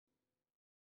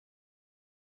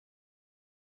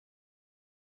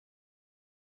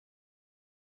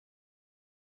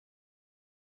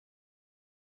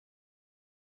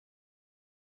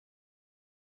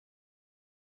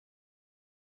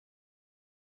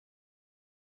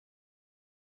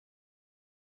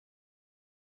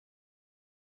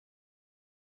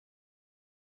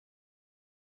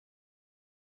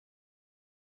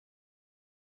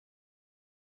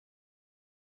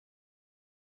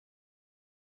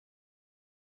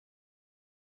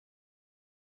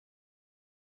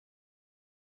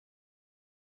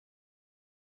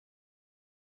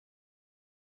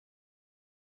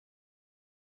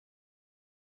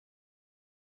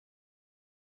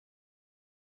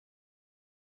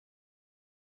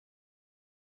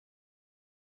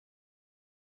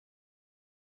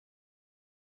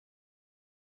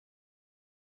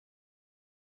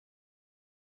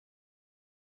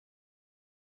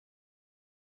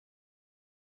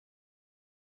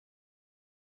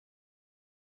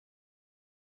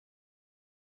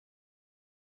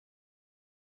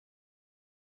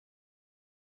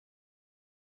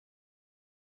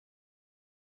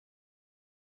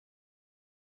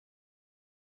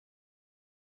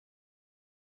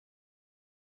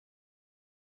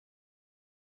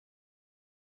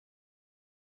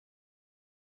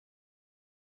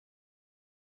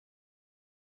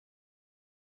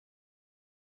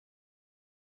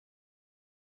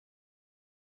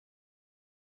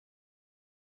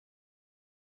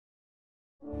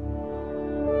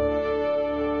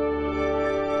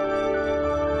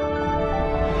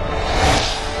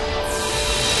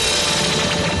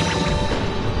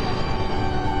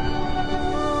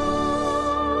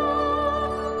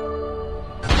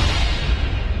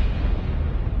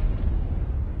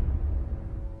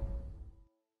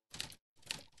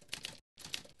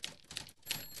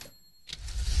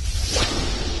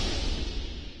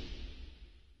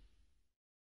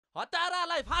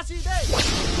हतारालाई फाँसी दे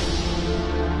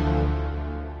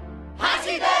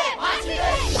फाँसी दे फाँसी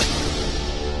दे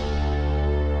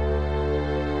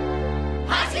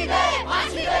फाँसी दे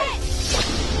फाँसी दे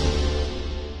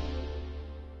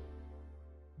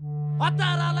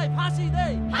हतारालाई फाँसी दे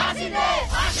फाँसी दे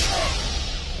फाँसी दे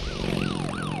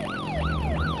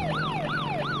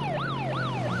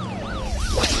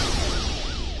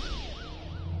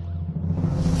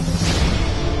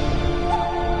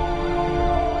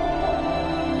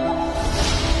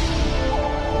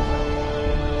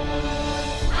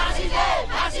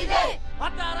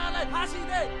हतारालाई फाँसी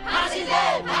दे फाँसी दे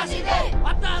फाँसी दे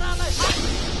हतारालाई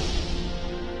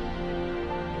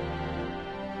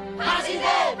फाँसी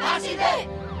दे फाँसी दे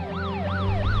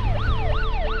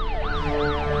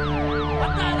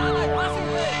हतारालाई फाँसी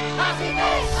दे फाँसी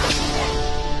दे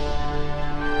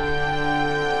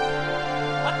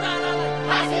हतारालाई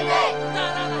फाँसी दे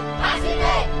हतारालाई फाँसी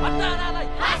दे हतारालाई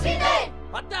फाँसी दे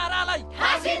हतारालाई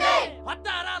फाँसी दे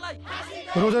हतारालाई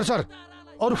रोजर सर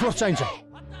अरू फोर्स चाहिन्छ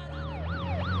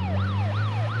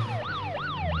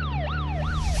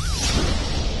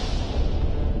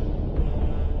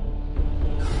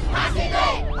फाँसी दे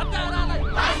हतारालाई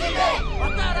फाँसी दे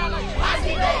हतारालाई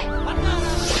फाँसी दे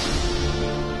हतारालाई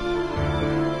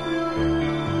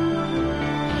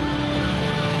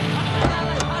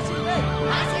फाँसी दे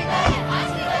फाँसी दे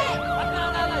फाँसी दे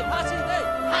हतारालाई फाँसी दे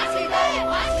फाँसी दे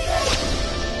फाँसी दे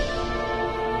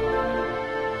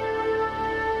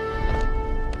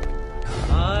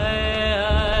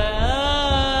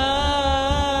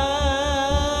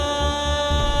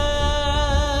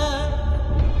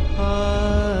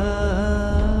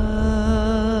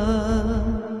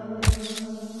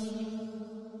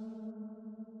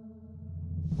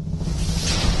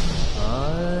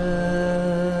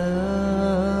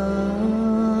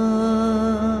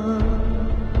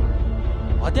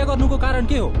हत्या गर्नुको कारण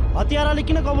के हो? हतियाराले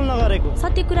किन कबुल नगरेको?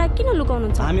 सत्य कुरा किन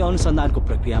लुकाउनुहुन्छ? हामी अनुसन्धानको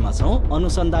प्रक्रियामा छौं।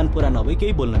 अनुसन्धान पूरा नभई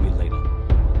केही बोल्न मिल्दैन।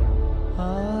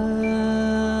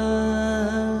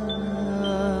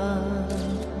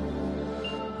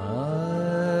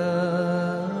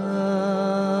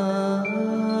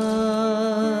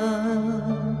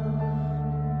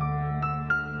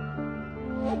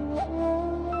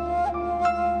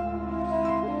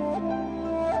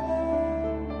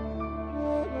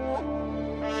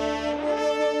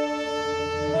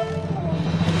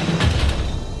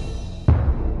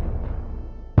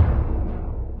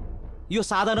 यो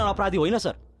साधारण अपराधी होइन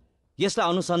सर। यसलाई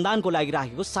अनुसन्धानको लागि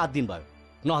राखेको 7 दिन भयो।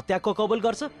 न हत्याको कबुल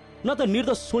गर्छ न त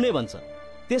निर्दोष सुने भन्छ।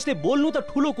 त्यसले बोल्नु त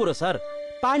ठुलो कुरो सर।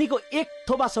 पानीको एक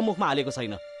थोपा सम्मुखमा हालेको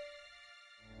छैन।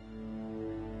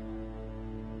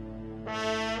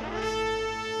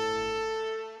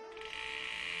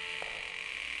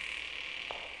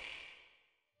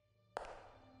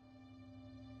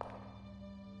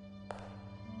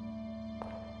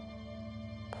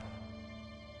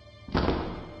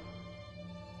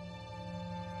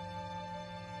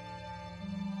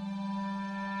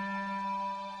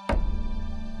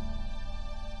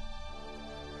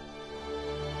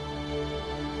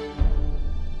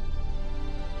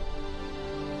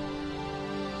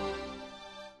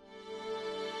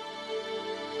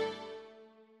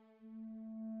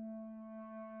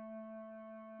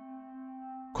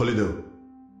 खोलिदेऊ।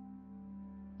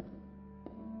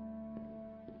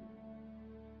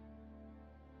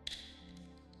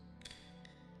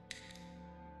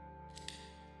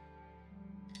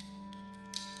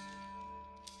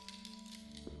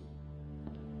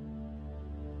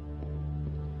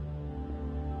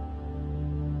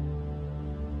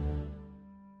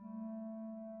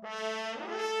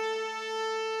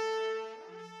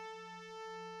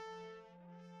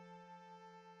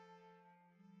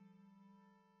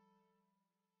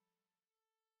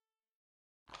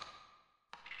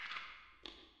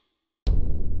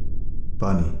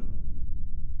 पानी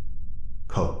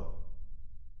खाओ।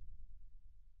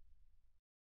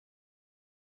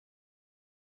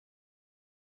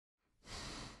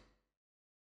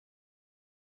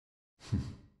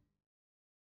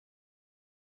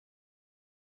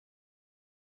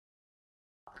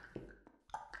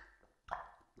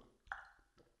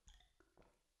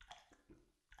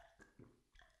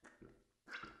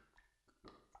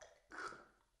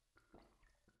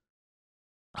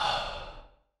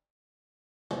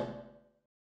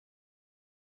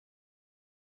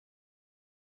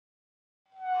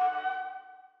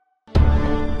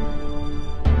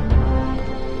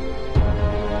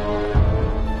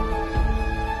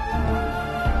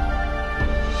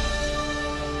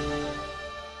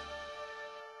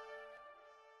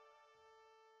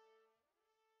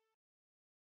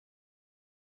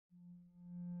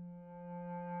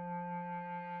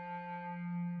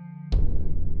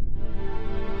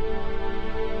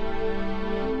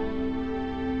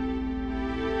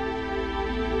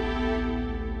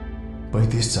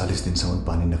 35-40 दिनसम्म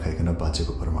पानी नखाइकन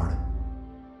बाँचेको प्रमाण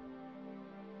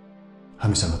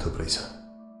हामीसँग थुप्रै छ।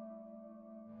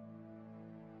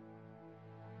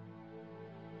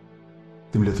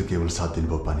 तिमीले त केवल 7 दिन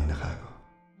भयो पानी नखाएको।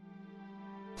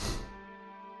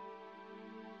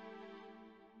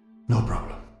 No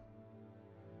problem.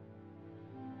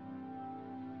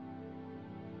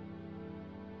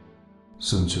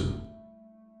 सुन्छु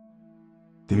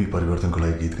तिमी परिवर्तनको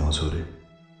लागि गीत गाउँछौ रे,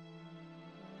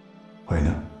 होइन?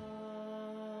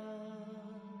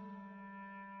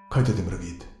 खै त तिम्रो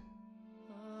गीत,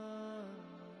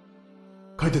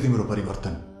 खै त तिम्रो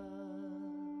परिवर्तन?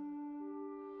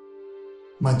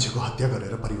 मान्छेको हत्या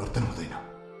गरेर परिवर्तन हुँदैन।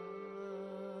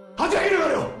 हत्या किन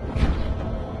गर्यो?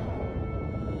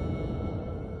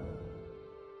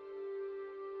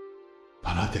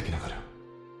 भन, हत्या किन गर्यो?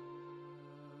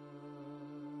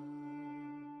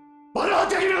 भन,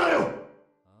 हत्या किन गर्यो?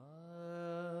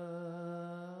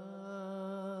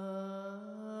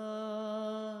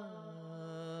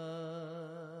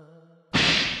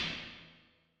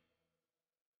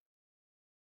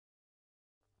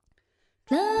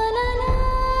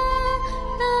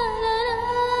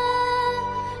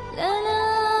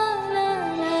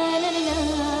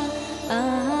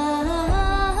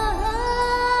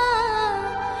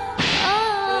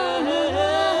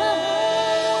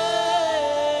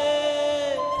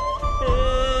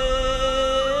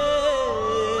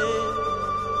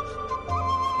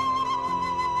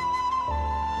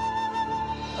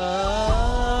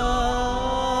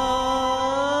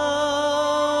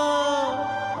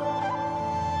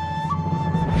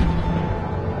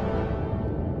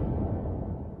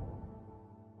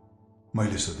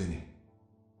 मैले सोधेँ नि,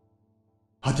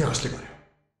 हत्या कसले गर्यो?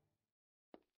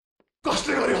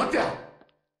 कसले गर्यो हत्या?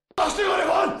 कसले गर्यो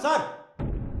भन? सर,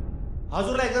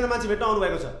 हजुरलाई एकजना मान्छे भेट्न आउनु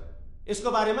भएको छ।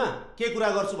 यसको बारेमा के कुरा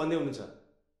गर्छु भन्दै हुनुहुन्छ।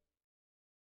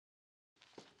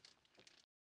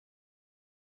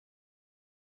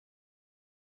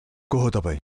 को हो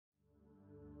तपाईँ?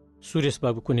 सुरेश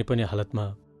बाबु कुनै पनि हालतमा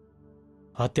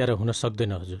हत्यारा हुन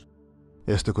सक्दैन हजुर।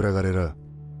 यस्तो कुरा गरेर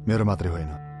मेरो मात्रै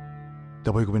होइन,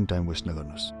 तपाईको पनि टाइम वेस्ट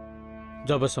नगर्नुहोस्।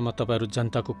 जबसम्म तपाईहरू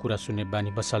जनताको कुरा सुन्ने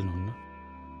बानी बसाल्नुहुन्न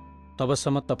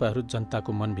तबसम्म तपाईहरू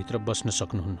जनताको मनभित्र बस्न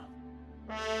सक्नुहुन्न।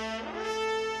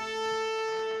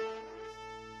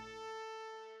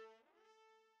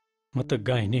 म त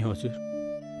गाई नै हजुर,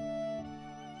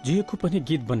 जिएको पनि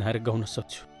गीत बनाएर गाउन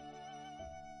सक्छु।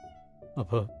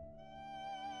 अब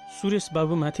सुरेश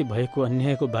बाबुमाथि भएको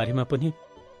अन्यायको बारेमा पनि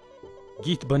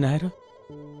गीत बनाएर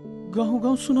गाउँ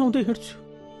गाउँ सुनाउँदै हिँड्छु।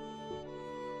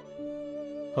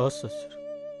 हस् हजुर।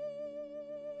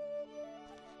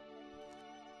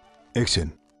 एकछिन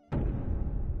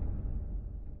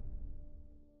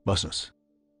बस्नुहोस्।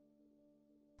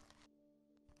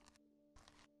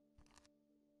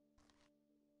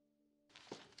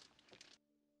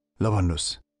 ल भन्नुहोस्,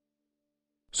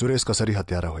 सुरेश कसरी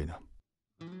हत्यारा होइन?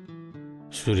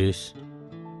 सुरेश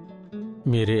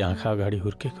मेरै आँखा अगाडि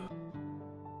हुर्केको।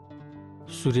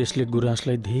 सुरेशले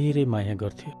गुराँसलाई धेरै माया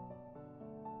गर्थ्यो।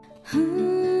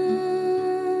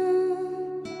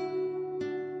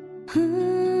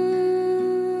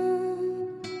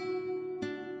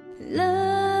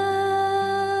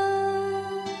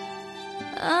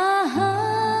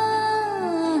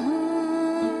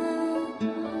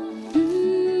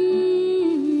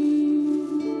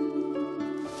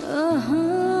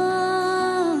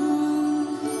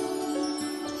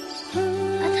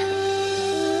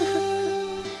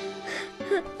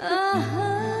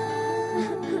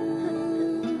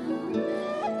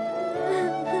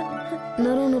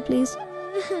 नराउनु प्लिज,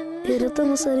 हेर त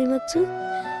म सरिमत छु।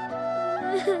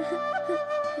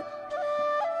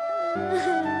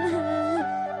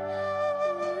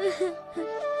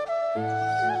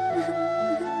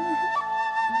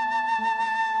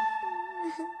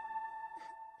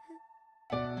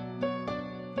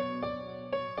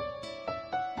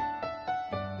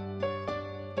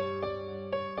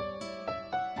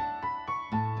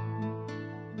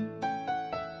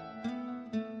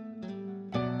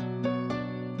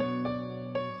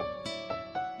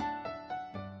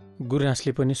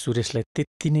 गुराँसले पनि सुरेशलाई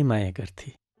त्यति नै माया गर्थे।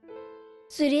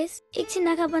 सुरेश एकछिन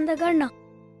आँखा बन्द गर्न।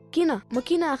 किन? म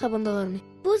किन आँखा बन्द गर्ने?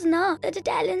 बुझ्न, एउटा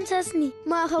ट्यालेन्ट छस् नि।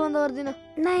 म आँखा बन्द गर्दिन।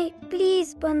 नाइ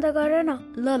प्लिज बन्द गर न।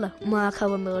 ल ल, म आँखा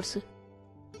बन्द गर्छु।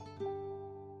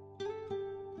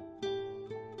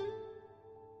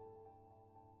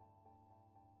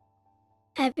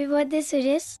 Happy birthday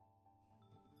Suresh.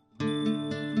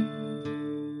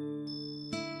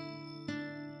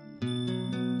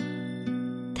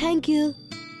 Thank you.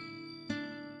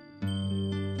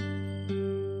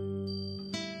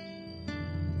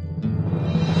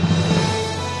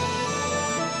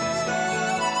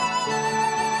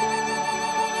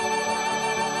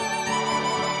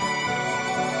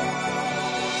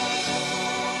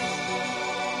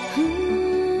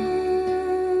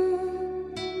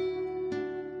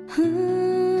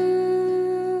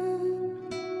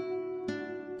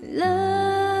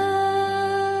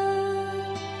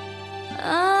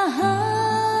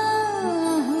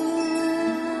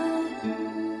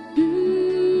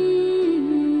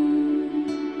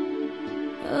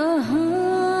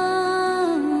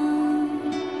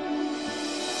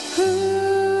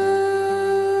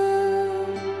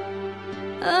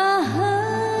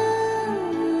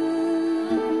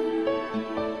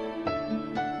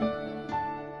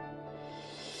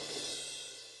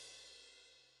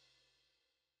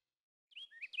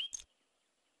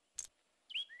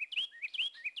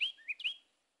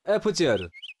 ए फुच्चीहरु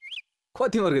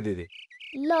कति मर्को दिदी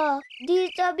ल दिदी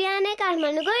त बिहानै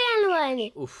काठमाडौँ गइहाल्नु भयो नि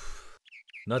उफ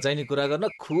नचाहिने कुरा गर्न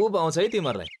खुब आउँछ है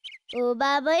तिमीहरुलाई ओ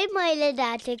बाबै मैले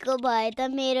ढाँटेको भए त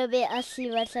मेरो बे 80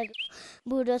 वर्षको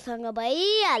बुढोसँग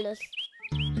भइहालोस्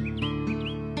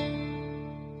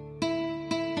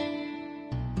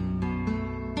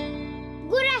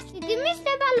गुराँस दिदी मिस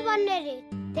नेपाल बन्ने रे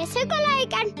त्यसैको लागि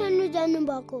काठमाडौँ जानु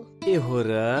भएको ए हो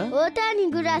र हो त नि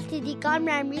गुराँस दिदी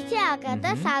कमरा मिसे आका त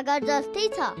सागर जस्तै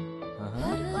छ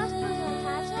कस्तो छ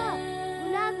थाहा छ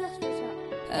गुलाब जस्तो छ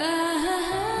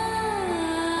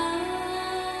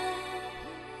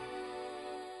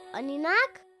अनि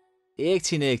नाक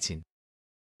एकछिन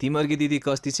तिमीहरुकी दिदी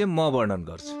कस्ती चाहिँ म वर्णन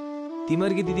गर्छु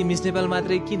तिमीहरुकी दिदी मिस नेपाल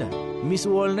मात्रै किन मिस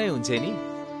वर्ल्ड नै हुन्छ नि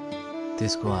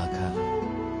त्यसको आँखा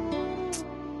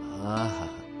आहा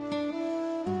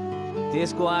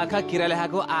त्यसको आँखा किराले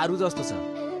खाएको आरु जस्तो छ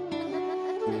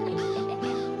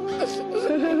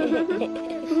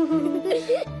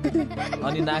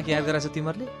अनि नाक याद गराछ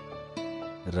तिमीहरुले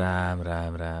राम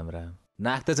राम राम राम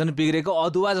नाक त झन् बिग्रेको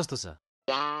अदुवा जस्तो छ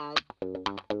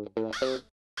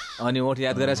अनि ओठ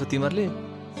याद गराछ तिमीहरुले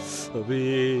अबे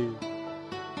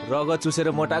रगत चुसेर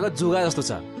मोटाको जुगा जस्तो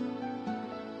छ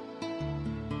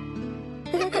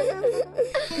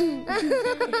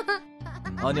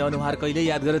अनि अनुहार कहिले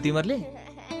याद गर तिमीहरुले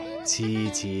छी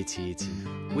छी छी छी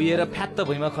उएर फ्यात्त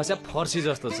भुइँमा खस्या फर्सी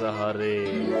जस्तो छ हरे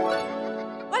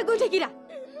ओइ गुठे किरा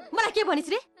मलाई के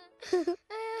भनिस् रे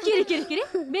किरे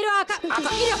मेरो आँखा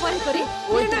किरा परेको रे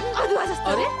मेरो नाक अदुवा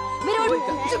जस्तो रे मेरो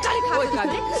जुकाले खाएको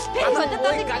रे फेरि भन्छ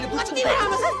तँले कति बेर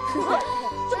आउँछ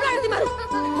चुप लाग तिमीहरु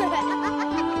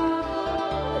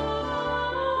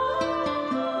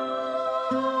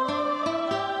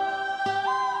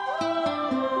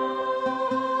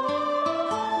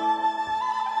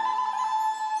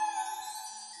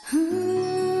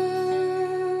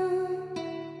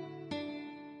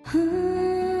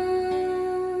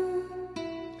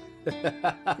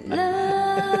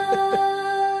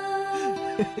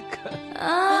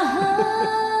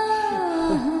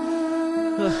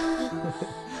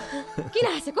किन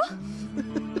हाँसेको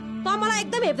त मलाई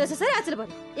एकदम हेप्दैछ सर आजल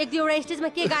भने एक दुईवटा स्टेजमा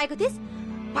के गाएको थिइस्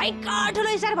भयङ्कर ठुलो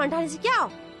स्टार भन्ठानेछ क्या हो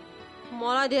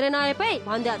मलाई धेरै नआए पै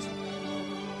भन्दैछु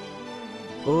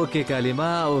ओके कालीमा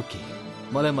ओके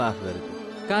मलाई माफ गरेको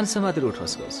कान्छा मात्र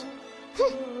उठोस् गर्छु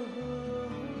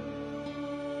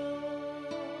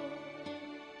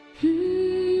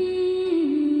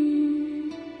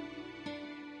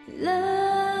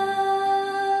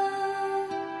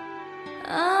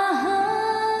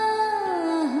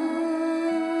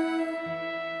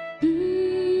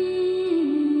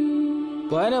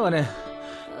भएन भने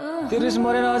तिरिस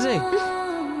मरेन अझै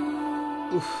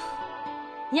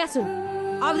यहाँ सुन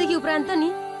अबदेखि उपरान्त नि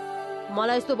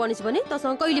मलाई यस्तो बनिस् भने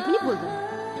तसँग कहिले पनि बोल्दैन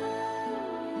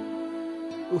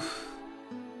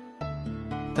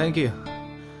थ्याङ्क यू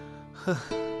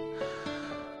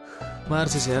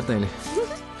मार्छस् यार तैँले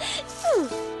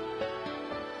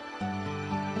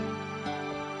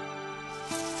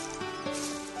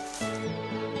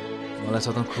मलाई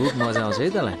सधैँ खुब मजा आउँछ है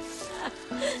तँलाई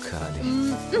खाली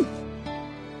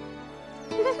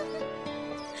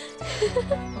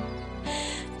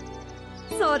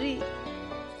सरी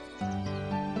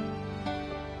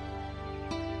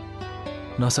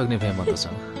नसक्ने भए म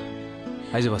तसँग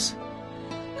आइज बस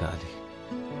काली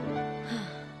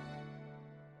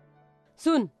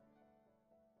सुन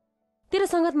तेरो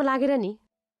संगतमा लागेर नि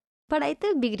पढाइ त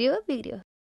बिग्रियो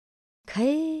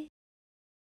खै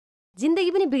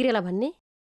जिन्दगी पनि बिग्रेला भन्ने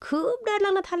खुब डर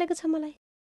लाग्न थालेको छ मलाई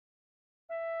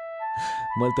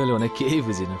मैले तैँले भने केही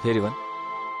बुझिनँ फेरि भन्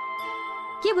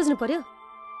के बुझ्नु पर्यो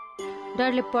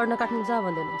डरले पढ्न काट्नु जा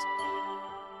भन्दै हुनुहुन्छ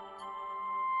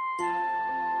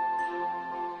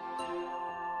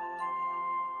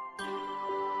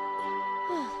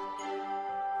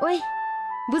ओइ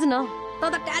बुझ्न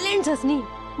त ट्यालेन्ट छस् नि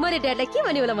मैले ड्याडलाई के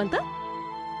भन्यो होला भन् त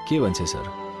के भन्छ सर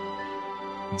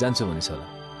जान्छु भने सर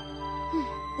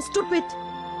स्टुपिड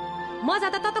म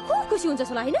जाँदा त खुब खुसी हुन्छ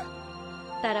होला हैन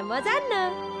तर म जान्न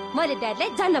मैले ड्याडलाई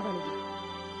जान्न भनेको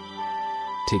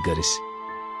ठीक गरिस्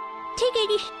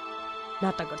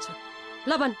नाटक गर्छ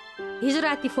ल भन् हिजो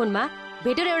राति फोनमा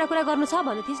भेटेर एउटा कुरा गर्नु छ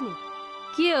भन्नु थिइस् नि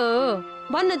के हो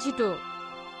भन्न छिटो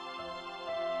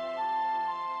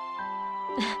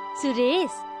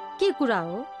सुरेश के कुरा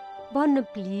हो भन्न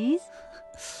प्लिज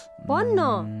भन्न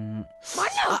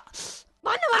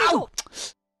भनेको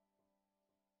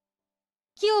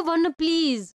के हो भन्न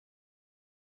प्लिज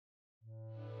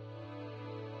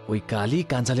ओइ काली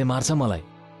कान्छाले मार्छ मलाई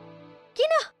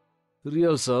किन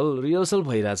रिहर्सल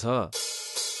भइरहेछ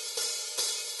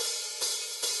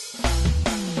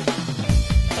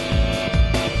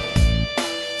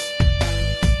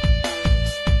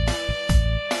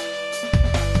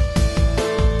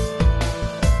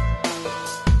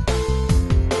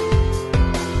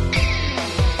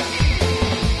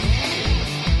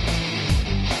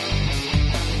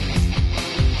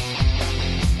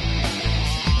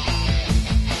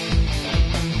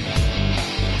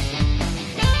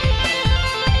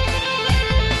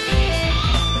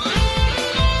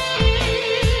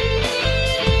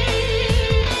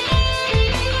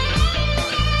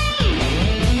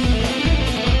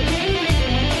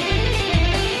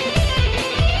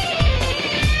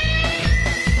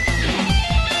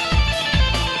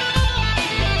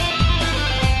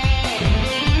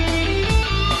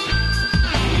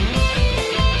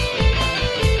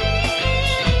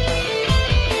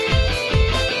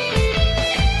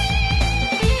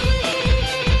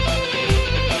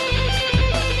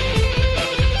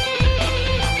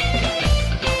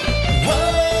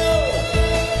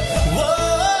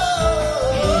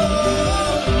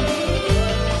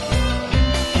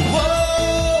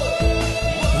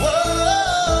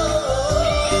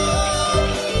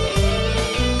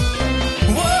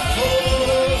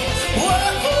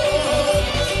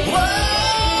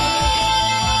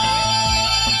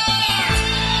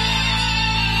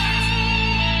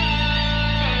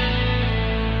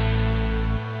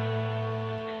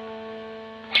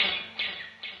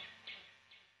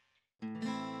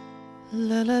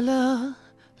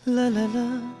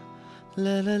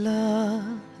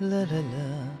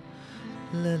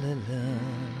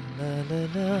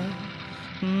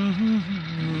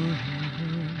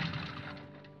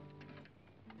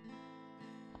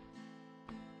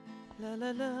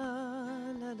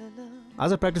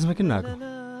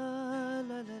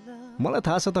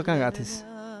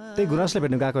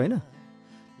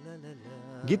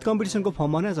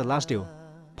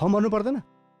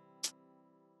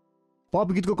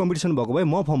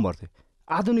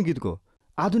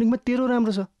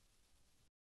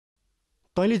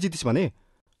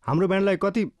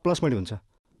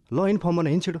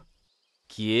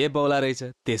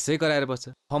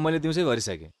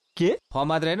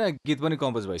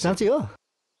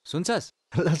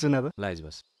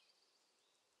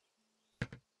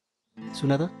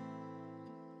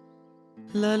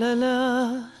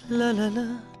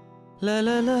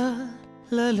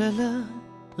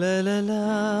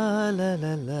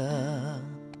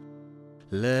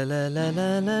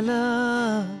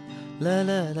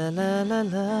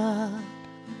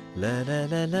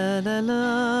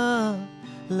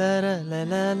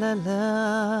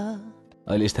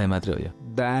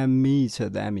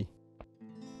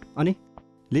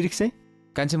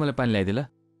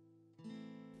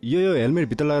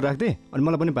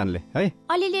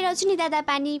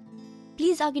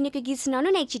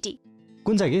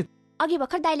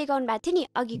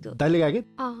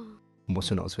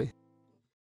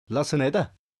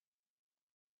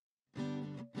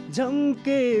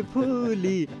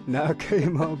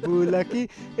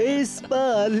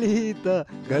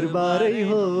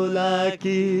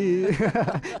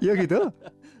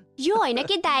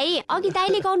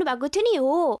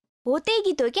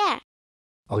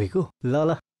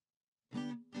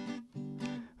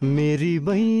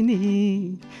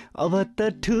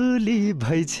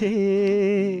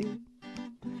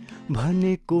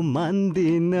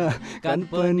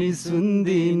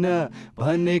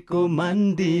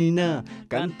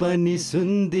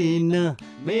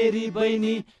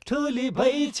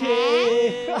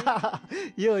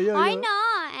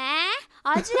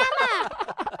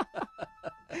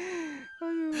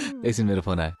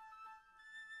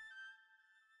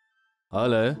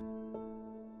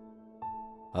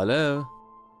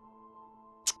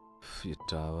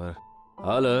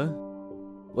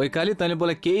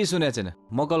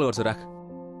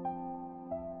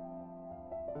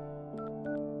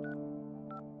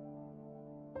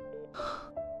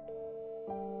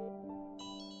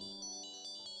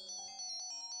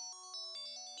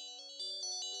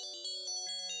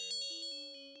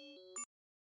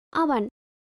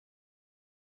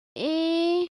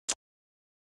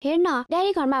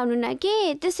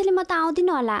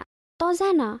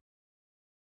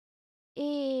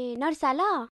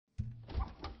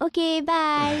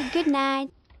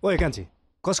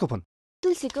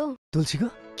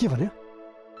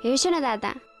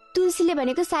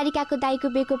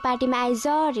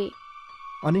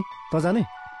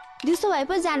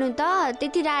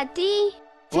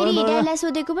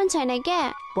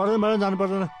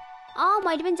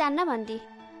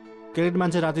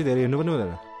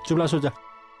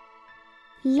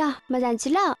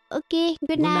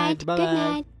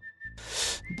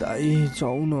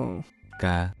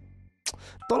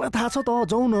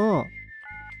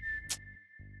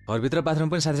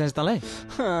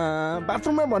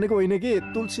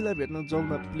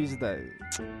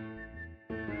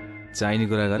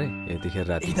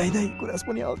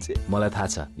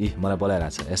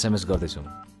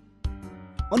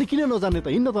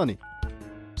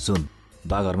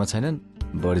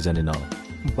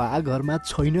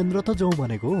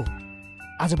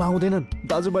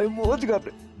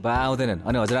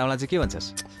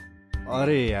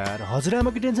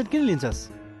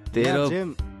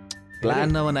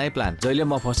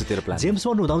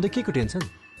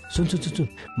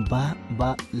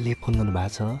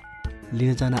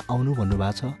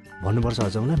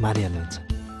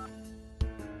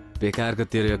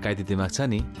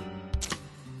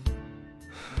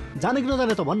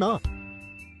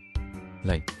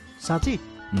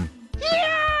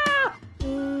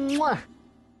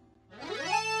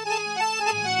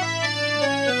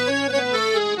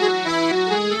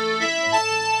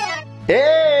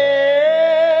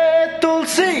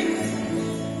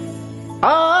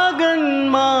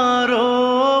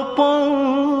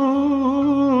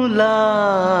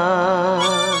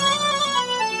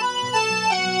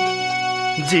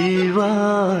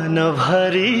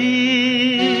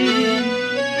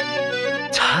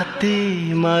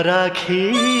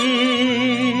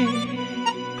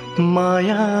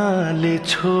मायाले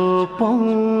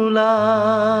छोपौला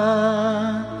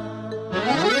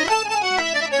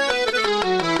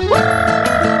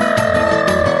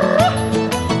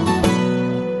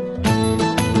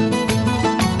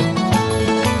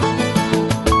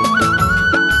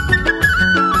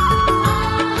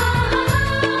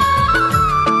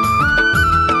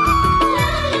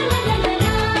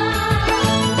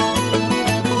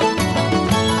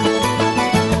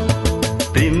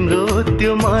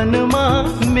त्यो मनमा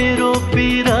मेरो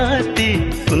पिराती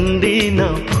कुन्दी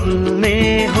नफुल्ने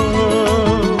हो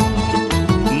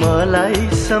मलाई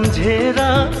सम्झेर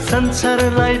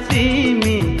संसारलाई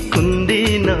तिमी कुन्दी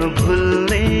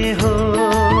नभुल्ने हो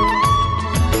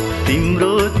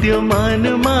तिम्रो त्यो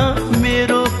मनमा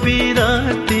मेरो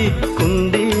पिराती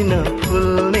कुन्दी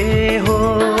नफुल्ने हो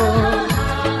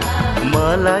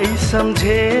मलाई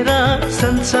सम्झेर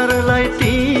संसारलाई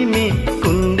तिमी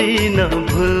कुन्दी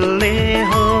नभुल्ने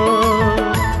हो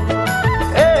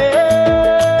ए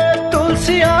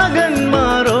तुलसी आँगनमा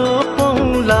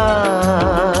रोपौला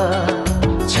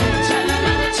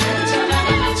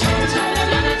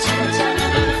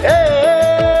ए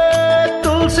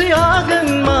तुलसी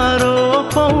आँगनमा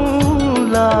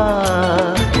रोपौला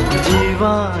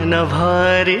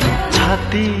जीवनभरि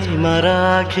छातीमा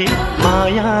राखी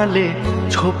मायाले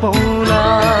छोपौला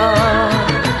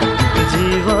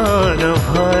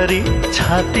जीवनभरि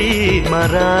छातीमा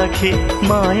राखी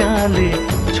मायाले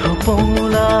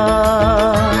छोपौला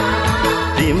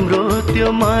तिम्रो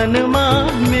त्यो मनमा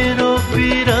मेरो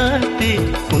पिराती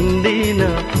कुन्दी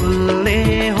नफुल्ने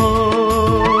हो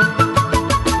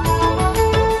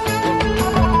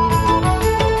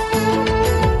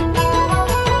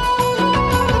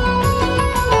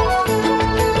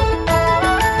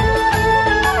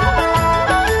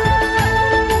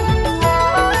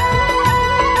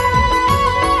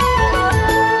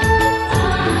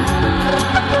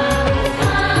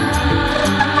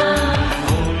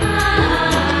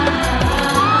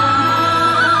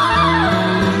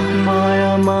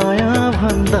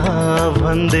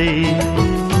भन्दै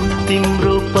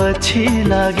तिम्रो पछि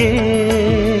लागे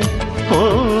ओ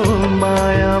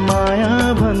माया माया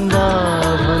भन्दा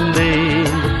भन्दै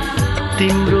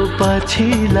तिम्रो पछि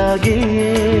लागे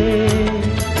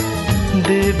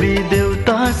देवी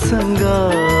देवतासँग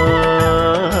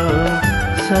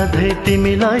सधैँ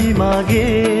तिमीलाई मागे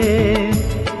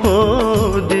ओ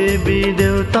देवी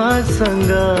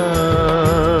देवतासँग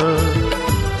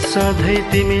सधैँ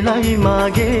तिमीलाई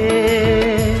मागे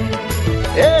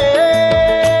ए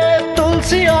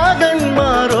तुलसी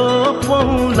आँगनमा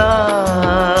रोपौला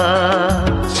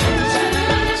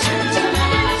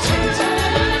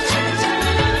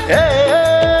ए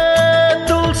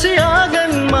तुलसी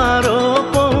आँगनमा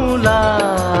रोपौला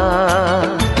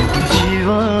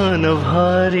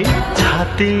जीवनभरि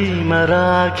छातीमा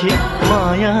राखी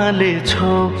मायाले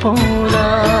छोपौला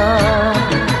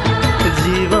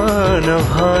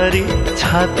जीवनभरि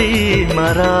छातीमा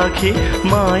राखी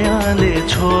मायाले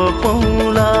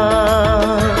छोपौला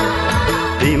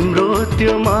तिम्रो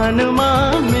त्यो मनमा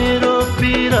मेरो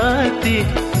पिराती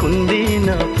कुन्दी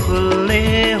नफुल्ने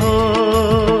हो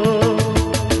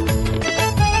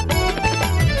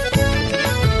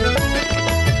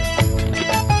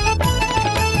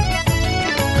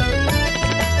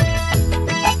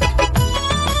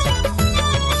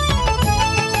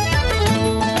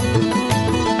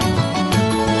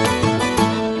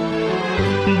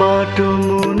बाटो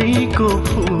मुनिको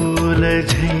फूल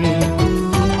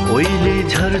झैं ओइले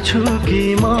झर्छु कि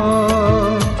म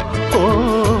ओ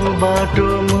बाटो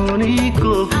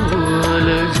मुनिको फूल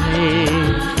झैं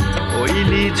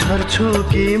ओइले झर्छु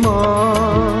कि म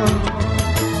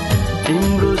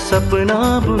तिम्रो सपना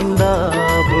बुन्दा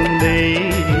बुन्दै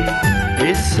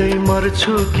यसै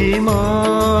मर्छु कि म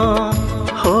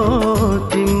हो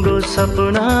तिम्रो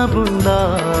सपना बुन्दा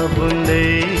बुन्दै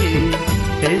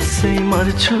यसै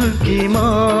मर्छु कि म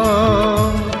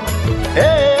ए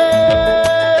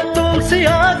तुलसी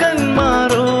आँगनमा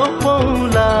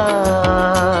रोपौला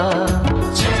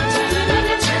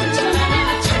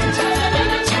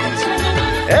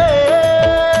ए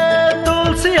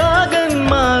तुलसी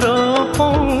आँगनमा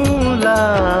रोपौला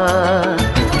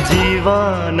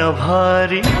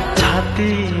जीवनभरि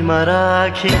छातीमा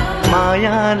राखी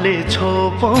मायाले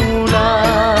छोपौला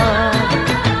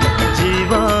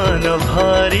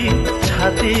जीवनभरि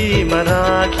छातीमा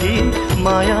राखी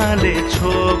मायाले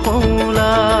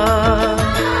छोपौला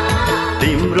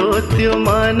तिम्रो त्यो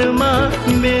मनमा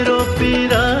मेरो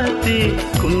पिराती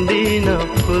कुन्दी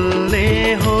नफुल्ने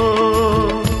हो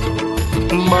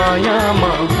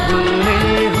मायामा भुल्ने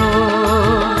हो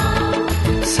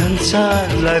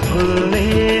संसारलाई भुल्ने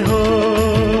हो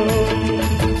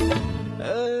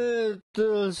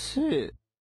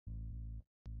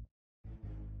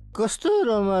कस्तो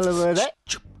रमाइलो भयो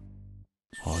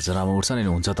हजुरआमा उठ्छ नि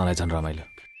हुन्छ तँलाई झन् रमाइलो।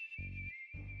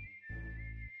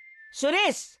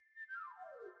 सुरेश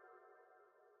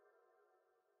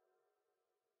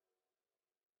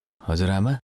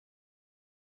हजुरआमा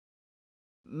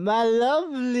माई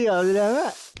लभली हजुरआमा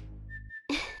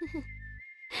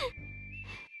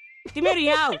तिमीहरू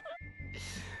यहाँ आऊ।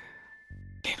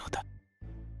 लिनु त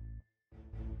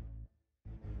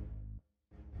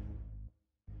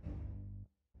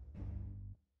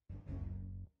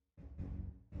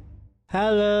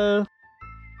हेलो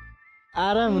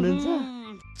आराम हुनुहुन्छ?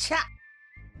 छ्या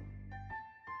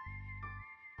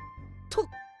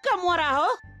थुक्क मोरा हो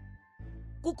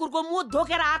कुकुरको मुख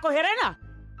धोकेर आएको हेरे न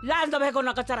लाज नभएको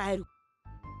नकचराहरू।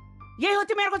 यही हो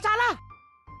तिमीहरूको चाला?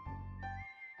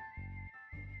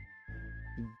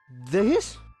 देखिस्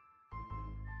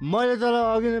मैले तँलाई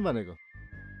अघि नै भनेको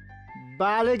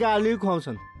बाले गाली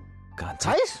खुवाउँछन्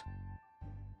खाइस्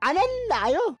आनन्द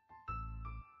आयो।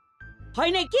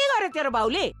 होइन के गर्यो तेरो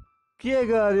बाउले? के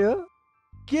गर्यो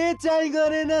के चाहिँ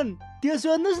गरेनन् त्यो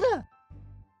सोध्नुहोस् न।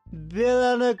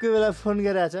 बेला न कोही बेला फोन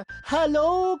गरिरहेछ हेलो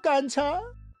कान्छा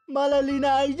मलाई लिन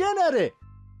आइजन अरे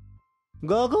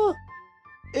गएको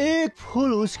एक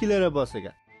फुल उस्किलेर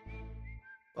बसेका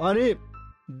अनि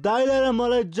दाइलाई र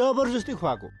मलाई जबरजस्ती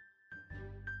खुवाएको।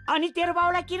 अनि तेरो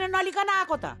बाउलाई किन नलिकन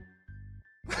आएको त?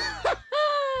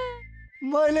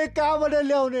 मैले कहाँबाट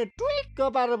ल्याउने ट्विक्क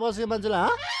पारेर बसेको मान्छेलाई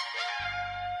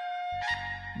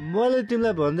मैले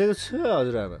तिमीलाई भनिदिएको छु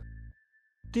हजुरआमा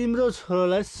तिम्रो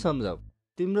छोरालाई सम्झाऊ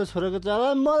तिम्रो छोराको चाला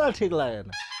मलाई ठिक लागेन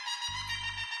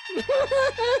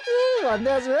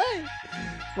भन्दै छु है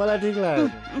मलाई ठिक लागेन।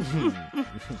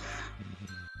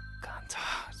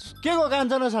 के को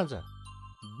कान्छा नसान्छ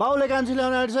बाउले कान्छी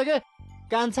ल्याउन आँटिसके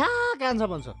कान्छा कान्छा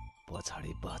भन्छ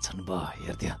पछाडि बचन भयो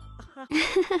हेर्दिया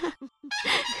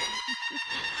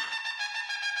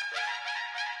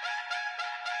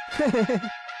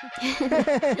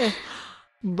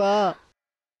बा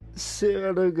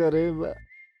सेवा गरे बा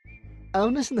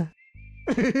आउनुहोस् न।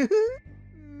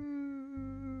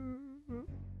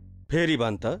 फेरि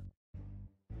भन् त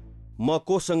म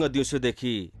कोसँग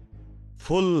दिउँसोदेखि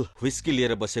फुल व्हिस्की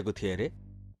लिएर बसेको थिएँ अरे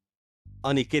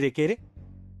अनि के रे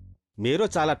मेरो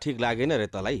चाला ठिक लागेन रे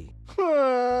तलाई?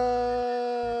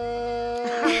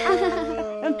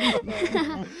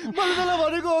 मैले तँलाई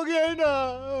भनेको हो कि होइन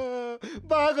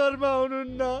बा घरमा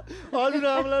आउनुहुन्न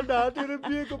हजुरआमालाई ढाँटेर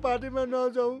बिहेको पार्टीमा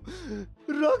नजाउँ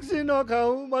रक्सी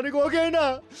नखाऊ भनेको हो कि होइन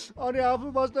अनि आफू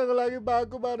बस्नको लागि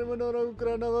बाको बारेमा नराम्रो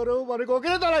कुरा नगरौ भनेको हो कि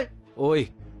तँलाई? ओइ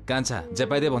कान्छा जे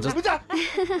पाइदे भन्छ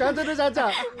कान्छा न चाचा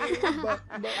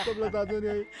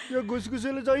यो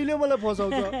घुसघुसेले जहिले मलाई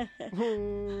फसाउँछ।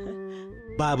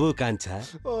 बाबु कान्छा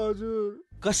हजुर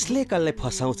कसले कसलाई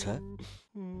फसाउँछ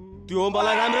त्यो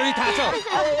मलाई राम्ररी थाहा छ।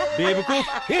 बेवकुफ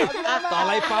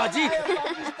तलाई पाजी।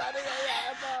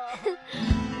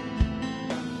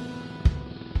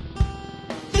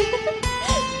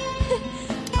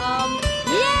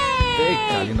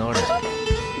 काली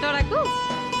डराको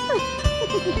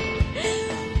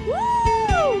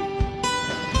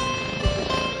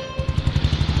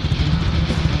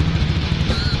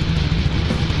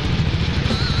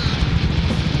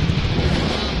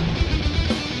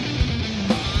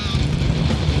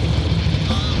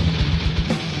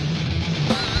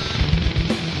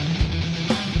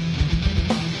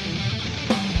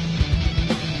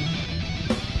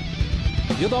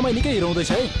यो त अमाइ निकै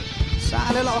हिराउँदैछ है।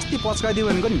 सालेलाई अस्ति पच्काइदियो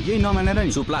भनेको नि यही नमानेर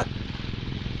नि। चुप्लाक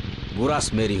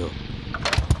गुरास मेरी हो।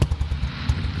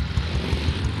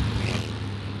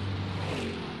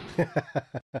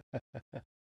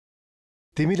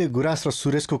 तिमीले गुरास र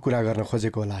सुरेशको कुरा गर्न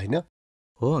खोजेको होला होइन?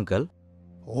 हो अंकल।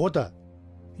 हो त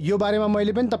यो बारेमा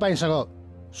मैले पनि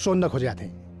तपाईसँग सोध्न खोजेको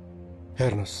थिएँ।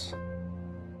 हेर्नुस्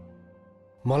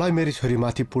मलाई मेरी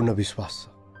छोरीमाथि पूर्ण विश्वास छ।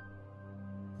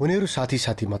 उनीहरू साथी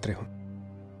साथी मात्रै हुन्।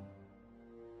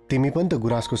 तिमी पनि त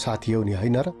गुरासको साथी हो नि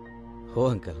होइन र? हो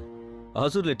अंकल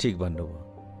हजुरले ठीक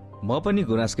भन्नुभयो म पनि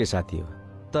गुरासकै साथी हो।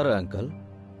 तर अंकल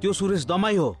त्यो सुरेश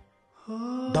दमाई हो।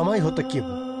 दमाई हो त के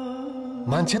हो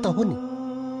मान्छे त हो नि।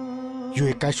 यो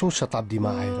 21औं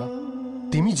शताब्दीमा आएर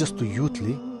तिमी जस्तो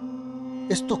युथले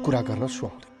यस्तो कुरा गर्न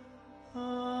सुहाउँदैन।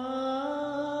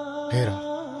 हेर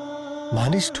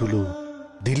मानिस ठुलो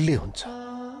दिलले हुन्छ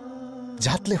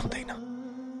जातले हुँदैन।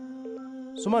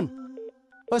 सुमन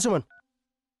ओ सुमन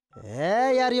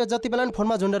ए यार यो जति बेला नि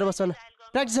फोनमा झुन्डेर बस्छन्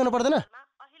प्र्याक्टिस गर्नु पर्दैन?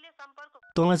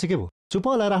 तँलाई चाहिँ के भयो चुप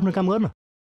लाएर आफ्नो काम गर्न।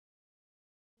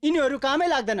 यिनीहरू कामै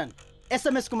लाग्दैनन्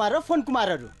एसएमएस कुमार र फोन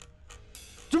कुमारहरू।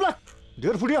 चुप लाग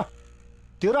ढेर फुट्यो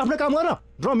तेरो आफ्नो काम गर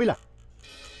ड्रम मिला।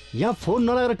 यहाँ फोन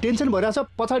नलागेर टेन्सन भइरहेछ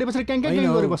पछाडि पछाडि क्याङ क्याङ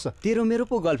गरे बस्छ। तेरो मेरो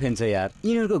पो गर्लफ्रेन्ड छ यार,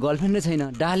 यिनीहरूको गर्लफ्रेन्ड नै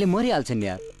छैन, डाले मरिहाल्छन्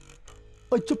यार।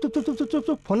 ओइ चुप चुप चुप चुप चुप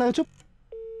चुप फोन लाग्यो चुप।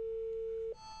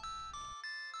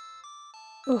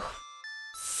 ओह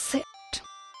सेट।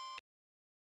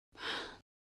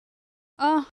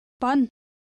 भन।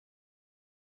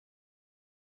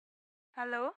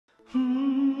 हेलो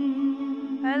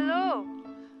हेलो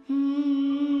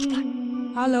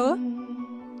हेलो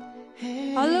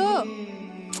हेलो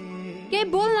के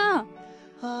बोल न,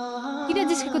 किन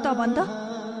जिस्केको त भन त।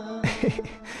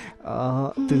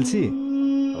 तुलसी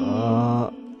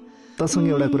तसँग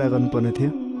एउटा कुरा गर्नुपर्ने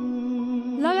थियो।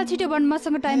 ल ल छिटो भन्,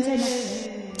 मसँग टाइम छैन।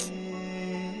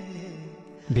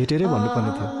 भेटेरै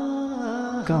भन्नुपर्ने थियो।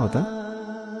 कहाँ हो त?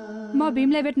 म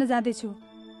भीमलाई भेट्न जाँदैछु।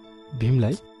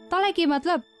 भीमलाई? तँलाई के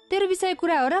मतलब, तेरो विषय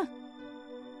कुरा हो र?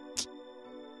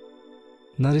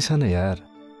 नरिसान यार,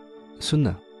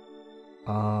 सुन्न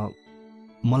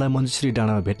मलाई मञ्जुश्री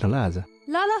डाँडामा भेट्न ल आज।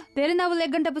 ल ल धेरै नबोल,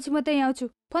 1 घन्टापछि म त्यहीँ आउँछु।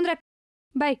 फोन राख,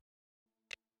 by.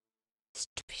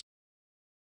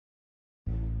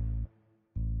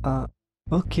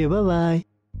 Okay by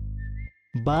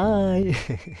by,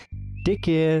 take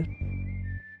care.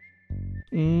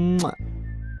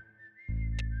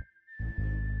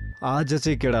 आज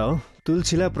चाहिँ केडा हो,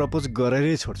 तुलसीलाई प्रपोज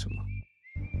गरेरै छोड्छु म।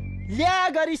 ल्या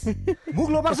गरिस मुख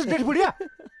लोपार्छ डेट बुढिया।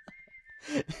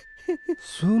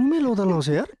 सुरुमै लौदा लाउँछ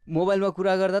यार। मोबाइलमा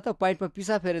कुरा गर्दा त पाइटमा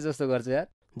पिसा फेरे जस्तो गर्छ यार।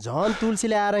 झन्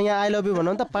तुलसीले आएर यहाँ आई लभ यु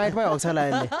भन्नु त पाइटमै हक्छ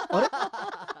लायले। अरे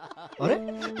अरे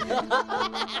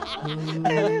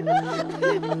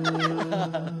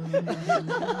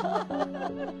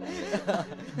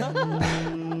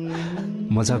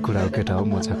मजाक कुरा हो केटा हो,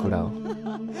 मजाक कुरा हो।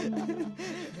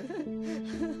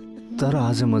 तर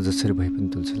आज म जसरी भए पनि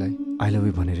तुलसीलाई आई लभ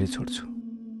यु भनेरै छोड्छु।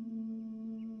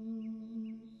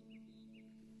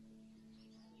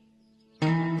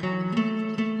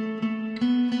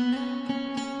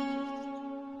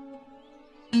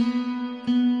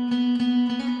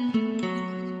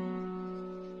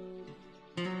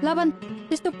 लवन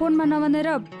त्यस्तो फोनमा नभनेर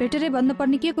भेटेरै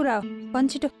भन्नुपर्ने के कुरा हो, भन्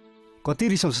छिटो। कति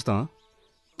रिसाउँछ त?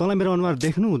 तँलाई मेरो अनुहार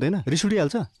देख्नु हुँदैन, रिस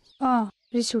उठिहाल्छ।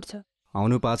 रिस उठ्छ।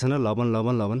 आउनु पाएको छैन, लवन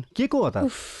लवन लवन के को हो त?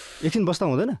 एकछिन बस्दा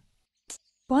हुँदैन?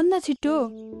 भन्न छिटो।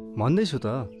 भन्दैछु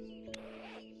त,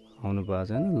 आउनु पाएको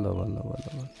छैन, लवन लवन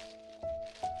लवन।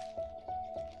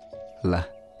 ला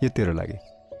यो तेरो लागि।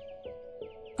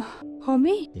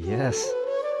 हमी? यस।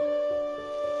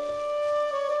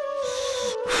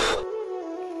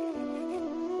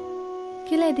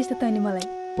 के ल्याइदिस् त तैँले मलाई?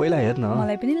 पहिला हेर न।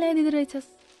 मलाई पनि ल्याइदिँदो रहेछस्।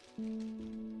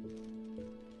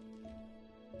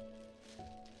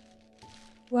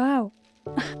 Wow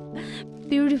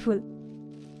beautiful.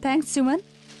 थ्याङ्क्स सुमन।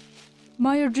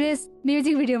 म यो ड्रेस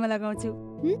म्युजिक भिडियोमा लगाउँछु।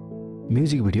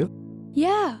 Music video?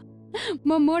 या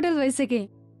म मोडल भइसकेँ।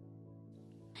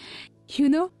 यु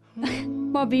नो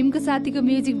म भीमको साथीको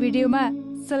म्युजिक भिडियोमा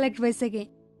सेलेक्ट भइसकेँ।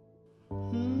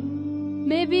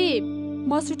 मेबी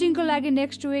म सुटिङको लागि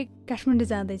नेक्स्ट विक काठमाडौँ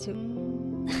जाँदैछु।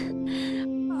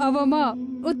 अब म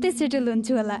उतै सेटल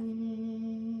हुन्छु होला।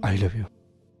 I love you.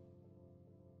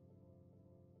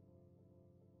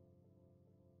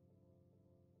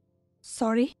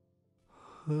 Sorry.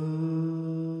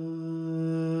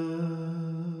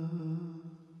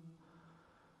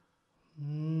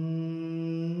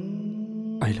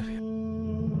 I love you.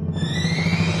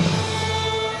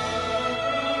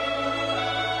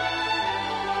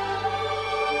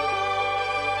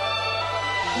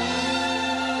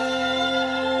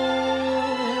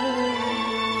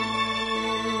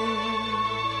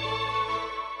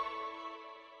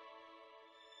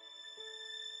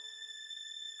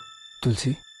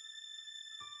 तुलसी,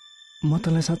 म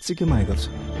तँलाई साँच्चीकै माया गर्छु।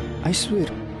 आई स्वेयर,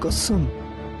 कसम,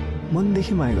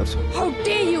 मनदेखि माया गर्छु। How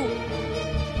dare you!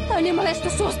 तैँले मलाई यस्तो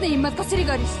सोच्ने हिम्मत कसरी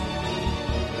गरिस्?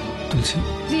 तुलसी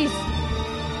please,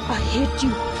 I hate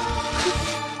you.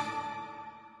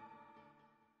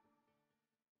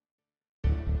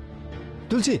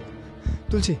 Tulsi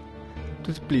Tulsi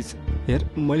Tulsi please हेर,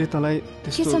 मैले तँलाई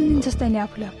के सम्झिन्छस् तैँले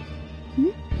आफूलाई?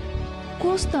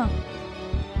 कोस् त,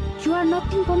 you are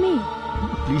nothing for me.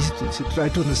 Please Tulsi, try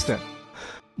to understand.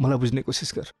 मलाई बुझ्ने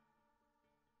कोसिस गर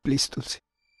प्लिज तुलसी।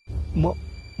 म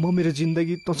मेरो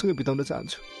जिन्दगी तँसँगै बिताउन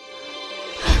चाहन्छु।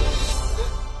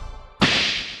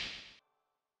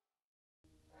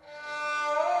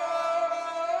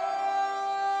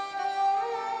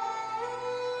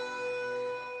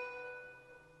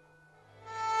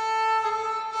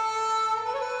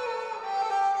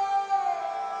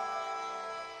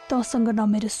 तँसँग न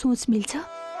मेरो सोच मिल्छ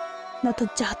न त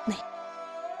जात नै।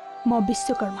 म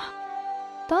विश्वकर्मा,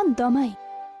 त दमाई।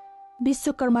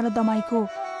 विश्वकर्मा र दमाईको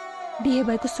बिहे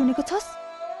भएको सुनेको छस्?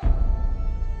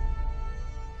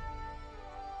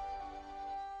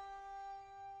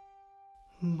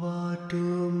 बाटो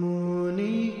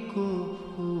मुनिको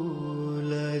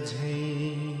फूल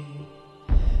झैं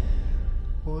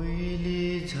ओइली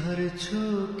झर्छु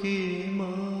कि म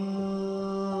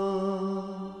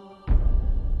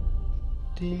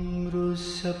तिम्रो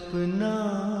सपना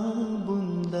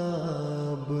बुन्दा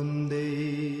बुन्दै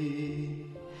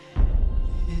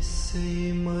यसै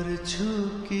मर्छु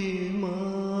कि म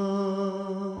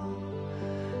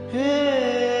हे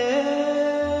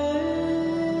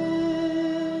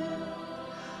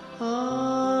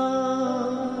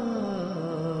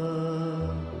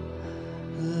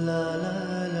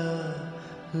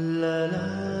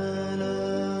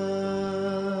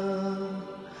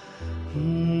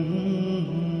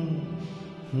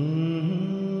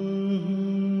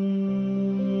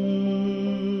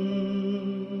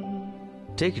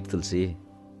टेक इट तुलसी।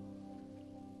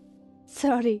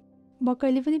 सरी, म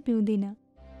कहिले पनि पिउँदिन।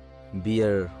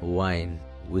 बियर, वाइन,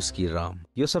 विस्की, रम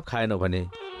यो सब खाएन भने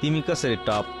तिमी कसरी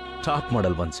top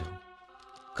model बन्छौ?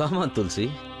 Com on Tulsi,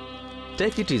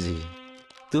 take it easy.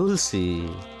 Tulsi,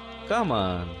 com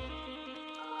on.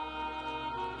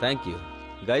 Thank you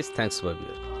guys, thanks for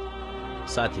beer.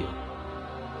 साथीहरू,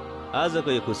 आजको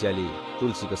यो खुसियाली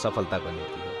तुलसीको सफलताको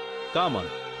निम्ति हो। कम अन,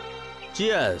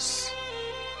 चियर्स।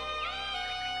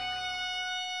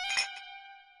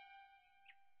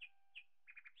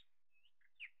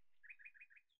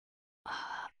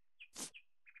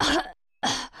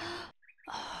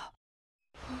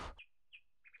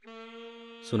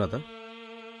 सुन त,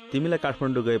 तिमीलाई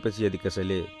काठमाडौँ गएपछि यदि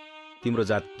कसैले तिम्रो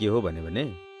जात के हो भने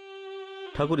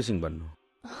ठकुरी सिंह भन्नु।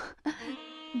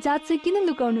 जात चाहिँ किन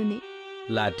लुकाउनु नि?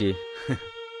 लाटे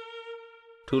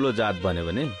ठुलो जात भन्यो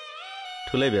भने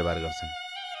ठुलै व्यवहार गर्छन्।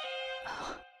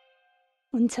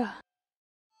 हुन्छ।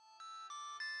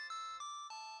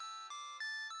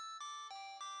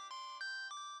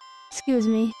 Excuse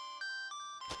me.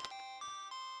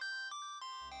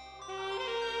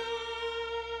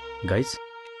 गाइस,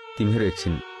 तिमीहरू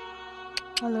एकछिन।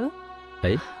 हेलो।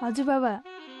 है हजुर बाबा,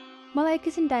 मलाई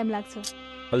एकैछिन टाइम लाग्छ।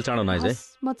 अलि चाँडो नआइज है।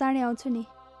 म चाँडै आउँछु नि।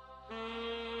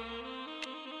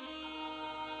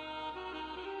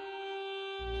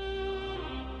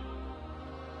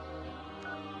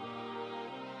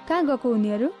 कहाँ गएको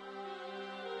उनीहरू?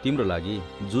 तिम्रो लागि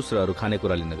जुस र अरू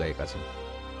खानेकुरा लिन गएका छन्।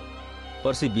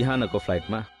 पर्सि बिहानको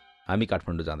फ्लाइटमा हामी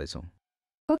काठमाडौँ जाँदैछौँ।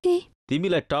 ओके।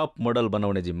 तिमीलाई टप मोडल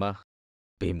बनाउने जिम्मा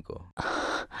भीमको।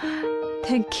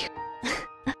 Thank you.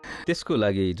 त्यसको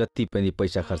लागि जति पनि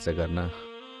पैसा खर्च गर्न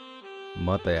म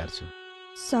तयार छु।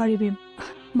 सरी भीम,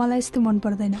 मलाई यस्तो मन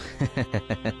पर्दैन।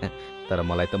 तर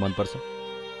मलाई त मन पर्छ।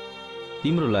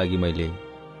 तिम्रो लागि मैले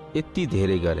यति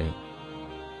धेरै गरे,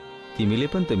 तिमीले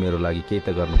पनि त मेरो लागि केही त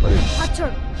गर्नु पर्यो।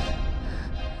 छोड,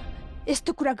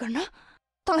 यस्तो कुरा गर्न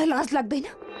तँलाई लाज लाग्दैन?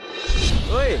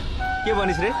 ओए, के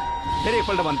भनिस् रे? फेरि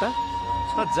एकपल्ट भन् त।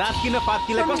 जात किन पात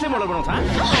किनलाई कसले मोडल बनाउँछ?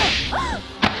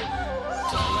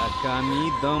 कामी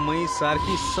दमै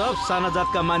सार्की सब साना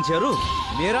जातका मान्छेहरू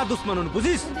मेरा दुश्मन हुन्,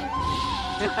 बुझिस्?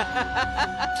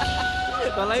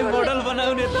 तँलाई मोडल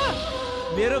बनाउने त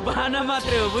मेरो बहाना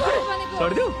मात्रै हो, बुझ्यौ?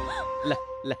 छोडिदेऊ। ल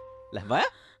ल ल भयो।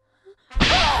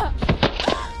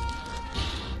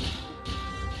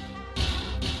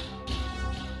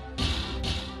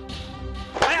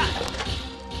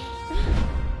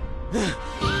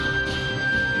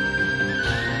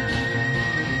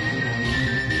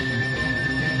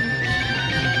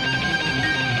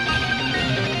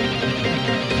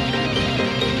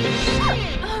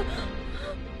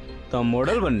 त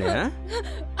मोडल बन्ने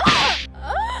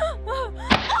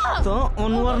त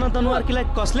अनुहार न तनुहार किलाई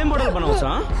कसले मोडल बनाउँछ?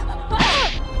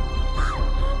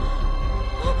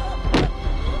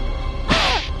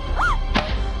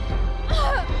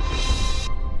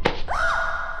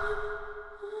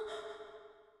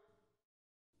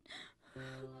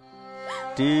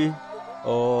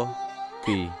 T.O.P.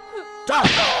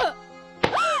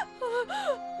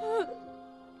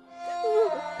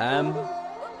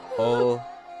 M.O.D.E.L.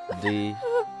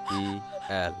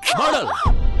 Model.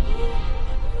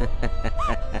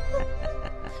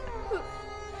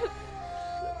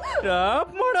 Top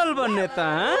model बनने ता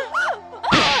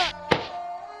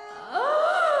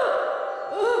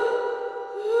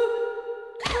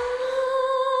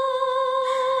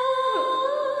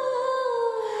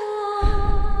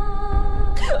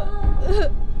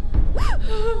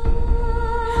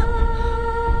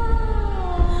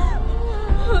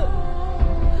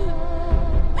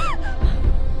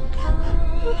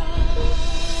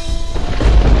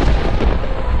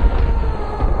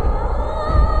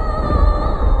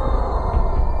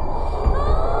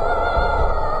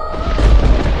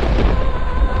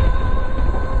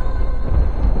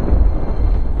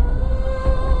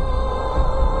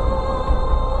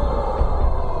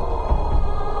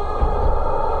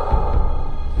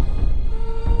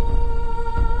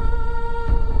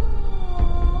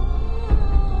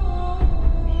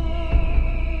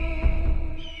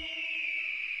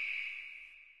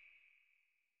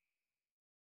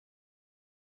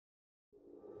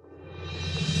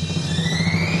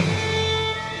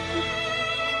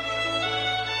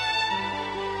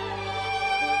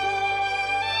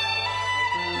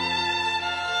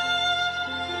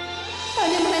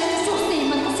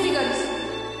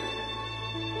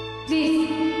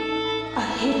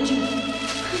hate you.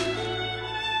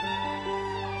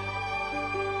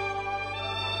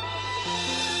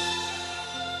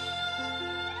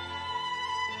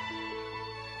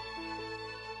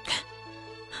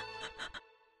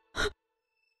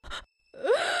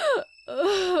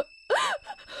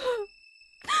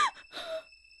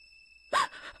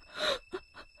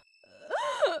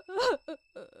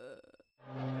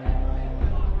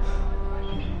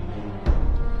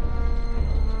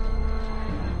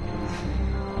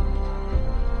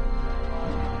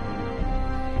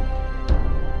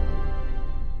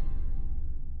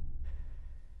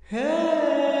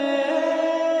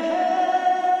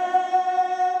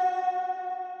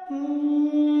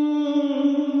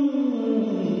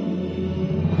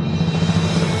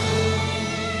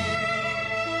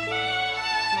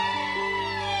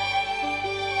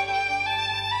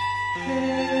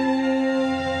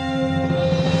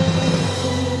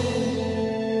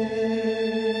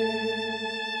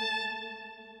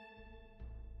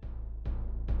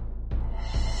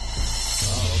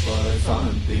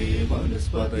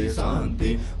 वनस्पति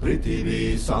शांति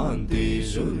पृथ्वी शांति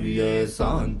सूर्य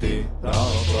शांति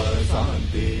रापर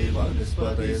शांति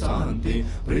वनस्पति शांति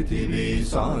पृथ्वी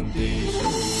शांति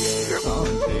सूर्य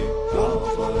शांति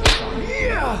रापर शांति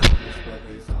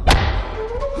वनस्पति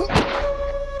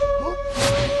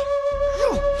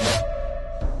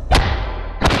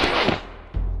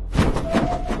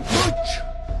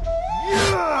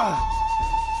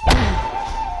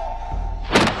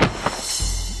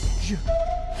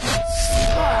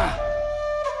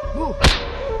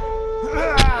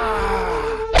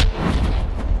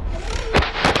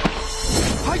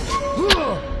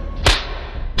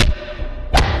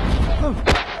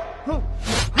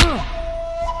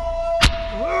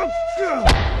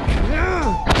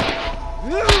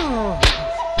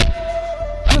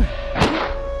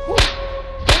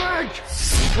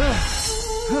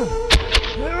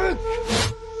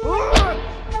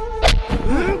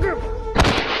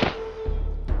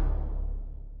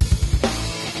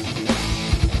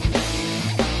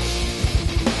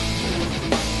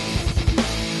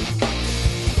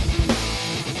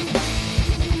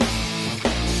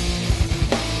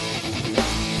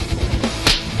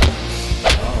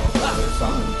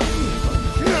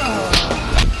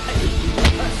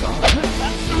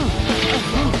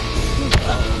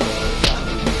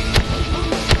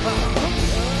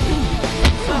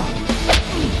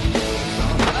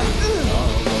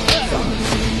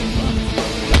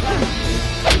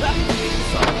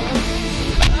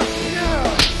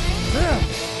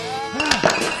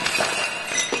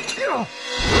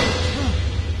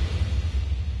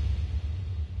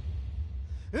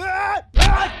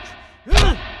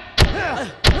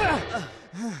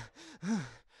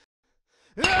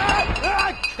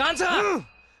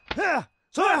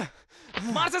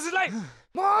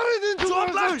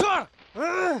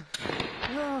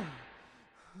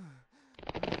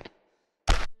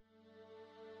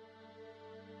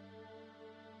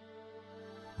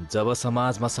जब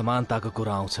समाजमा समानताको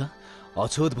कुरा आउँछ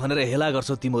अछुत भनेर हेला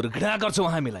गर्छौ तिमीहरू घृणा गर्छौ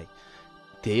हामीलाई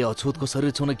त्यही अछुतको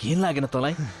शरीर छुन घिन लागेन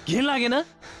तँलाई घिन लागेन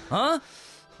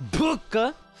भुक्क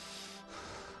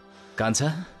कान्छा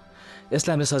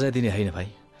यसलाई हामीले सजाय दिने होइन भाइ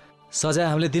सजाय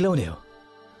हामीले दिलाउने हो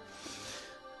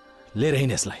लिएर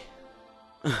हिँड यसलाई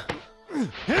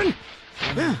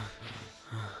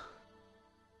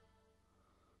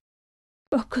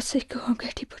कसैको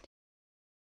अगाडि पनि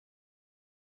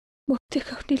मुख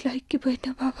देखाउने लायक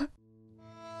भएन बाबा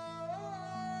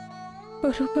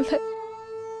अरू मलाई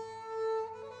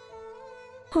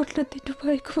मर्न दिनु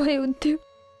भएको भए हुन्थ्यो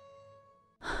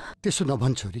त्यसो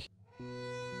नभन् छोरी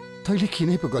तैँले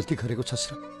किनै पो गल्ती गरेको छस्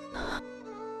र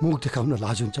मुख देखाउन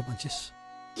लाज हुन्छ भन्छेस्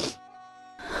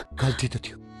गल्ती त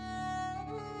थियो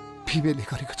फिमेले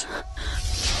गरेको छ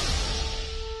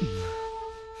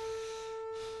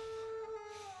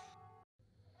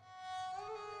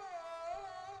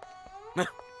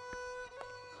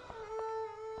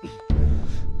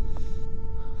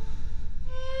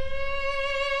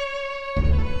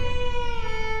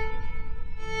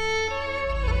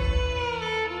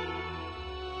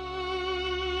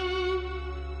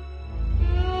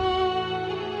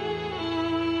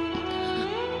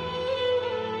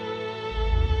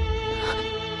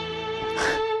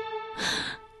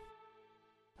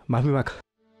माफी माग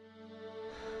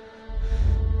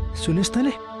सुनिस्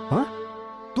तैँले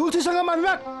तुलसीसँग माफी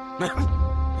माग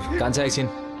कान्छा एकछिन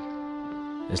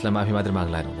यसलाई माफी मात्र माग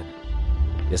लाएर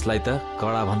हुँदैन यसलाई त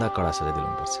कडा भन्दा कडा सजाय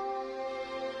दिनुपर्छ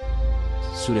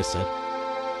सुरेश सर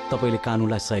तपाईँले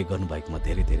कानुनलाई सहयोग गर्नुभएकोमा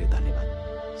धेरै धेरै धन्यवाद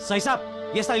सही साहब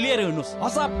यसलाई लिएर हिँड्नुहोस्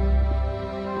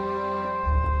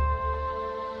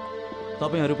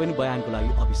तपाईहरू पनि बयानको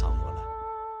लागि अफिस आउनु होला।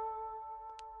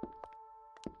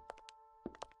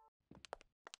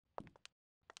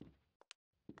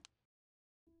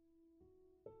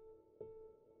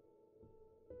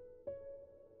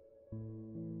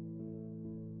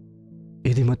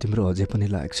 यदि म तिम्रो अझै पनि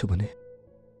लायक छु भने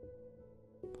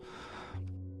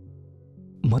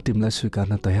म तिमीलाई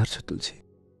स्वीकार्न तयार छु तुलसी।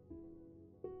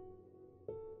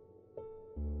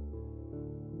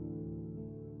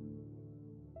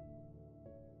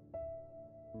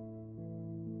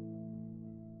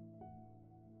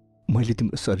 मैले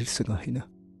तिम्रो शरीरसँग होइन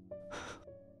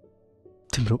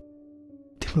तिम्रो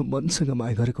मनसँग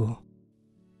माया गरेको हो।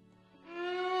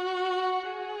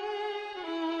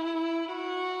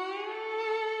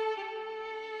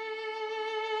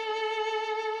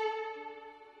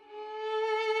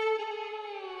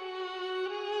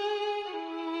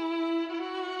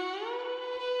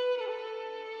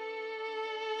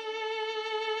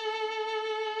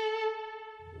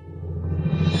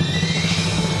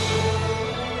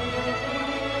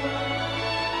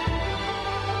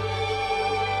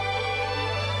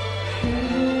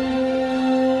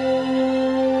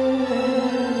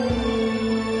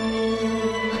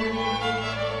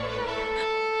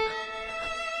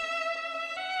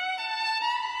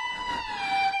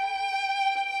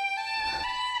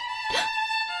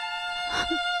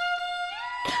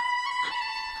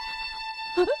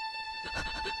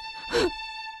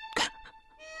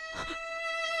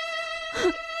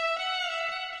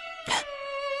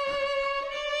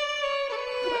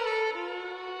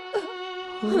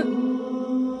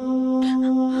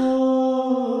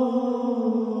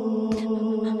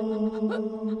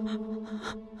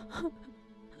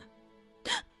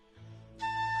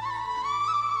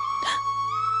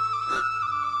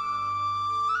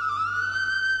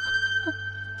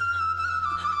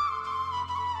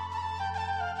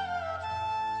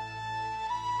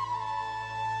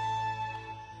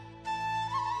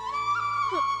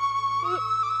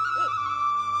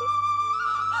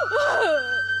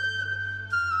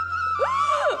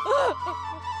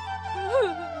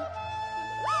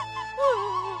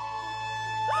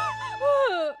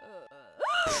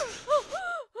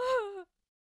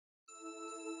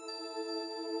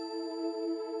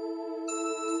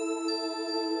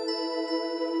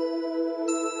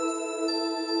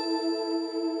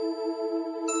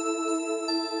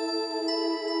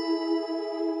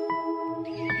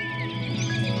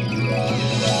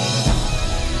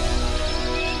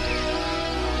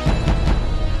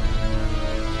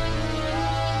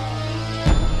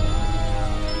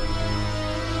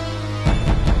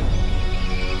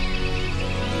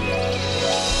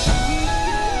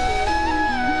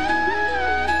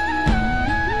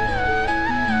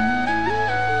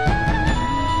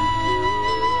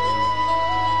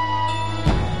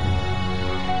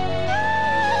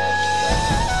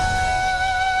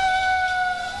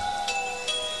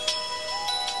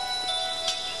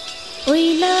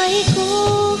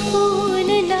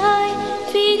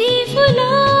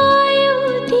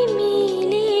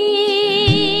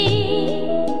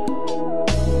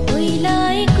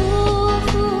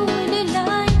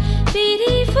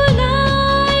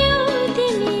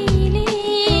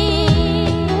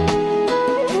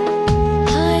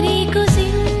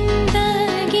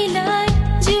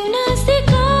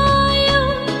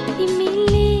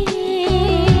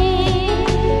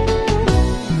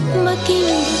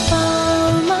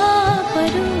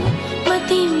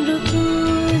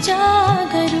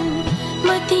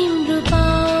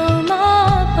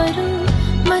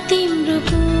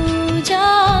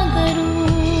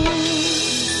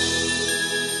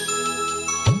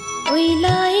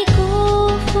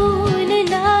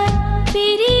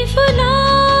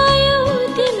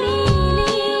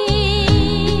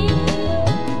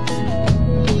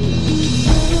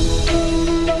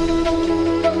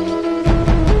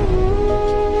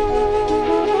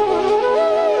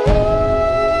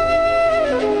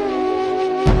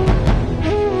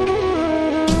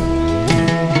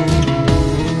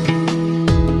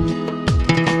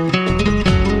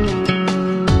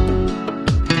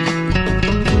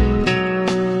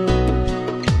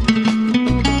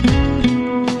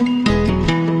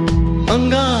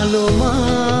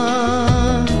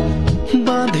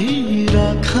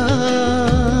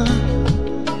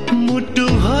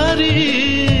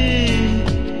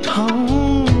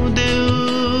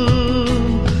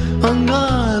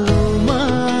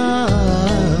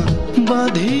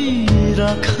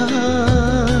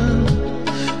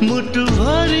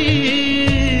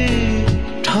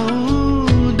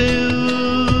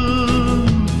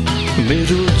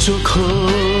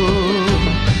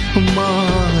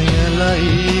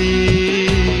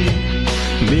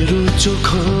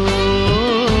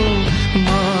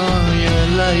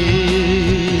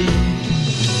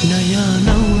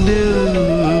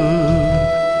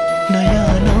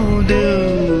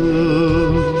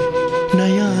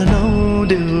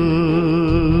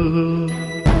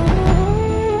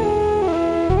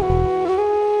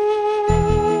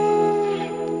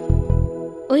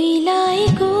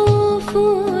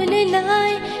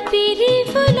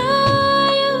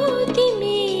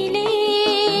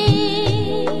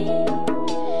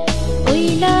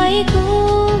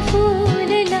 मुनिको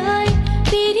फूललाई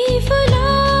फेरि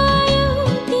फुलायो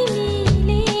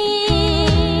तिमीले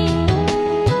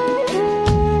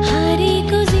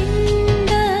हारेको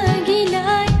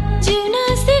जिन्दगीलाई जिउन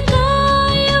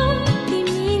सिकायो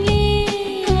तिमीले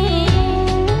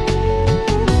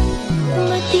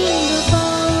म तिम्रो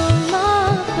पाउमा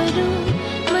परूँ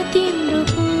म तिम्रो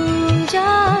पूजा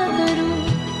गरूँ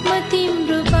म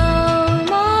तिम्रो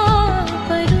पाउमा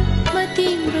परूँ म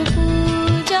तिम्रो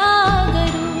पूजा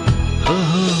गरूँ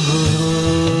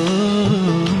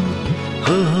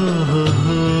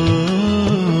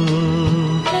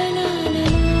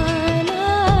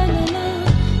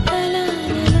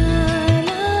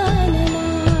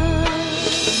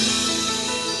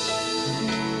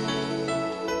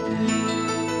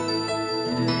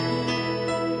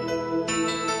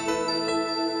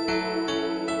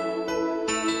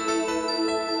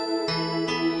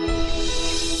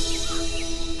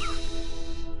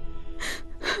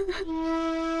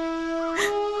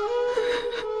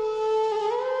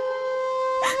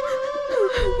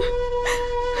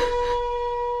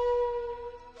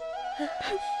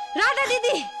राधा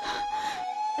दिदी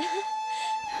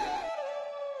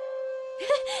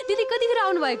दिदी कतिखेर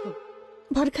आउनु भएको?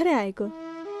 भर्खरै आएको।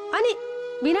 अनि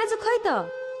बिनाजु खै त?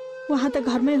 उहाँ त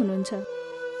घरमै हुनुहुन्छ।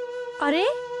 अरे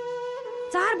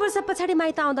 4 वर्ष पछाडि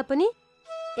माइत आउँदा पनि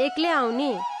एक्लै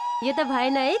आउने, यो त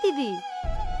भएन है दिदी।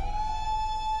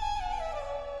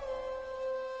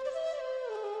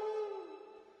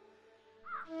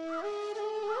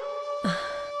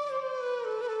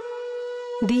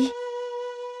 दी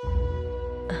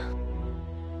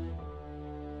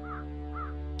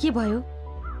के भयो?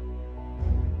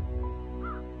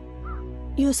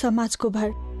 यो समाजको भार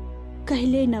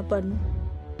कहिल्यै नपर्नु।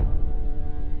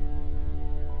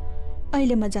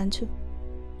 अहिले म जान्छु।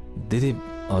 दिदी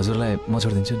हजुरलाई म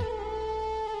छोडिदिन्छु नि।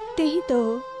 त्यही त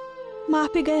हो, म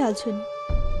आफै गइहाल्छु नि।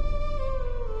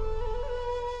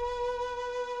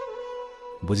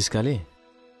 बुझिस् काले,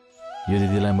 यो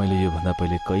दिदीलाई मैले यो भन्दा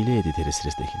पहिले कहिले यति धेरै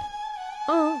सिरियस देखिनँ।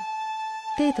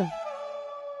 त्यही त,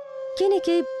 के न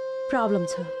केही प्रब्लम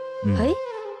छ है।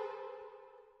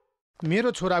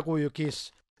 मेरो छोराको यो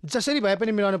केस जसरी भए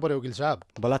पनि मिलाउनु पर्यो वकिल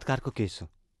साहब। बलात्कारको केस हो,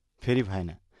 फेरि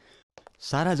भएन।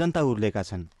 सारा जनता उर्लेका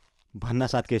छन्, भन्ना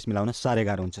साथ केस मिलाउन साह्रै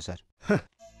गाह्रो हुन्छ सर।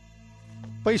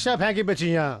 पैसा फ्याँकेपछि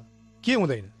यहाँ के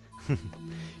हुँदैन?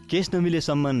 केस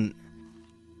नमिलेसम्म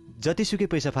जतिसुकै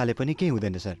पैसा फाले पनि केही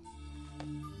हुँदैन सर।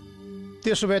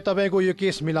 त्यसो भए तपाईँको यो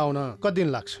केस मिलाउन कति दिन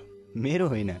लाग्छ? मेरो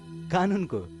होइन,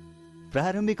 कानुनको।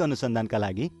 प्रारम्भिक अनुसन्धानका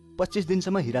लागि 25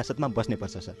 दिनसम्म हिरासतमा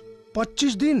बस्नुपर्छ सर।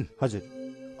 25 दिन? हजुर।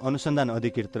 अनुसन्धान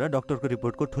अधिकृत र डाक्टरको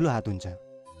रिपोर्टको ठुलो हात हुन्छ।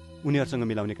 उनीहरूसँग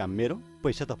मिलाउने काम मेरो,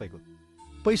 पैसा तपाईँको।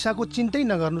 पैसाको चिन्तै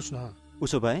नगर्नुहोस् न।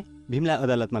 उसो भए भीमलाई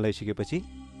अदालतमा लैसकेपछि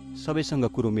सबैसँग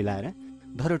कुरो मिलाएर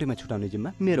धरोटीमा छुटाउने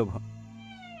जिम्मा मेरो भयो।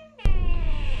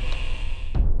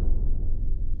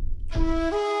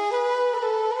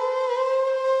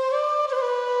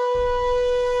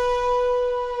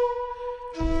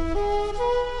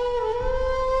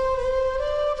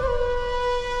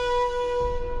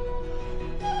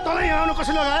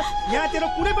 कसैले लगाए? यहाँ तेरो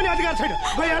कुनै पनि अधिकार छैन।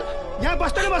 भइहाल, यहाँ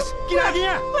बस्दैन बस। किन आगे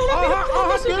यहाँ?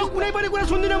 तेरो कुनै पनि कुरा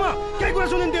सुन्दिनँ म। केही कुरा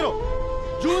सुन्दिनँ तेरो।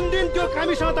 जुन दिन त्यो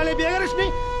कामीसँग तैँले बिहे गरिस् नि,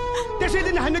 त्यसै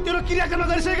दिन हामीले तेरो क्रियाकर्म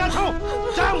गरिसकेका छौँ।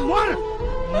 जा मर,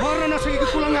 मर्न नसकेको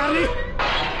कुलङ्गारले।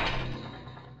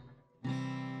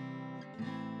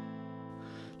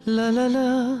 ला ला ला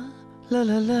ला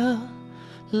ला ला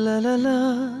ला ला ला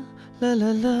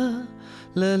ला ला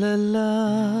ला ला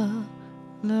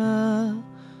ला ला ला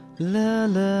La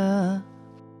la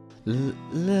la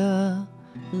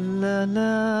la la la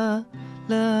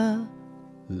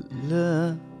la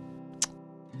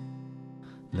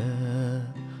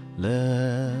la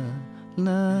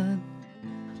la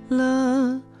la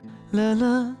la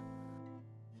la.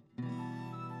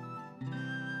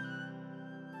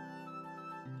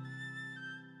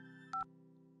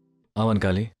 आवन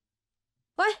काली।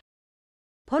 ओए,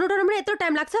 फोन उठाउनु पनि यत्रो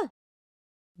टाइम लाग्छ?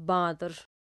 बाँदर।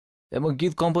 म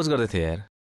गीत कम्पोज गर्दै थिएँ यार।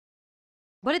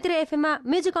 भोलितिर एफएममा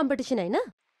म्युजिक कम्पिटिसन होइन?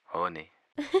 हो नि।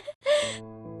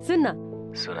 सुन न।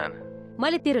 सुना न।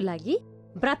 मैले तेरो लागि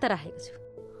व्रत राखेको छु।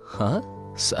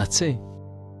 साँच्चै?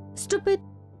 स्टुपिड,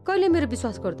 कहिले मेरो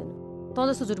विश्वास गर्दैन। तँ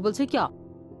जस्तो झुट बोल्छु क्या?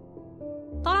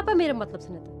 तँलाई पो मेरो मतलब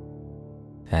छैन त।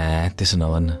 त्यसो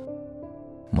नभन्न।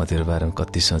 म तेरो बारेमा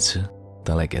कति सोच्छु,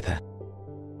 तँलाई के थाहा?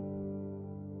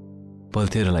 बल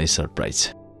तेरो लागि सरप्राइज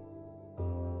छ।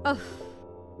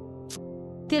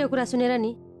 तेरो कुरा सुनेर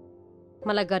नि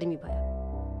मलाई गर्मी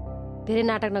भयो। धेरै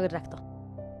नाटक नगरी राख्छ।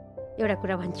 एउटा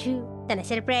कुरा भन्छु, त्यहाँदेखि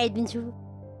सरप्राइज दिन्छु।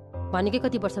 भनेकै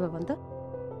कति वर्ष भयो भन् त?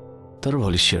 तर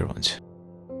भोलि स्योर भन्छु।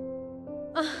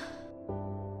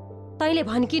 तैँले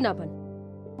भन् कि नभन्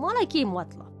मलाई के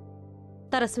मतलब।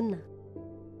 तर सुन्न,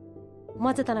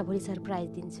 म चाहिँ तँलाई भोलि सरप्राइज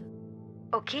दिन्छु।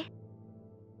 ओके?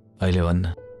 अहिले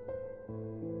भन्न।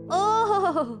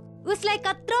 ओहो, उसलाई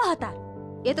कत्रो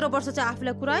हतार। यत्रो वर्ष चाहिँ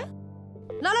आफूलाई कुरायो।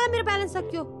 ल ल, मेरो ब्यालेन्स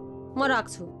सक्यो, म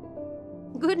राख्छु।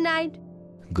 Good night.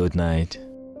 Good night.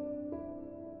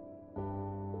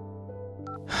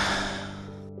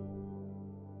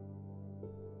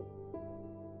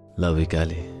 Love you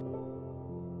काली।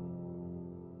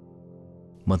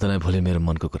 म तँलाई भोलि मेरो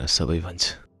मनको कुरा सबै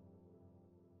भन्छु।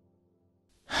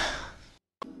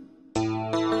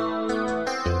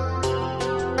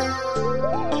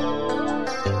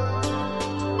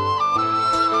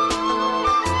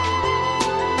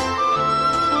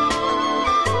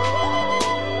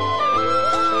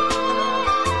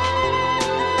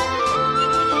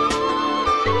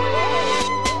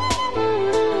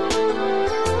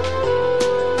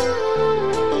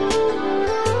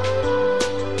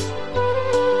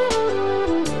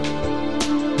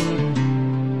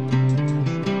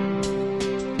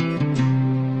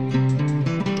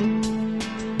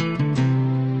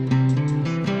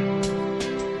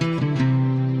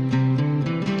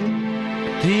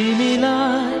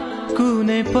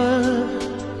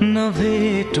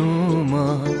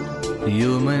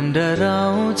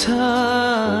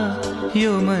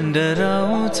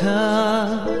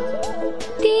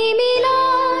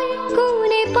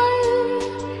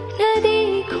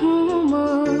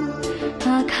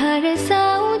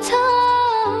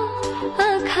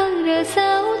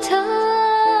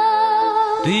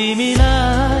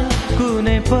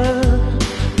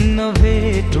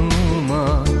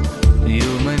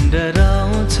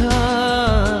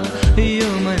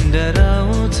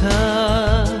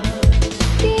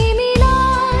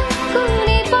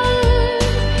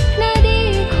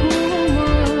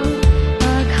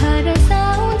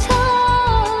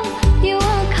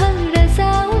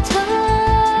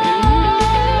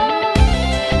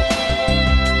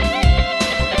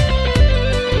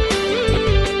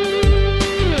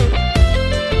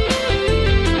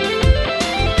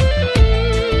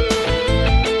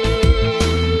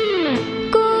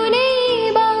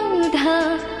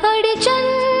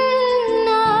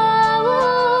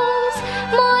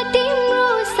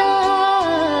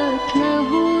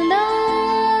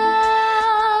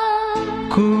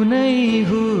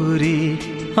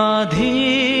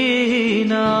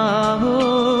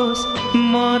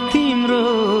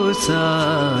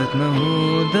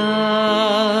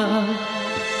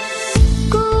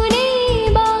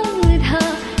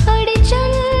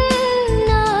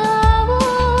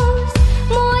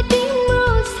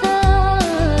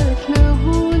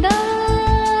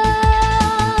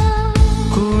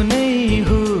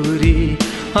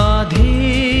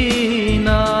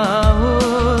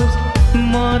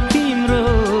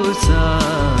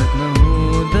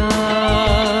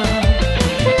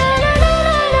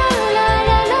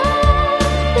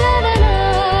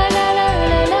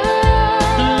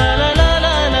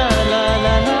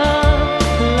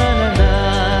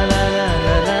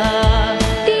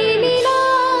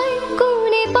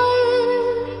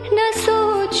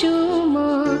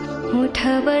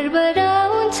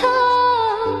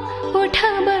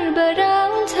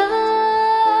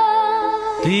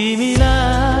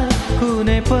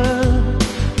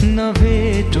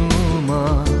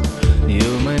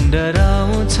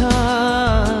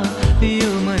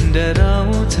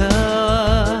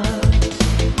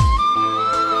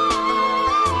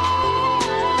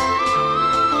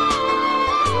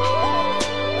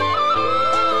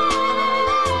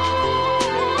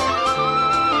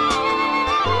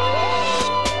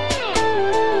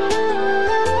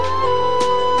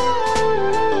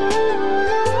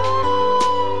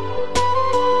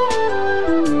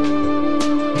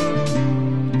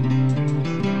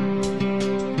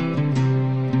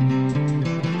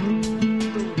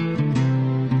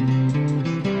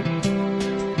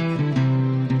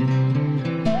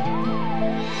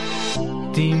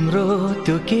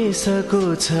 केसको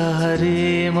छ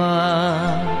हरेमा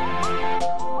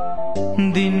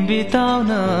दिन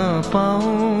बिताउन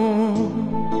पाऊ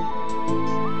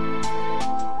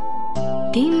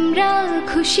तिम्रा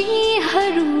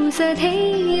खुशीहरू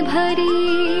सधैँभरि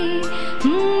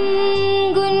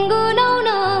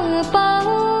गुनगुनाउन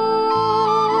पाऊ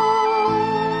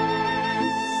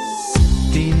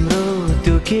तिम्रो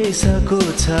त्यो केसको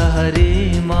छ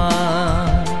हरेमा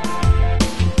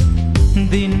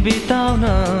दिन बिताउन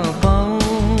पाऊ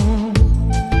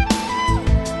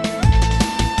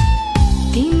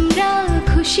तिम्रा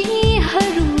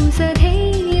खुशीहरू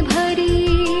सधैँभरि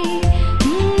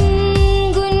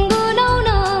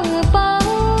गुनगुनाउन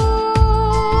पाऊ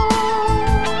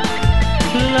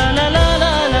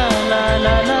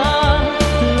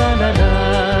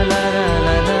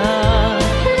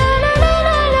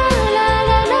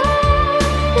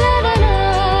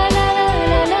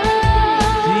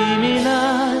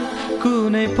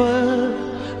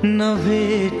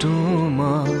नभेटौँ म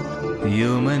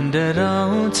यो मन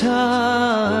डराउँछ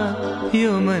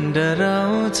यो मन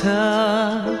डराउँछ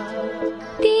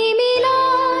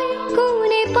तिमीलाई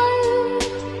कुनै पल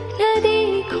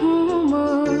नदेखौँ म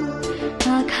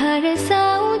आँखा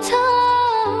रसाउँछ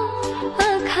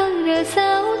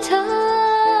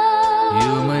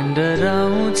यो मन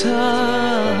डराउँछ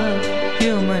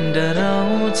यो मन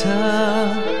डराउँछ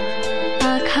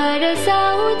आँखा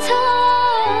रसाउँछ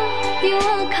यो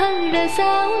आँखा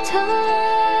रसाउँछ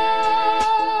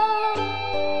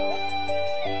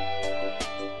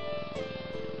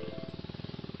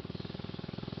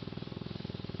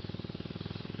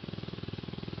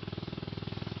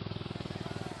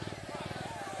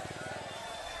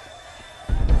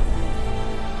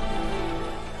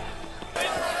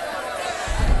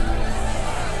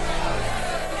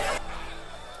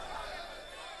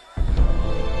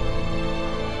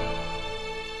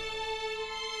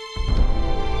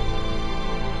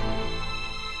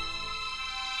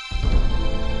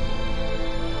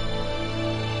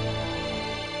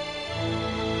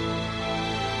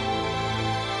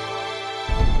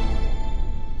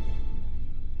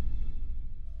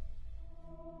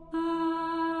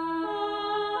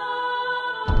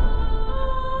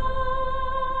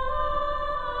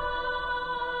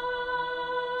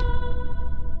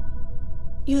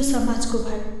यो समाजको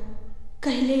भर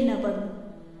कहिल्यै नबढ्नु।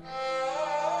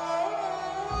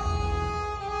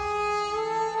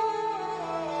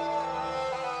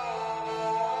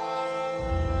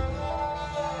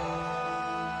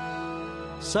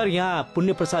 सर, यहाँ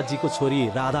पुण्य प्रसाद जीको छोरी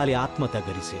राधाले आत्महत्या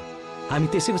गरिछे। हामी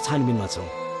त्यसैको छानबिनमा छौँ।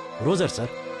 Roger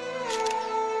sir.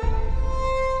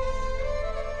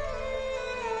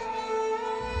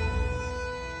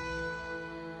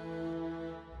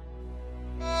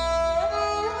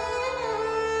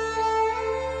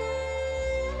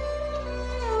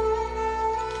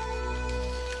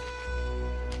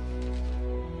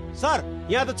 सर,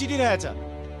 यहाँ त चिठी रहेछ।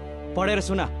 पढेर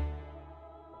सुना।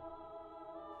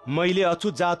 मैले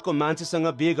अछुत जातको मान्छेसँग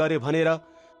बिहे गरे भनेर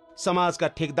समाजका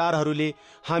ठेकदारहरूले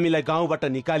हामीलाई गाउँबाट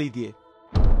निकालिदिए।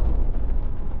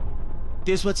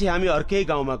 त्यसपछि हामी अर्कै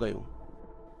गाउँमा गयौं।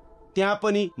 त्यहाँ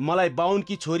पनि मलाई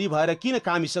बाहुनकी छोरी भएर किन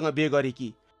कामीसँग बिहे गरे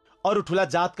कि अरू ठुला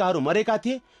जातकाहरू मरेका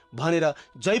थिए भनेर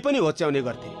जै पनि होच्याउने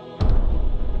गर्थे।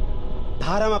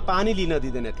 धारामा पानी लिन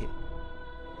दिँदैनथे,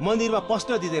 मन्दिरमा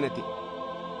पस्न दिँदैनथे।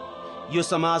 यो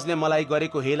समाजले मलाई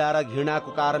गरेको हेला र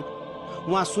घृणाको कारण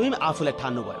उहाँ स्वयं आफूलाई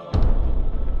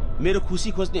ठान्नुभयो। मेरो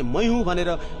खुसी खोज्ने मै हुँ भनेर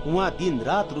उहाँ दिन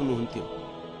रात रुनुहुन्थ्यो।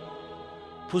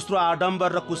 फुस्रो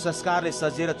आडम्बर र कुसंस्कारले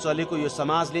सजिएर चलेको यो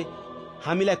समाजले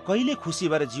हामीलाई कहिले खुसी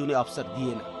भएर जिउने अवसर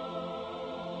दिएन।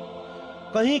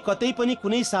 कहीँ कतै पनि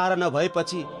कुनै सहारा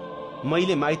नभएपछि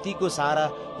मैले माइतीको सहारा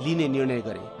लिने निर्णय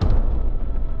गरेँ।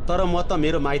 तर म त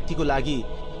मेरो माइतीको लागि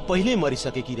पहिल्यै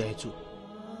मरिसकेकी रहेछु।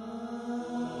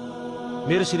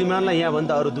 मेरो श्रीमानलाई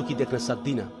यहाँभन्दा अरू दुखी देख्न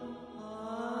सक्दिनँ।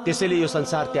 त्यसैले यो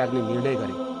संसार त्याग्ने निर्णय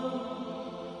गरेँ।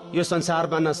 यो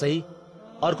संसारमा नसही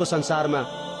अर्को संसारमा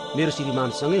मेरो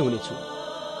श्रीमानसँगै हुनेछु,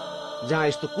 जहाँ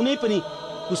यस्तो कुनै पनि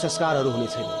कुसंस्कारहरू हुने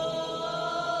छैन।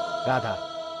 राधा।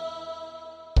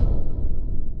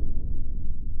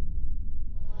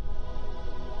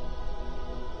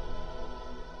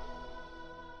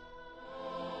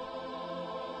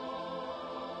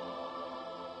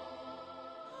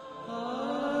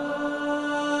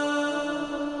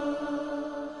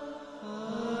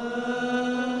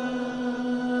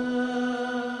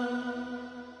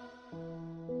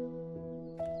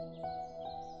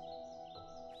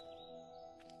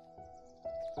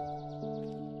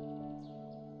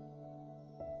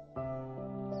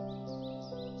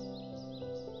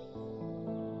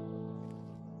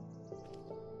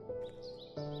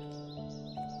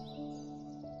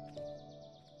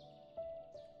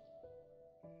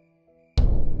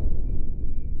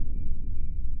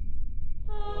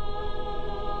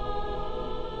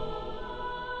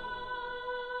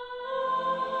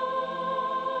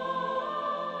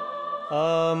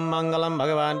 ओम मंगलम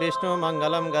भगवान विष्णु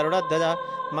मंगलम गरुड़ध्वज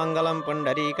मंगलम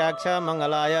पुंडरीकाक्ष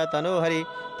मंगलाय तनोहरि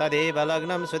तदेव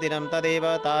लग्नं सुदिनं तदेव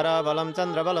ताराबलं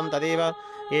चंद्रबलं तदेव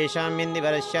येषां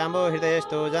इन्दिवरश्यामो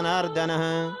हृदयस्थो जनार्दनः।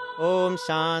 ओम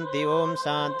शांति ओम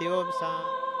शांति ओम शांति।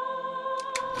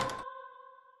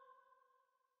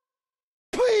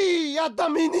 या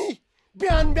दमिनी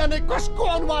बिहान बिहानै कसको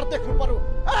अनुहार देख्नु पर्यो?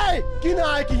 ए किन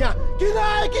आए कि यहाँ? किन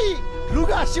आए कि?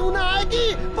 लुगा सिउन आए कि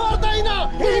पर्दैन?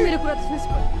 मेरो कुरा त सुन्नुस्।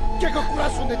 केको कुरा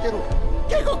सुन्ने तेरो?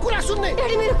 केको कुरा सुन्ने?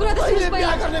 ड्याडी मेरो कुरा त सुन्नुस्।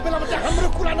 बिहा गर्ने बेलामा चाहिँ हाम्रो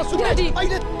कुरा नसुन्ने,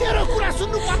 अहिले तेरो कुरा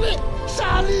सुन्नु पर्ने।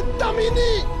 साली दमिनी,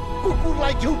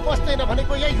 कुकुरलाई घिउ पस्दैन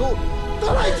भनेको यही हो।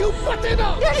 तँलाई जिउ पटेन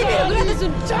मेरो कुरा त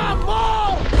सुन जा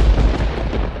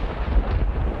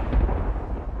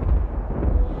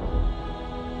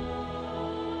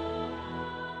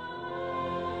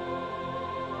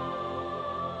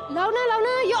मर लाउन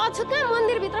यो अछुत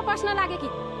मन्दिरभित्र पस्न लागे कि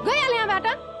गइहाल यहाँबाट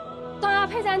त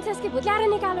आफै जान्छस् कि भुत्ल्याएर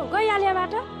निकालो गइहाल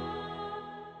यहाँबाट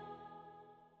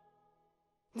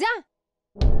जा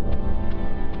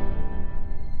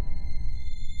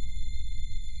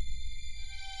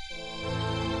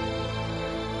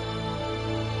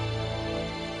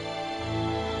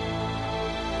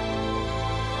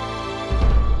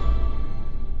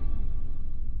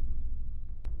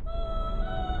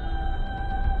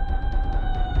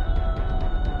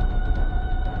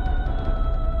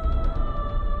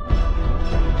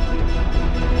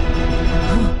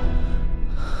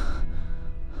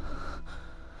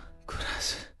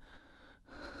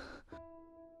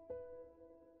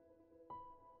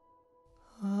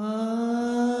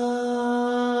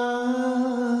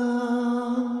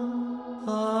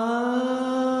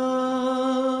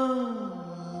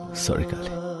सरी काले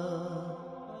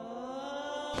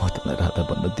म तिमीलाई राधा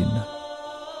भन्न दिन्न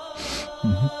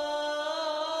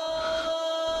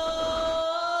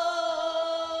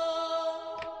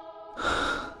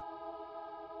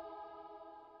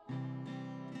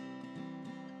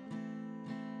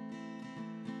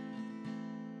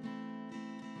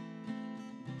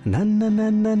नन्ना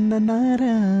नन्ना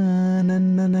नन्नारा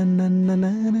नन्ना नन्ना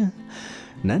नन्नारा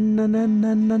नन्ना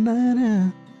नन्ना नन्नारा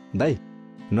दाइ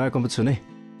नयाँ कम्पोज सुने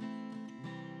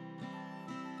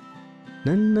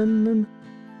नन्ना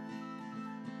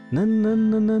नन्ना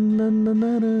नन्ना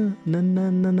नन्नारा नन्ना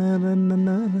नन्नारा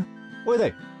नन्नारा ओइ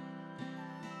दाइ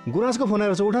गुराँसको फोन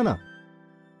आएर छ उठा न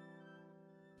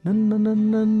नन्ना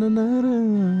नन्ना नन्नारा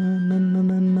नन्ना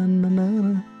नन्ना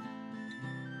नन्नारा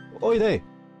ओइ दाइ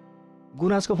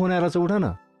गुनासको फोन आएर छ उठा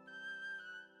न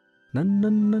नन्ना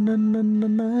नन्ना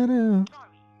नन्नारा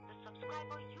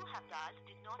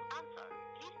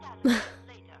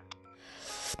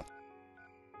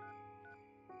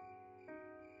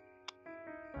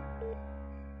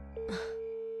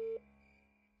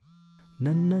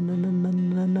नन्ना नन्ना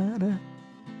नन्नारा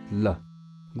ल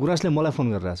गुरासले मलाई फोन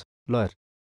गरिरहेछ ल हेर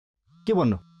के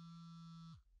भन्नु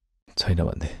छैन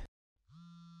भन्दै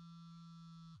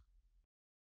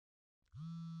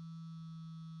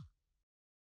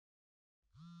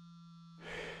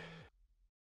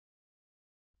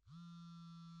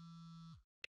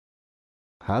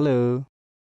हेलो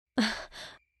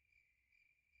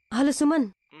हेलो सुमन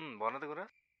भन त कुरा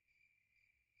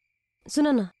सुन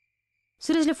न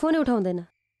सुरेशले फोनै उठाउँदैन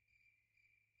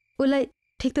उसलाई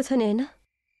ठिक त छ नि होइन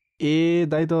ए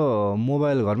दाइ त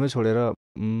मोबाइल घरमै छोडेर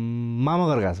मामा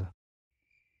घर गएको छ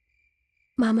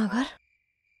मामा घर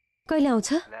कहिले आउँछ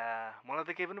मलाई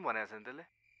त केही पनि भनेको छैन त्यसले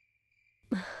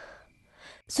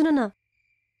सुन न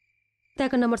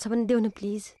त्यहाँको नम्बर छ भने देऊ न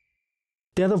प्लिज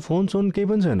त्यहाँ त फोन सोन केही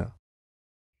पनि छैन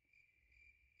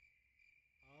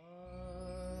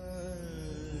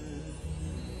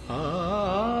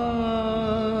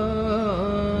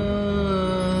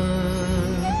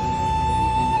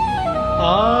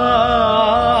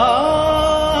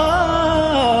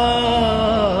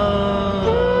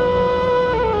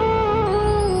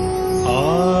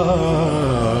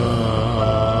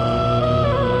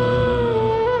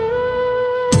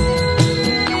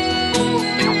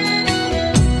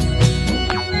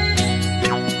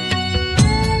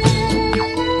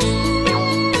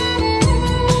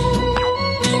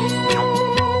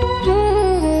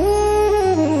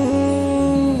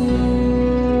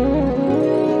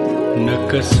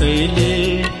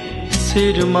कसैले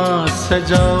शिरमा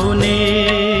सजाउने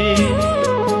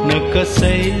न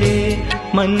कसैले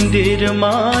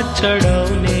मन्दिरमा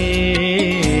चढाउने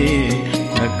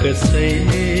न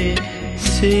कसैले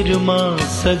शिरमा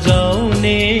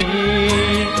सजाउने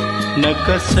न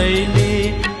कसैले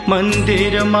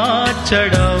मन्दिरमा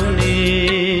चढाउने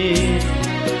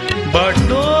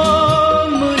बाटो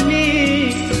मुनि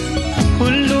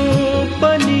फुल्नु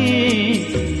पनि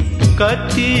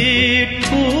कति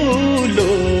ठुलो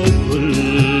भुल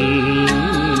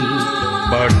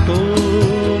बाटो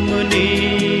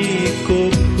मुनिको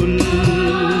फुल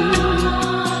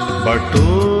बाटो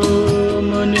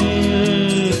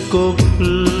मुनिको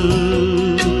फुल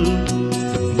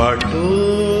बाटो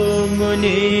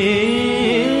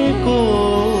मुनिको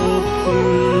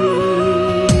फुल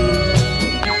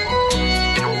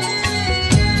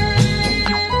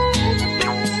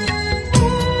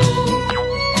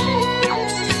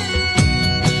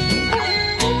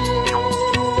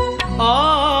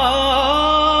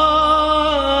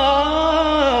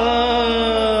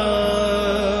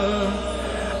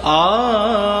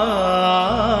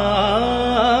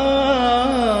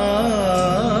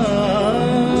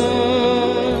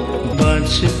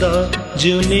सोच्दा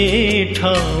जिउने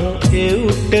ठाउँ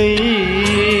एउटै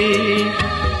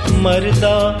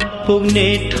मर्दा पुग्ने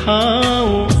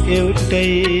ठाउँ एउटै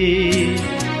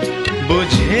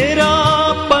बुझेर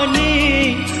पनि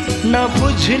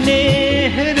नबुझ्ने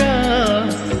हेरा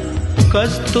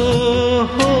कस्तो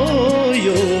हो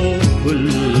यो भुल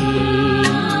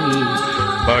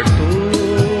बाटो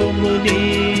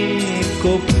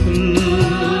मुनिको फुल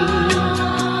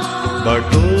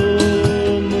बाटो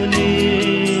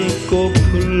मुनिको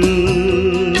फुल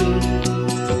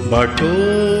बाटो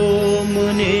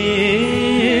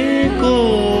मुनिको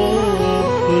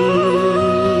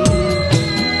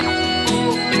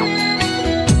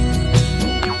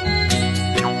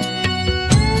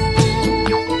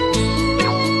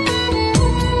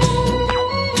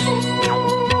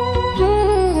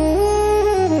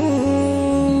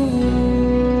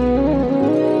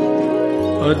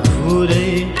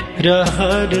अधुरै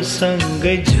रहर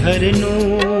सँगै झर्नु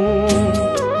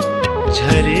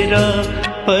झरेर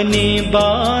पनि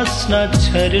बाँच्न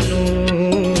छर्नु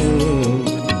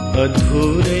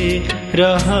अधुरै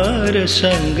रहर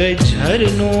सँगै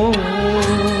झर्नु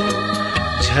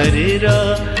झरेर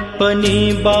पनि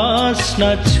बाँच्न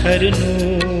छर्नु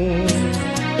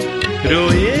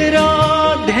रोएर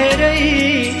धेरै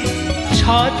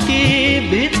छाती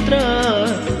भित्र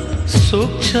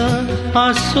सुक्छ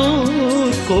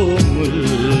आँसुको मूल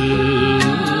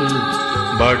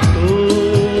बाटो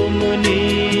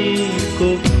मुनिको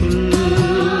फुल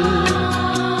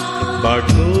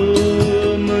बाटो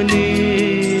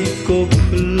मुनिको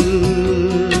फुल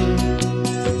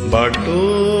बाटो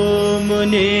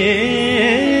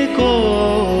मुनिको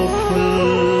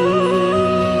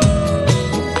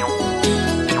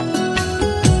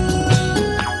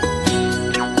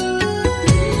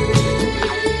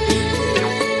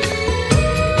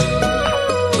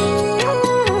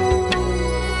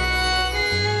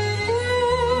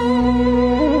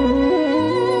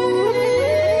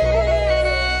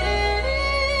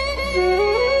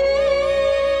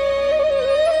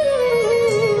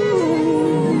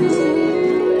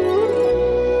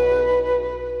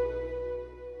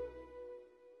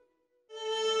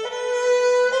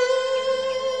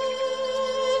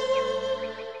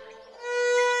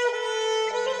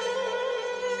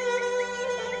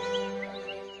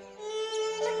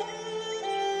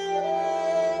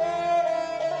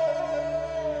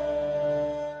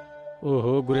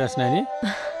ओहो गुराँस नानी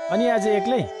अनि आज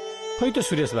एक्लै खोइ त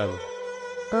सुरेश बाबु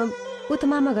ऊ त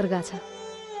मामा घर गएको छ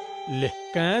ले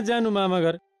कहाँ जानु मामा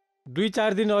घर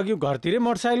 2-4 दिन अघि घरतिरै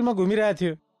मोटरसाइकलमा घुमिरहेको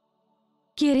थियो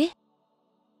के रे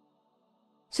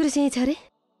सुरेश यही छ रे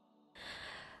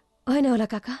होइन होला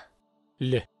काका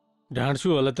ले ढाँड्छु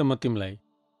होला त म तिमीलाई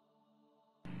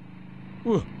ऊ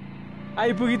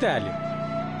आइपुगी त हाल्यो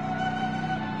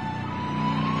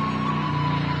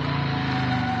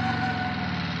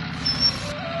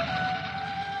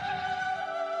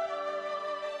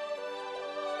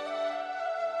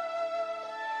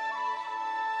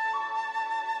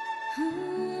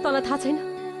तँलाई थाहा छैन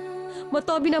म त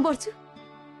बिना मर्छु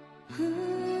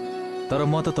तर म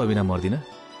त बिना मर्दिन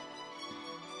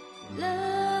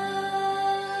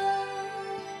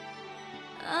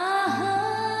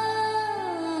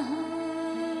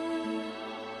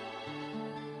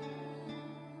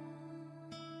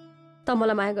त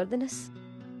मलाई माया गर्दैनस्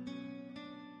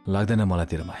लाग्दैन मलाई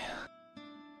तेरो माया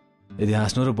यदि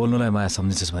हाँस्नु र बोल्नुलाई माया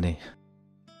सम्झिन्छस् भने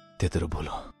त्यत्रो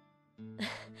बोलो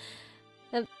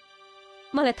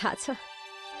मलाई थाहा छ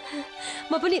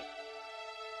म पनि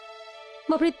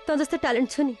त जस्तै ट्यालेन्ट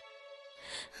छु नि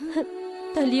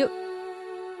तैँले यो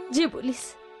जे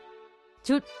बोलिस्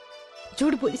झुट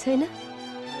बोलिस् होइन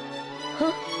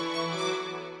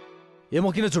ए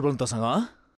म किन झुट बोल्नु तसँग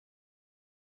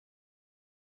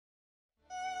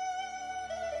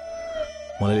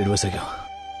मलाई लेट भइसक्यो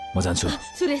म जान्छु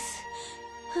सुरेश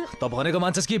त भनेको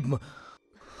मान्छस् कि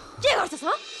के गर्छस्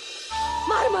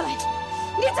मार मलाई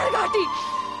निचर घाटी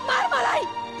मार मलाई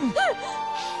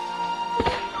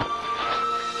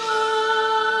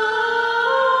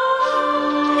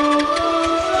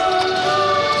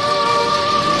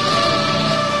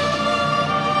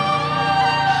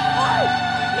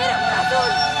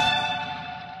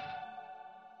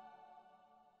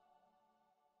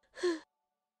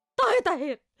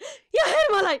हेर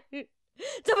मलाई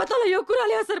जब तँलाई यो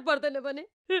कुराले असर पर्दैन भने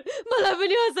मलाई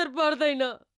पनि असर पर्दैन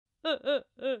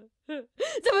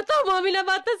जब त मम्मीलाई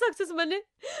बाँच्न सक्छस् भने म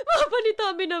पनि त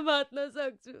बिना बाँच्न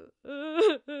सक्छु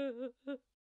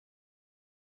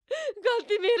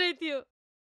गल्ती मेरै थियो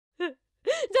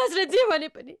जसले जे भने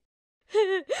पनि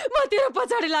म तेरो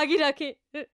पछाडि लागिराखेँ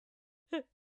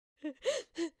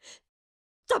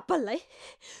चप्पललाई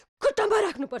खुट्टामा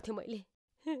राख्नु पर्थ्यो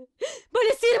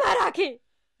मैले शिरमा राखे।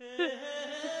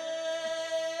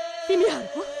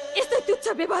 तिमीहरूको यस्तो तुच्छ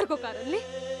व्यवहारको कारणले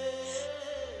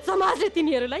समाजले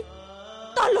तिमीहरूलाई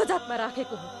तल्लो जातमा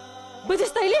राखेको हो,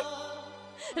 बुझिस् तैले?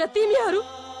 र तिमीहरू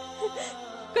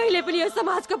कहिले पनि यो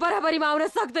समाजको बराबरीमा आउन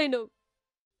सक्दैनौ।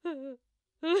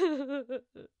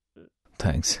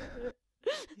 थ्याङ्क्स।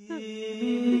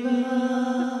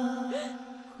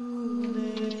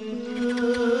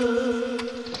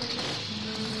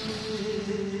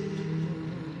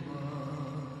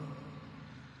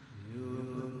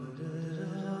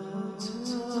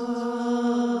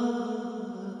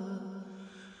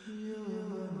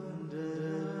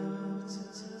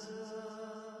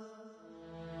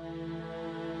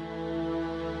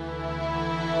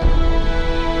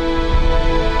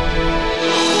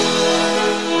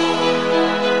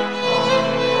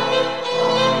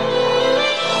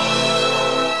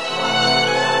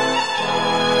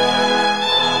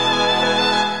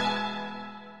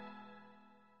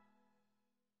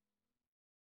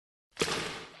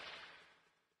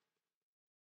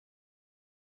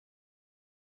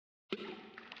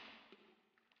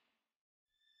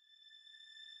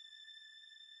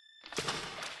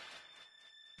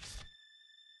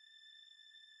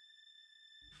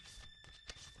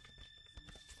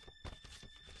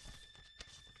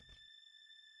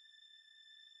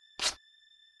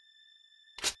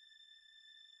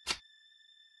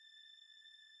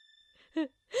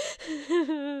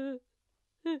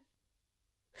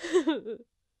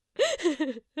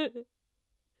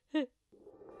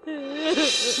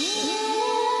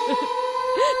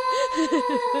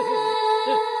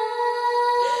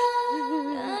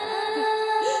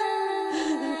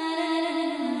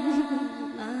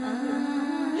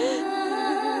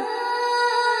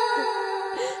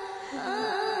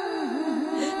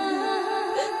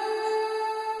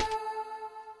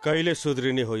 कहिले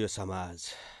सुध्रिने हो यो समाज?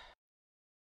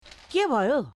 के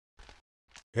भयो?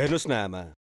 हेर्नुस् न आमा,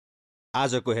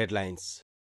 आजको हेडलाइन्स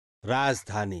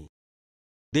राजधानी,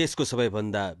 देशको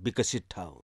सबैभन्दा विकसित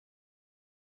ठाउँ।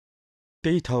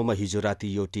 त्यही ठाउँमा हिजो राति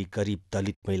एउटी गरिब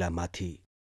दलित महिलामाथि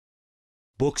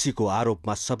बोक्सीको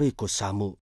आरोपमा सबैको सामु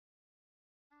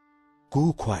गु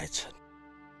खुवाएछन्।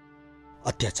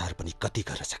 अत्याचार पनि कति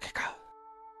गर्न सकेका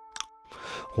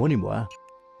हो नि बुवा।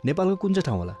 नेपालको कुन चाहिँ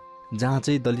ठाउँ होला जहाँ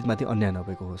चाहिँ दलितमाथि अन्याय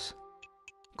नभएको होस्?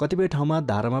 कतिपय ठाउँमा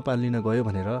धारामा पालिन गयो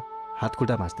भनेर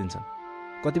हातखुट्टा भाँचिदिन्छन्,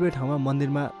 कतिपय ठाउँमा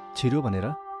मन्दिरमा छिर्यो भनेर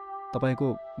तपाईँको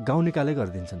गाउँ निकालै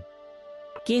गरिदिन्छन्।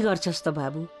 के गर्छस् त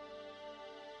बाबु?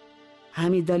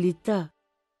 हामी दलित त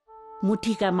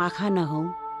मुठीका माखा नहौं।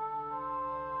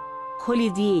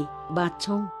 खोलिदिए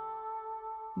बाँच्छौं,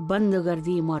 बन्द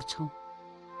गरिदिए मर्छौं।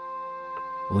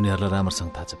 उनीहरूलाई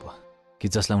राम्रोसँग थाहा छ बुवा कि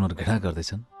जसलाई उनीहरू घृणा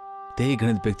गर्दैछन् त्यही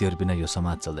घृणित व्यक्तिहरू बिना यो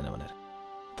समाज चल्दैन भनेर।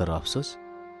 तर अफसोस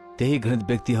त्यही घृणित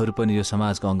व्यक्तिहरू पनि यो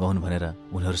समाजको अङ्ग हुन् भनेर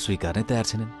उनीहरू स्वीकार्नै तयार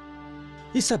छैनन्।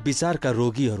 यी सब विचारका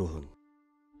रोगीहरू हुन्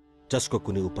जसको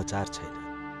कुनै उपचार छैन।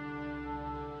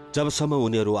 जबसम्म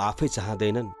उनीहरू आफै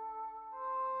चाहँदैनन्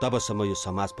तबसम्म यो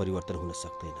समाज परिवर्तन हुन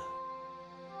सक्दैन।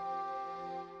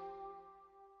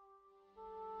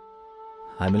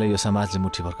 हामीलाई यो समाजले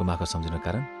मुठीभरको माखा सम्झिनु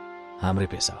कारण हाम्रै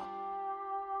पेसा हो।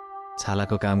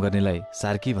 छालाको काम गर्नेलाई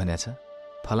सार्की भनेको छ,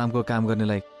 फलामको काम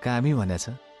गर्नेलाई कामी भनेको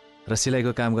छ, र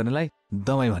सिलाइको काम गर्नेलाई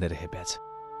दमाई भनेर हेप्या छ।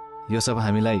 यो सब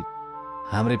हामीलाई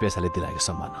हाम्रै पेसाले दिलाएको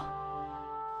सम्मान हो।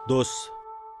 दोष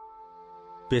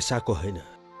पेसाको होइन,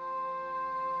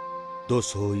 दोष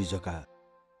हो हिजोका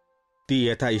ती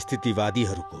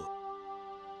यथास्थितिवादीहरूको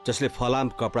जसले फलाम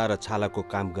कपडा र छालाको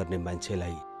काम गर्ने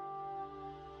मान्छेलाई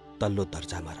तल्लो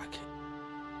दर्जामा राखे।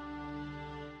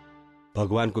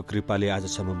 भगवानको कृपाले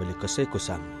आजसम्म मैले कसैको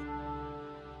सामु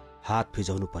हात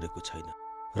फिजाउनु परेको छैन।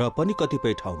 र पनि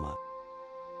कतिपय ठाउँमा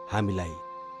हामीलाई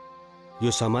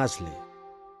यो समाजले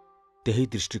त्यही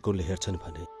दृष्टिकोणले हेर्छन्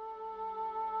भने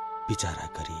बिचारा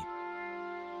गरिब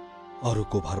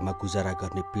अरूको भरमा गुजारा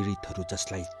गर्ने पीडितहरू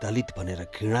जसलाई दलित भनेर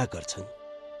घृणा गर्छन्,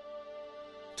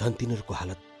 झन् तिनीहरूको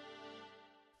हालत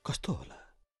कस्तो होला?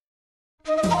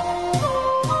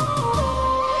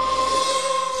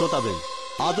 श्रोतावृन्द,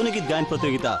 आधुनिक गीत गायन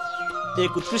प्रतियोगिता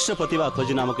एक उत्कृष्ट प्रतिभा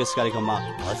खोजी नामक यस कार्यक्रममा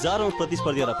हजारौं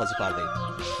प्रतिस्पर्धीहरूलाई पछि पार्दै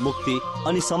मुक्ति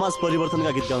अनि समाज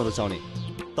परिवर्तनका गीत गाउन रुचाउने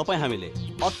तपाईँ हामीले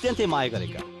अत्यन्तै माया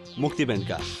गरेका मुक्ति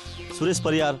ब्यान्डका सुरेश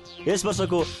परियार यस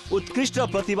वर्षको उत्कृष्ट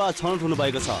प्रतिभा छनौट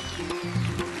हुनुभएको छ।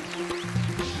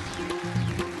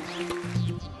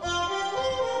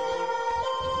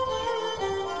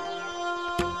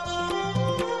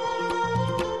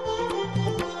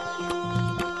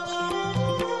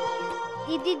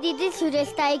 दिदी सुरेश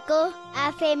दाइको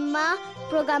एफएममा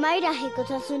प्रोग्राम आइरहेको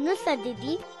छ, सुन्नुहोस् न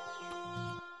दिदी।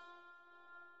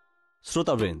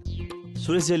 श्रोतावृन्द,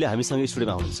 सुरेशजीले हामीसँगै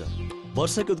स्टुडियोमा हुनुहुन्छ।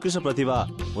 वर्षको उत्कृष्ट प्रतिभा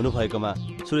हुनुभएकोमा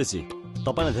सुरेशजी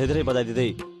तपाईँलाई धेरै धेरै बधाई दिँदै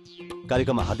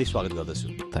कार्यक्रममा हार्दिक स्वागत गर्दछु।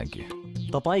 Thank you.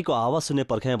 तपाईँको आवाज सुन्ने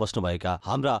पर्खाइमा बस्नुभएका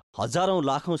हाम्रा हजारौं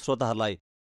लाखौं श्रोताहरूलाई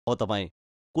अब तपाईँ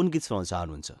कुन गीत सुनाउन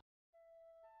चाहनुहुन्छ?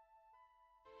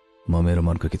 म मेरो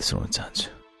मनको गीत सुनाउन चाहन्छु।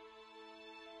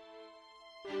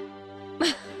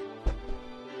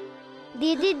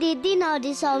 दिदी दिदी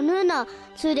नरिसाउनु न,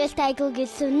 सुरेश दाइको गीत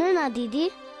सुन्नु न दिदी।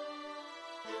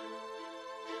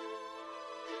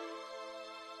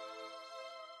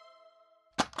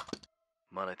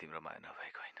 मलाई तिम्रो माया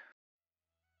नभएको होइन।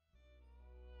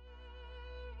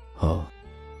 हो,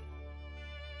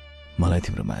 मलाई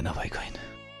तिम्रो माया नभएको होइन।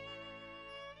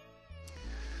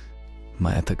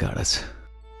 माया त गाढा छ,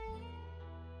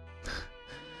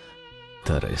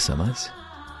 तर यो समाज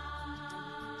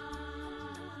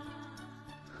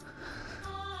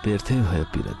व्यर्थै भयो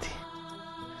पिरती।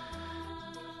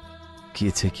 के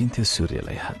छेकिन्थ्यो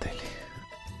सूर्यलाई हातैले,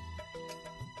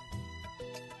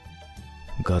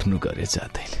 गर्नु गरे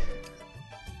जातैले,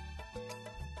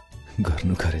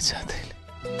 गर्नु गरे जातैले।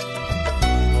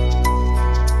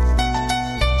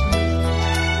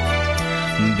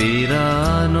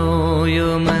 बिरानो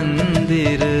यो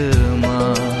मन्दिरमा,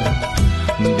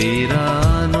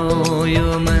 बिरानो यो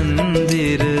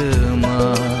मन्दिरमा,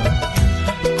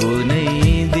 कुनै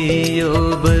दियो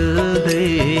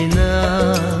बल्दैन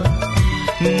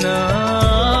न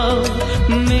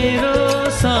मेरो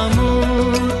सामु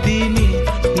तिमी,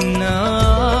 न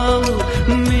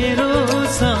मेरो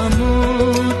सामु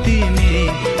तिमी।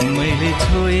 मैले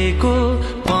छोएको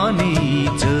पानी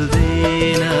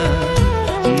चल्दैन,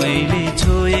 मैले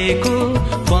छोएको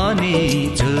पानी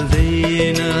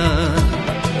चल्दैन।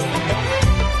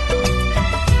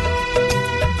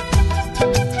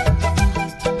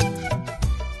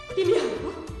 तिमीहरूको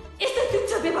यस्तो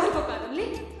तुच्छ व्यवहारको कारणले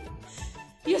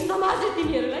यो समाजले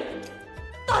तिमीहरूलाई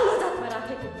तल्लो जातमा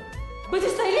राखेको,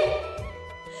 बुझिस् तैँले?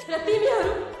 र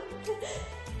तिमीहरू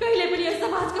कहिले पनि यो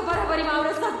समाजको बराबरीमा आउन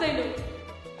सक्दैनौ।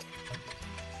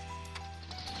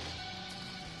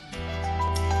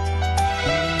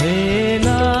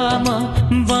 हेलामा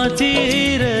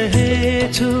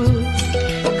बाँचिरहेछु,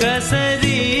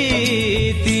 कसरी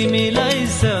तिमीलाई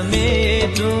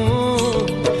समेटु।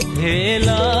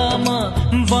 हेलामा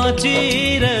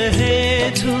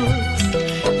बाँचिरहेछु,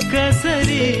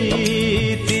 कसरी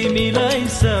तिमीलाई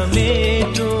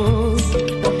समेटु।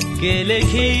 के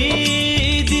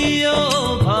लेखिदियो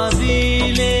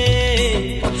भावीले,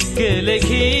 के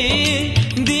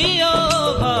लेखिदियो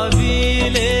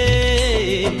भावीले,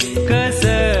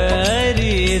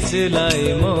 कसरी यसलाई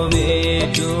म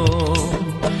मेटु,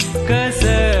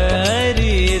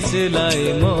 कसरी यसलाई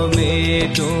म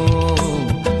मेटु।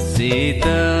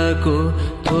 सीताको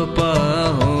थोपा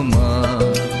हो म,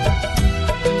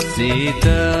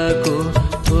 सीताको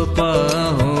थोपा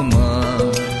हो म,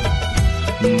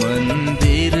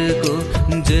 मन्दिरको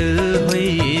जल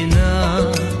होइन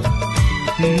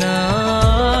न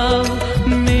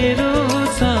मेरो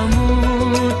सामु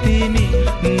तिमी,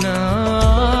 न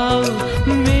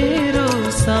मेरो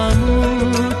सामु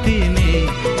तिमी।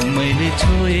 मैले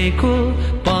छोएको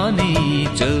पानी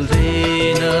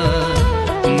चल्दैन,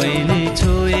 मैले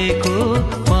छोएको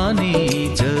पानी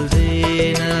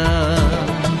चल्दैन।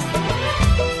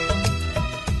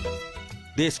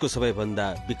 देशको सबैभन्दा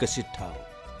विकसित ठाउँ,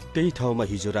 त्यही ठाउँमा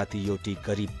हिजो राति एउटी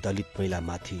गरिब दलित महिला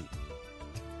माथि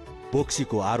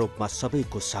बोक्सीको आरोपमा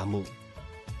सबैको सामु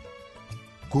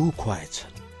गु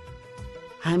खुवाएछन्।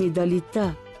 हामी दलित त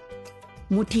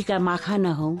मुठीका माखा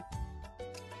नहौं,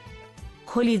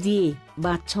 खोलिदिए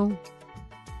बाँच्छौं,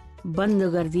 बन्द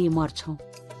गरिदिए मर्छौं।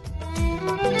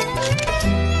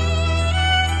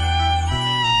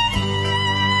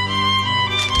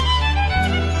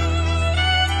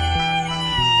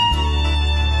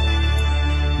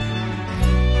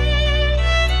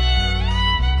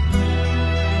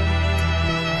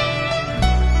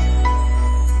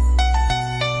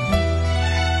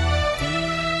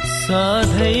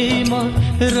 सधैँमा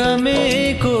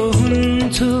रमेको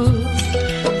हुन्छु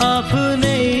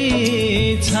आफ्नै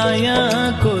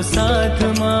छायाको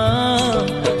साथमा,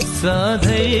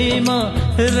 सधैँमा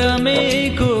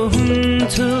रमेको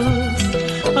हुन्छु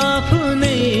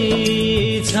आफ्नै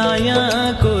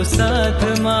छायाको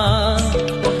साथमा।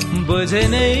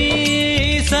 बुझ्नै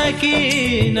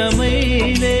सकिन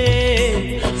मैले,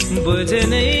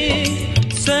 बुझ्नै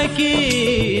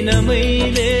सकिन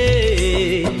मैले,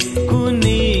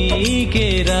 कुनै के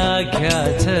राख्या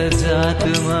छ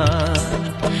जातमा,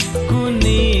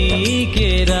 कुनै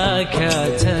के राख्या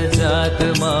छ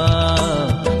जातमा।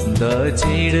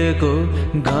 दक्षिणको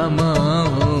घाम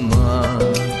हो म,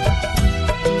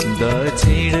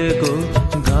 पिरको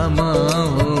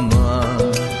घमाउमा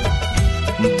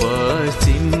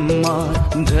पश्चिममा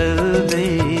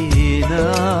ढल्दैन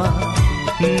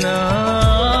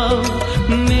नाउ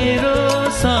मेरो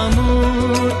सामु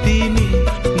तिमी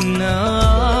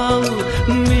नाउ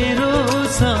मेरो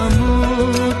सामु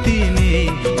तिमी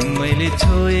मैले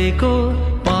छोएको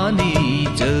पानी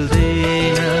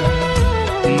चल्दैन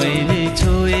मैले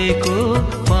छोएको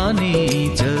पानी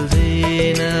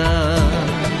चल्दैन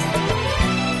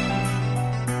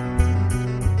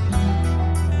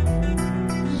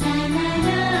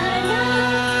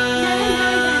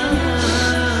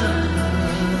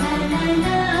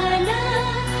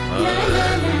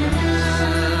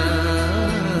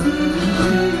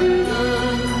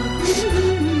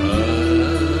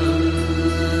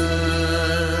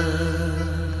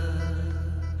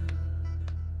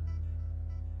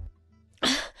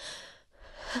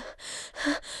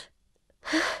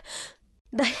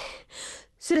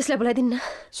सुरेशलाई बोलाइदिन्न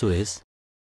सुरेश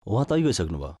उहाँ त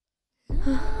गइसक्नु भयो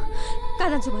कहाँ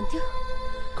जान्छु भन्थ्यो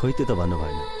खोइ त्यो त भन्नु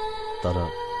भएन तर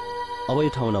अब यो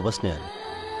ठाउँ नबस्ने अरे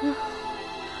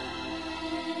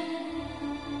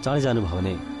चाँडै जानुभयो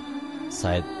भने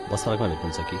सायद बसपार्कमा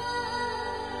भेट्नुहुन्छ कि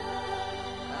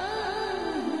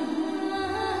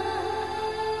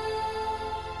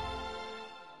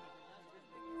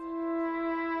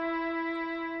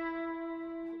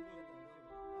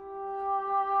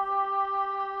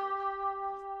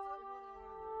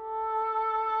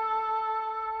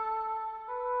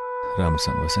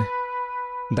राम्रोसँग बस है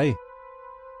दाइ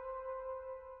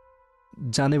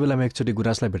जाने बेलामा एकचोटि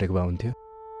गुराँसलाई भेटेको भए हुन्थ्यो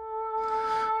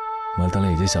मैले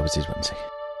तँलाई हिजै सब चिज भन्छ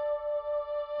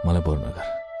मलाई बोर नगर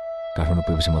काठमाडौँ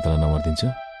पुगेपछि म तँलाई नम्बर दिन्छु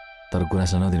तर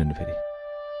गुराँसलाई नदिनु नि फेरि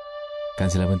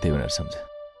कान्छीलाई पनि त्यही भनेर सम्झ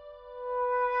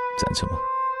जान्छु म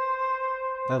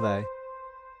बाई बाई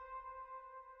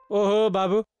ओहो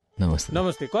बाबु नमस्ते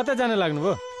नमस्ते कता जान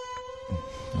लाग्नुभयो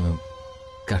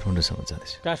काठमाडौँसम्म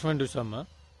जाँदैछु काठमाडौँसम्म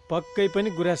पक्कै पनि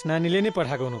गुराँस नानीले नै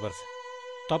पठाएको हुनुपर्छ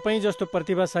तपाईँ जस्तो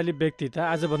प्रतिभाशाली व्यक्ति त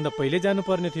आजभन्दा पहिले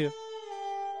जानुपर्ने थियो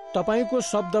तपाईँको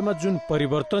शब्दमा जुन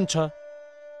परिवर्तन छ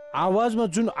आवाजमा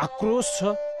जुन आक्रोश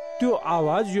छ त्यो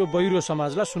आवाज यो बहिरो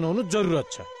समाजलाई सुनाउनु जरुरत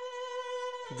छ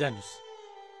जानुस्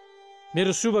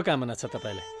मेरो शुभकामना छ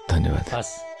तपाईँलाई धन्यवाद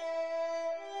हस्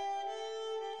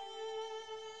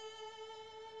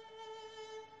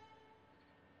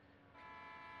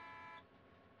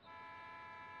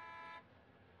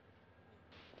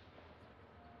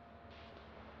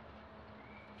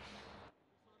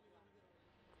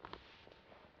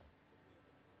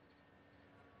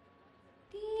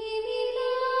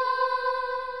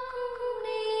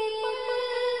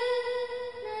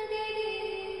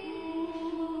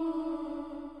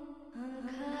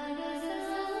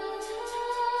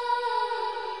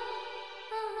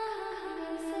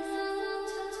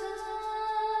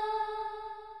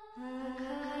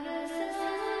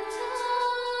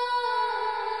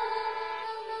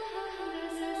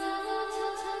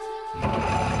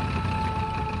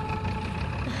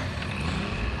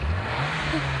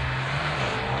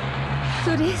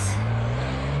सुरेश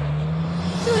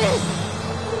सुरेश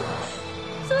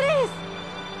सुरेश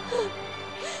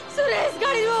सुरेश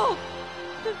गाडी रो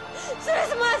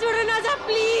सुरेश मलाई छोडेर नजा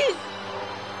प्लिज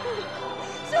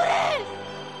सुरेश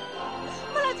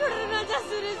मलाई छोडेर नजा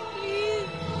सुरेश प्लिज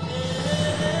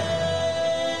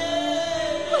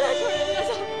मलाई छोडेर नजा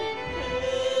सुरेश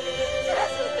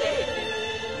प्लिज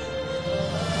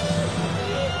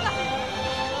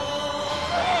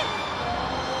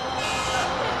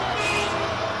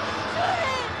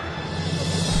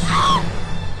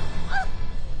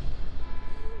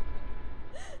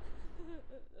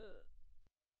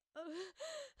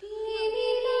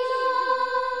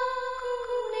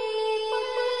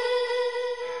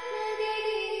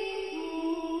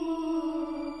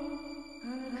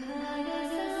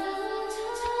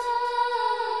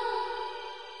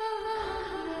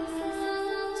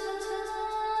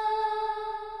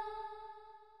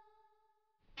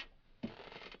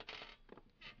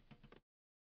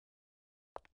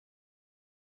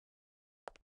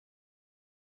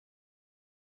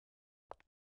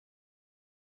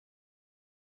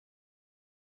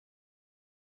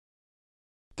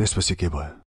त्यसपछि के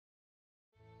भयो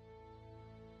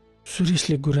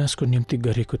सुरेशले गुराँसको निम्ति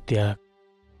गरेको त्याग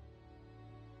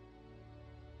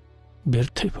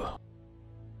व्यर्थै भयो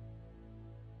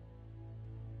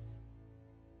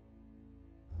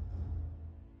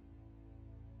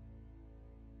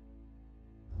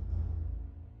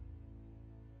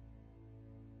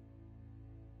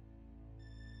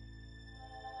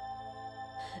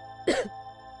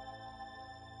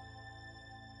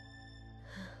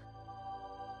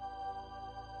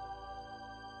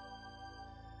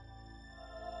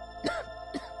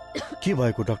के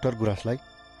भएको डाक्टर गुराँसलाई?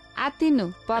 आत्तिनु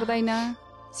पर्दैन,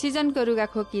 सिजनको रुगा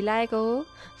खोकी लागेको हो,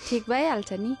 ठिक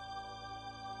भइहाल्छ नि।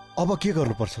 अब के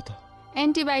गर्नुपर्छ त?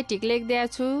 एन्टिबायोटिक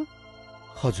लेखिदिएको छु,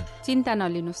 हजुर चिन्ता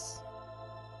नलिनुहोस्।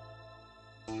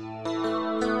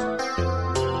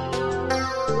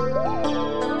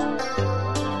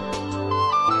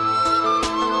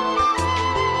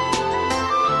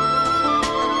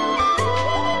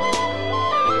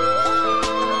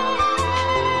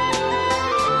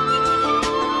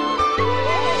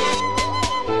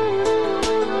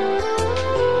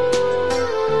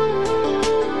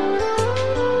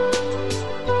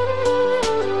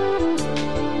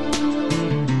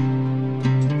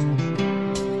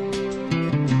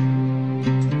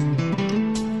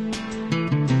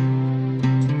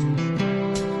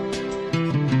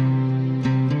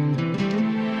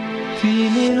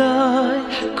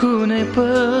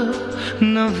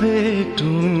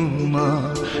 नभेटुमा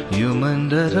यो मन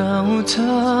डराउँछ,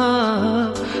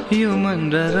 यो मन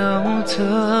डराउँछ।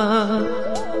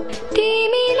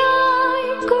 तिमीलाई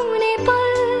कुनै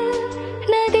पल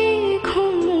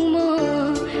नदेखुमा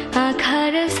आँखा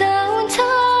रसाउँछ,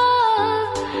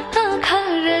 आँखा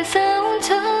रसाउँछ।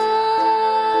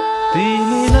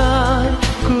 तिमीलाई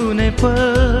कुनै पल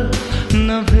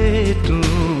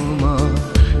नभेटुमा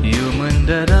यो मन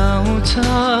डराउँछ,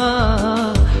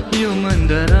 यो मन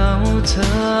डराउँछ।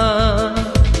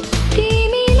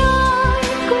 तिमीलाई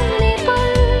कुनै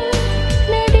पल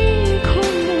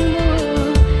नदेखुमा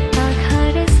आँखा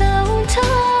रसाउँछ,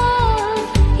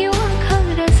 यो आँखा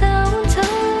रसाउँछ।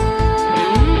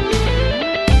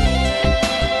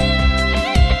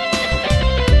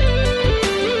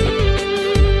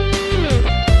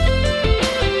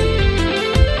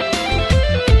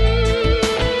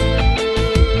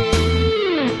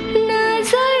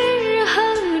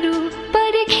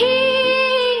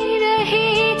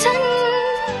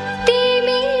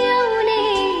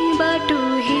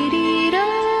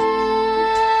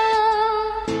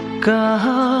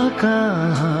 कहाँ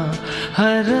कहाँ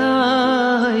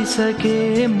हराइसके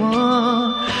म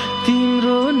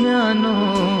तिम्रो न्यानो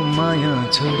माया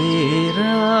छोडेर।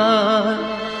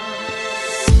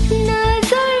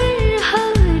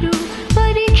 नजरहरू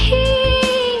पर्खिरहेछन्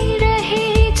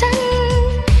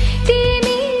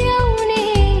तिमी आउने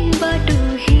बाटो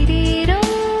हेरेर।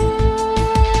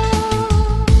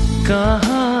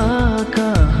 कहाँ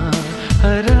कहाँ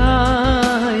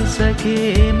हराइसके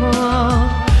म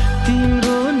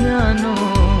तिम्रो न्यानो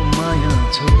माया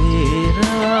छोडेर।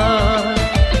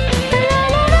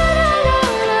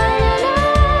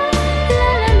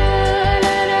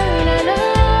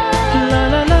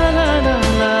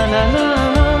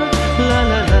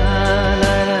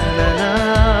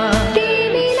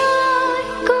 तिमीलाई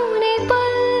कुनै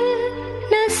पल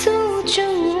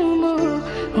नसोचौँ म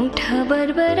उठा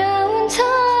बरबराउँछ,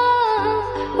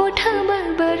 उठा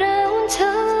बरबराउँछ।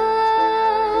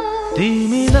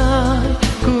 तिमीलाई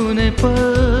कुनै पल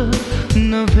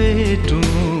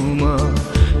नभेटुमा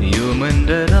यो मन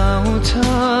डराउँछ,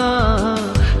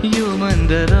 यो मन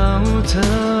डराउँछ।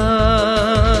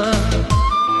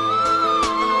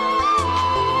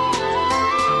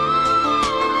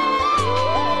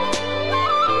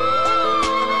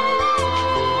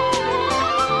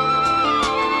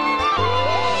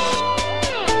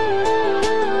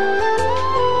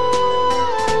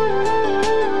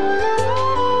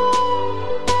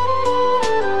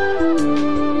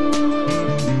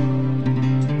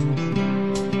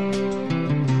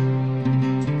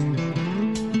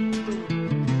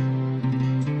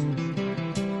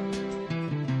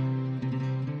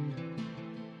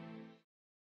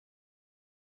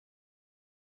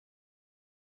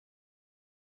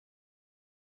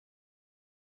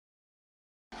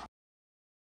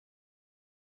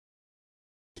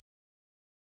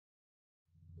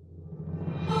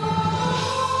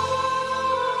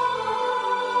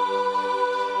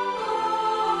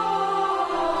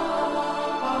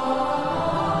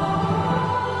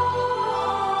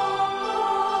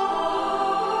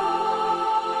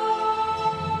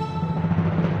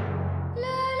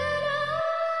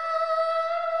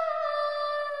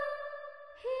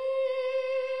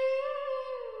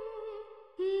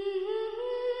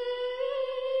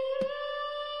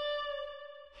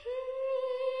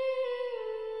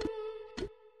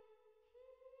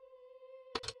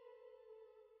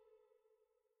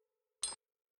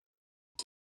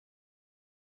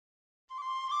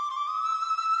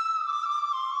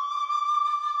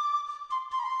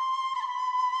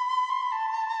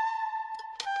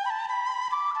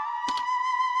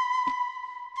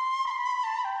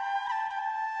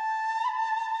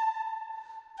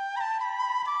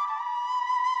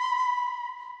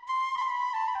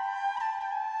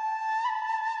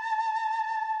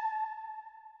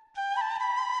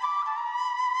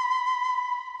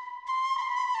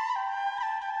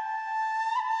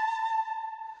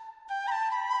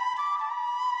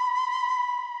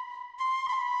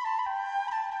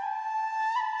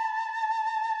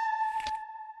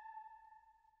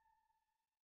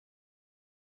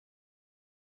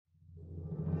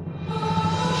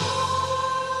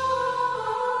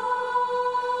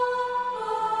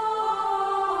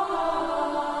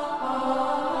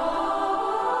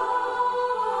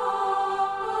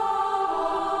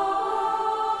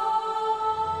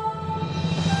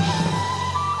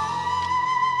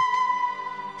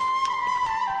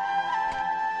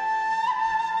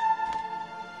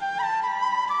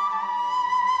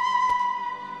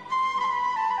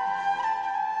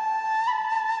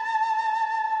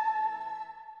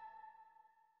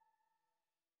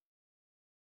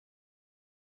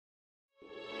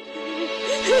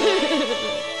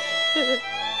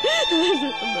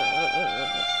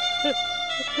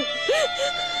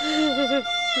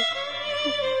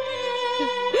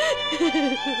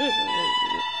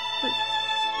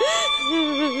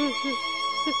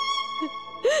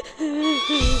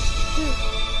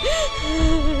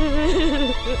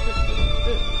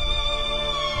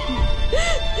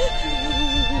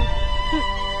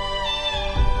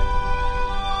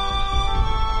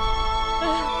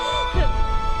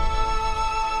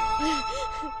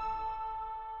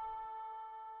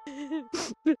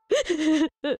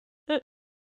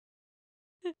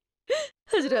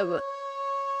 हजुरआमा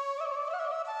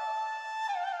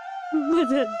म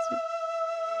जान्छु।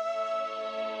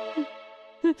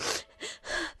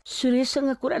 सुरेशसँग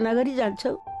कुरा नगरी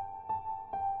जान्छौ?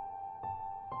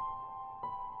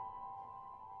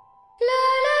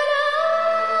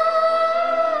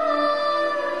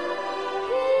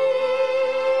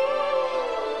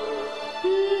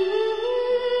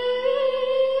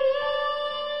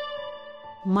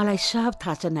 मलाई सब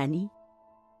थाहा छ नानी।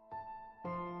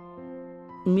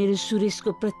 मेरो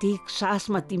सुरेशको प्रत्येक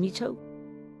सासमा तिमी छौ।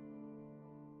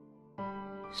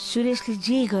 सुरेशले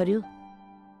जे गर्यो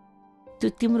त्यो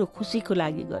तिम्रो खुसीको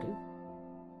लागि गर्यो।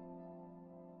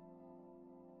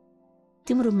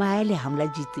 तिम्रो मायाले हामीलाई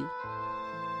जित्यो।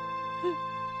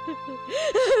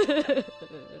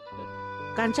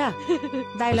 कान्छा,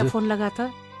 दाइलाई फोन लगा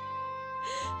त।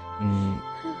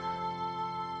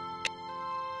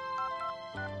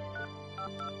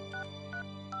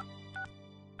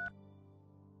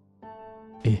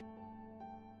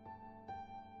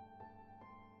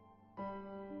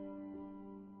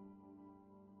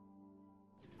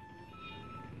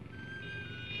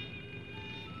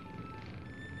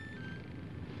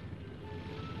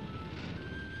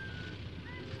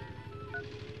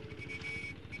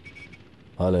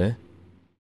 हेलो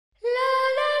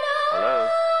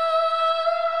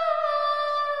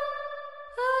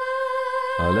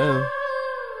हेलो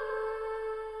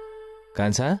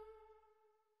कान्छा,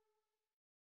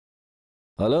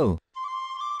 हेलो।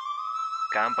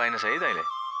 काम पाइनछ है तैँले?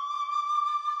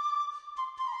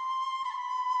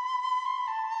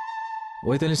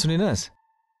 ओइ तैँले सुनिनस्?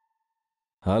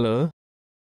 हेलो।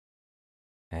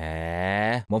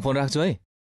 ए म फोन राख्छु है।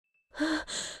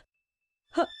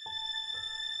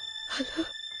 Hello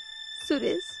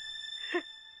Suresh.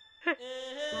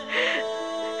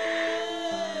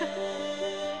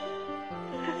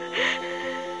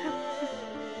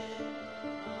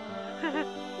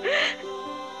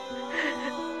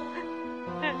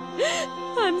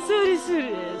 I'm sorry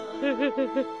Suresh,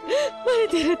 मैले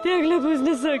तेरो त्यागलाई बुझ्न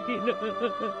सकिनँ।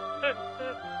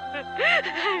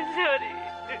 I'm sorry।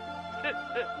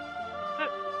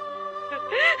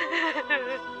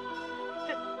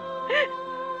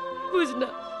 बुझ्न,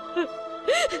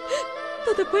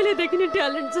 त पहिलेदेखि नै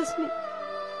ट्यालेन्ट छस् नि।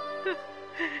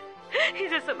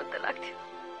 हिजोसम्म त लाग्थ्यो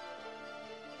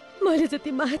मैले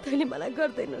जति माया तैँले मलाई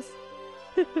गर्दैनस्,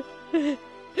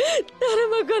 तर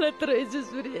म गलत रहेछु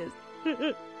सुरेश।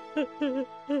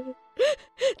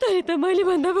 तैँले त मैले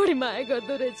भन्दा बढी माया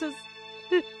गर्दो रहेछस्।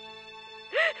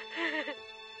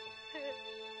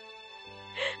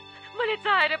 मैले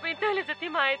चाहेर पनि तैँले जति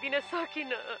माया दिन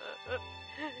सकिनँ।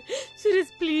 सुरेश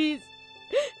प्लिज,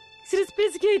 सुरेश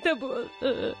प्लिज केही त बोल।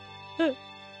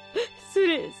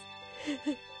 सुरेश,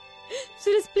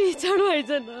 सुरेश प्लिज छाडो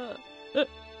आइज न।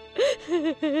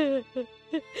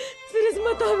 सुरेश म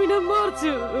त बिना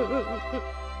मर्छु,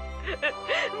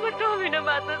 म त बिना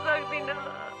बाँच्न सक्दिनँ।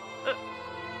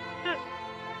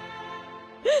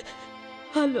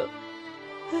 Hello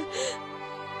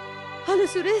hello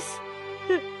Suresh,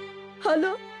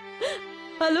 hello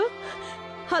hello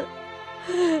hello.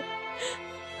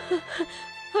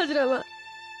 हजुरआमा,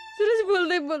 सुरेश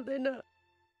बोल्दै बोल्दैन।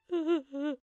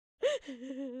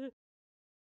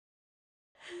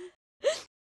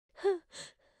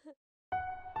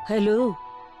 हेलो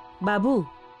बाबू,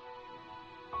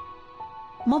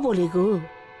 म बोलेको।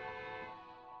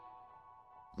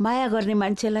 माया गर्ने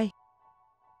मान्छेलाई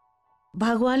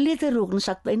भगवानले त रोक्न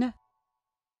सक्दैन।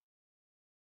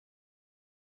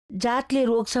 जातले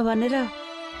रोक्छ भनेर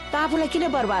त आफूलाई किन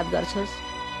बर्बाद गर्छस्?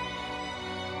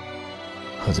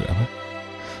 हजुरआमा,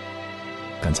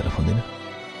 कान्छालाई फोन दिन।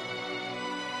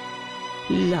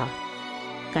 ल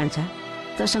कान्छा,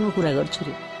 तसँग कुरा गर्छु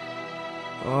रे।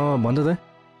 भन्छ त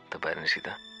तपाईँ निसित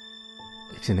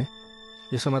एकछिन है,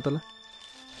 यसो मात्र ल।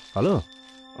 हेलो।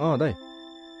 दाइ,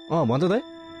 भन्छ दाइ।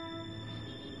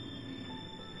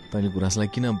 तैँले गुराँसलाई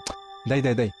किन? दाइ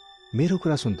दाइ दाइ, मेरो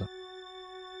कुरा सुन त।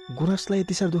 गुराँसलाई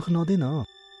यति साह्रो दुःख नदेन।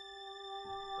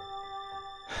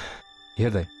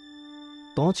 हेर दाइ,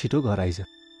 त छिटो घर आइज।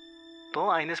 त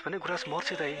आइनेस् भने गुराँस मर्छ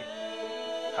दाइ।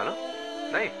 हेलो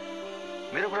दाइ,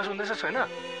 मेरो कुरा सुन्दैछ छैन?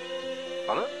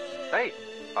 हेलो दाइ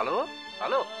हेलो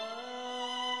हेलो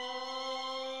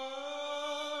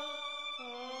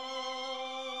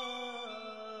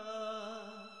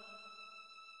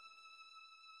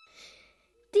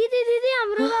दिदी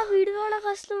हाम्रो बा भिडियोबाट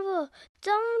खस्नुभयो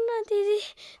जाउँ न दिदी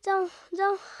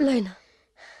जाउँ लैन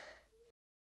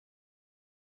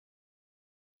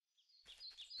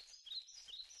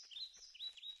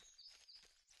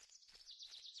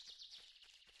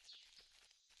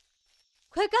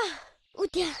खोइ का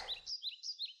उठ्या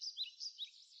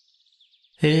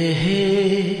हे हे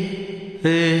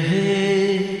हे हे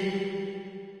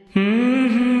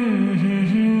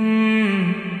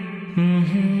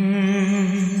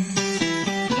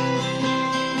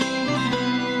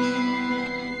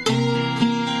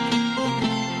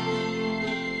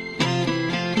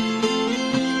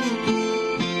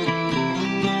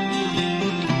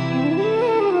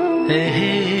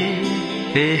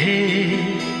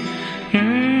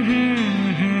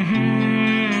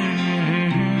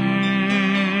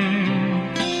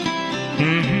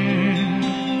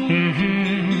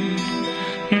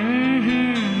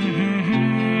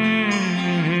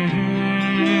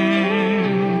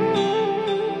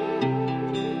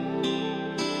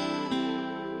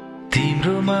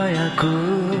तिम्रो मायाको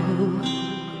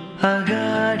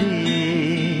अगाडि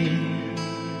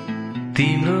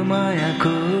तिम्रो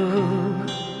मायाको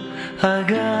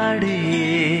अगाडि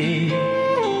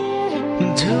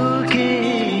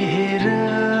झुकेर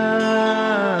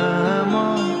म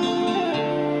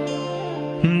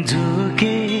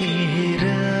झुकेर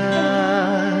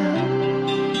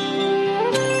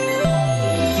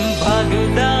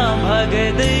भाग्दा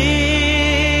भाग्दै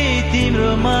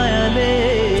तिम्रो मायाले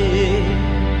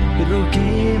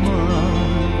रुके म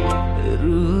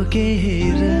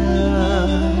रुकेर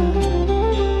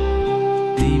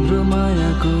तिम्रो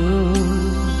मायाको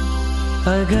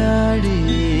अगाडि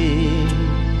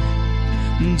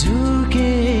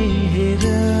झुकेर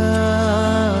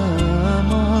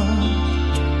म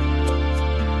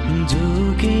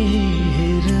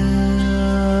झुकेर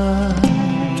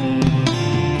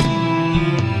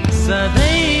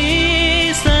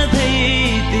सधैँ सधैँ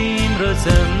तिम्रो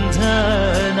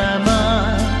सम्झनामा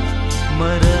म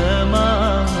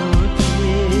रमाउँथे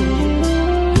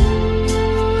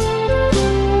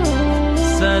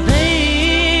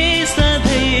सधैँ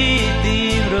सधैँ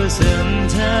तिम्रो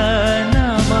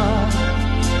सम्झनामा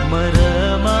म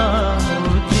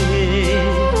रमाउँथे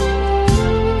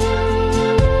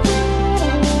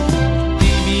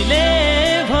तिमीले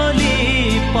भोलि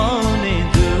पाउने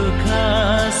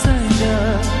दुःखसँग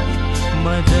म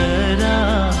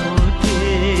डराउँथे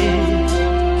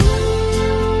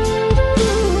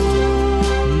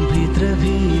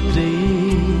भित्रभित्रै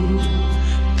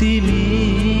तिमी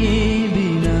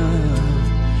बिना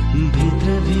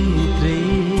भित्रभित्रै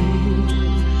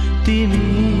तिमी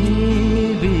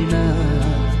बिना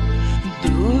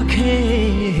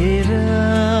दुखेर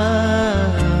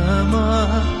म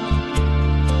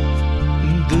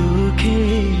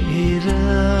दुखेर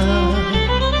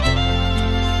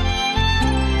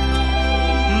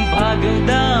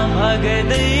भाग्दा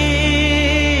भाग्दै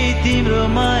तिम्रो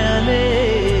मायाले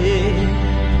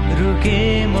रुके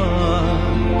म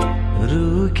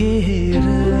रुकेर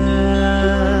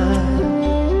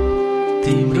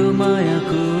तिम्रो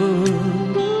मायाको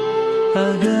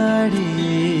अगाडि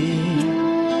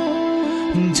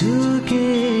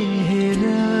झुकेर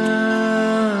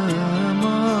म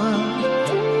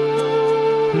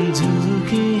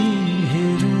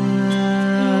झुकेर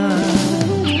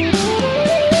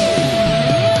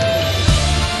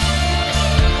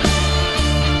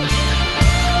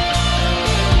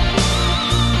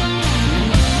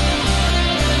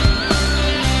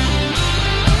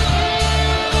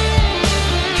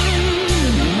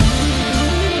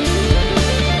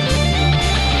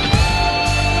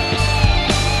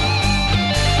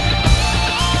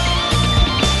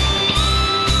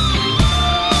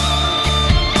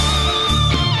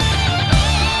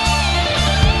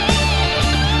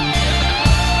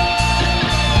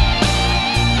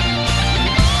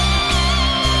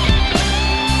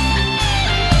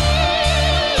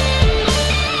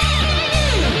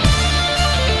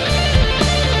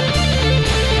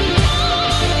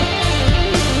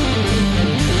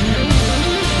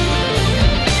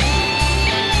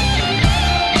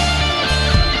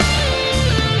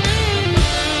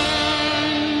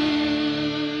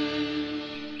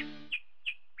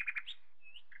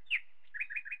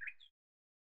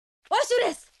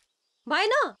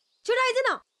भएन छिटो आइज न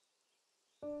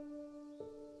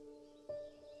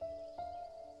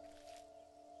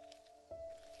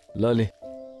लले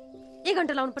 1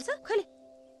 घण्टा लाउनु पर्छ खैले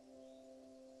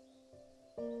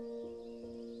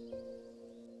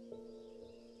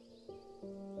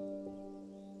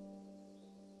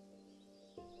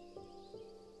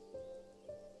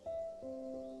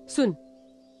सुन,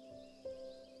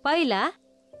 पहिला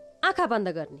आँखा बन्द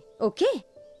गर्ने, ओके?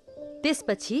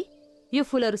 त्यसपछि यो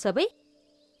फुलहरू सबै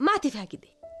माथि फ्याँकिदे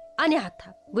अनि हात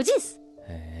थाप, बुझिस?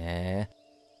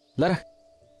 ल र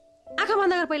आँखा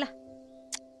बन्द गर पहिला।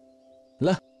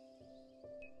 ल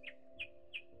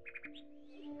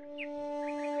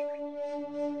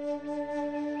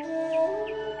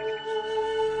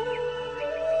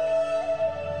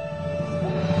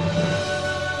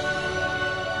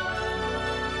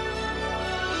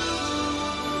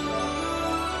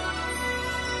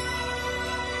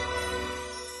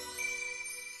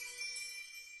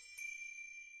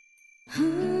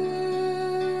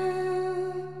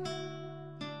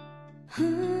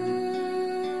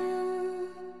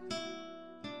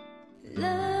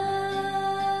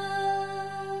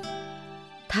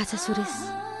थाहा छ सुरेश,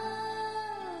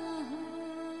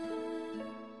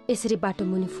 यसरी बाटो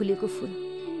मुनि फुलेको फुल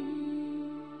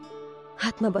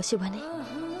हातमा बस्यो भने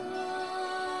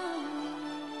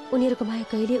उनीहरूको माया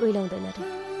कहिले ओइलाउँदैन रे,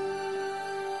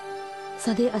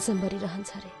 सधैँ असम्भरी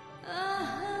रहन्छ रे।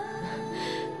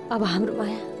 अब हाम्रो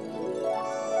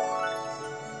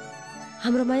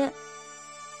माया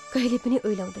कहिले पनि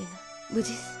ओइलाउँदैन,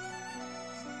 बुझिस?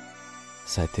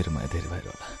 सायद तेरो माया धेरै भएर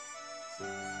होला।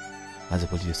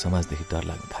 आजभोलि यो समाजदेखि डर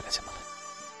लाग्न थालेछ मलाई।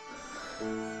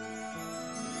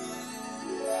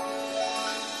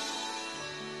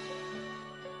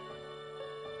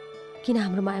 किन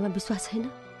हाम्रो मायामा विश्वास छैन?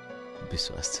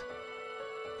 विश्वास छ,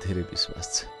 धेरै विश्वास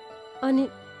छ।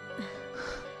 अनि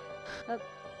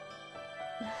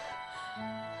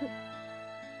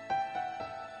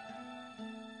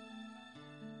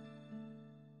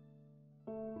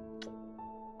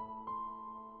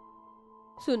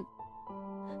सुन,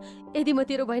 यदि म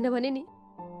तेरो भएन भने नि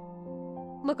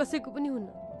म कसैको पनि हुन्न,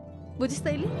 बुझिस्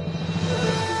तैले?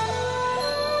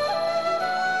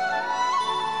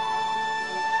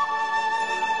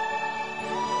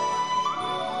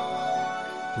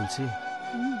 तुलसी,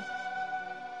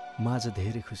 म आज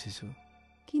धेरै खुसी छु।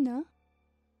 किन?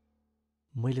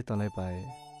 मैले तँलाई पाएँ,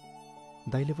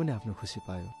 दाइले पनि आफ्नो खुसी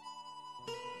पायो।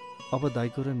 अब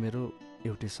दाइको र मेरो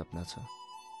एउटै सपना छ,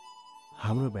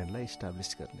 हाम्रो ब्यान्डलाई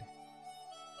इस्टाब्लिस गर्ने।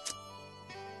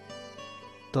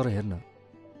 तर हेर्न,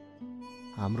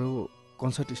 हाम्रो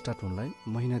कन्सर्ट स्टार्ट हुनलाई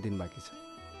महिना दिन बाँकी छ।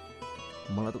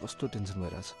 मलाई त कस्तो टेन्सन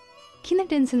भइरहेछ। किन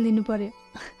टेन्सन लिनु पर्यो?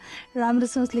 राम्रो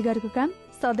सोचले गरेको काम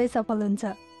सधैँ सफल हुन्छ।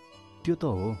 त्यो त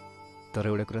हो, तर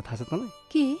एउटा कुरा थाहा छ तँलाई?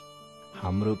 के?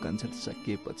 हाम्रो कन्सर्ट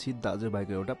सकिएपछि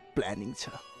दाजुभाइको एउटा प्लानिङ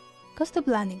छ। कस्तो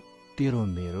प्लानिङ? तेरो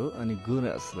मेरो अनि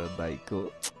गुराँस र दाइको।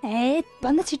 ए,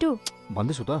 भन्दा छिटो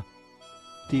भन्दैछु त।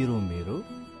 तेरो मेरो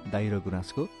दाइ र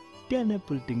गुराँसको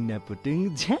ट्यानापुल्टिङ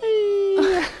न्यापुटिङ झ्याइ।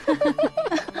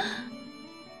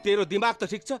 तेरो दिमाग त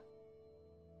ठिक छ?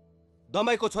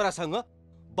 दमाईको छोरासँग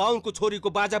बाहुनको छोरीको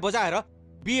बाजा बजाएर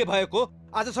बिहे भएको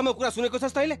आजसम्म कुरा सुनेको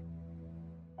छस् तैले?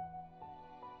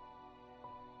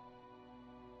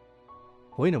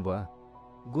 होइन बुवा,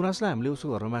 गुराँसलाई हामीले उसको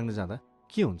घरमा माग्न जाँदा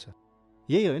के हुन्छ?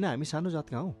 यही होइन, हामी सानो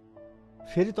जातका हौँ।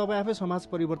 फेरि तपाईँ आफै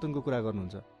समाज परिवर्तनको कुरा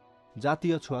गर्नुहुन्छ,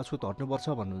 जातीय छुवाछुत हट्नुपर्छ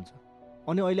भन्नुहुन्छ,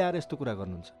 अनि अहिले आएर यस्तो कुरा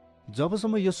गर्नुहुन्छ।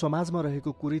 जबसम्म यो समाजमा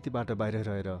रहेको कुरीतिबाट बाहिर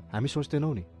रहेर हामी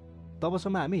सोच्दैनौँ नि,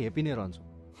 तबसम्म हामी हेपी नै रहन्छौँ।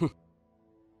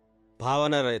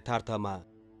 भावना र यथार्थमा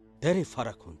धेरै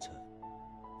फरक हुन्छ।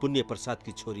 पुण्य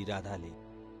प्रसादकी छोरी राधाले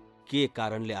के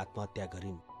कारणले आत्महत्या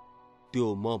गरिन् त्यो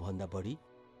म भन्दा बढी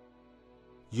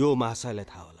यो महाशयलाई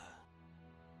थाहा होला।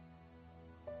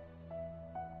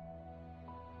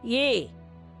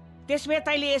 त्यसमा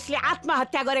तैले यसले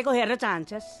आत्महत्या गरेको हेर्न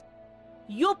चाहन्छस्?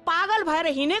 यो पागल भएर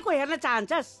हिँडेको हेर्न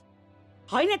चाहन्छस्?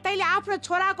 होइन, तैले आफ्नो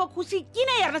छोराको खुसी किन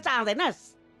हेर्न चाहदैनस्?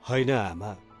 होइन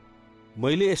आमा,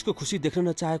 मैले यसको खुसी देख्न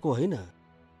नचाहेको होइन।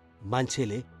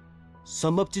 मान्छेले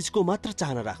सम्भव चिजको मात्र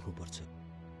चाहना राख्नुपर्छ।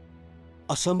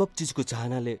 असम्भव चिजको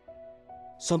चाहनाले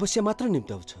समस्या मात्र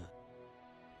निम्त्याउँछ।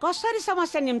 कसरी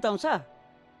समस्या निम्त्याउँछ?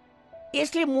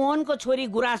 यसले मोहनको छोरी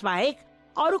गुराँस बाहेक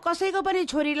अरू कसैको पनि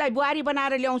छोरीलाई बुहारी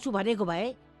बनाएर ल्याउँछु भनेको भए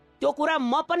त्यो कुरा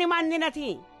म पनि मान्दिन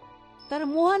थिएँ। तर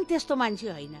मोहन त्यस्तो मान्छे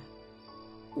होइन।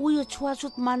 ऊ यो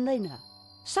छुवाछुत मान्दैन।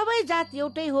 सबै जात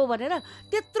एउटै हो भनेर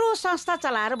त्यत्रो संस्था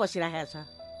चलाएर बसिरहेको छ।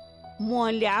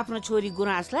 मोहनले आफ्नो छोरी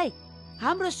गुराँसलाई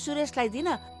हाम्रो सुरेशलाई दिन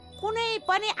कुनै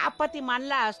पनि आपत्ति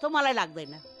मान्ला जस्तो मलाई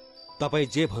लाग्दैन। तपाईँ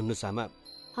जे भन्नुहोस् आमा।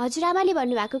 हजुरआमाले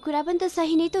भन्नुभएको कुरा पनि त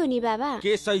सही नै त हो नि बाबा।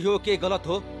 के सही हो के गलत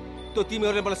हो त्यो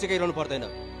तिमीहरूले मलाई सिकाइरहनु पर्दैन।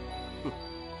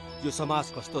 यो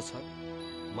समाज कस्तो छ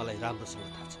मलाई राम्रोसँग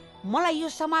थाहा छ। मलाई यो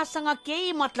समाजसँग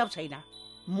केही मतलब छैन।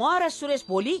 म र सुरेश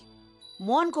भोलि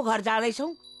मोहनको घर जाँदैछौँ।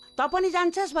 त पनि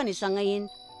जान्छस् भने सँगै हिँड,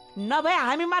 नभए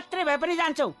हामी मात्रै भए पनि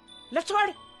जान्छौँ। Let's go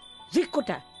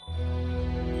झिक्कुटा।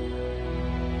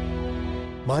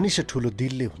 मानिस ठुलो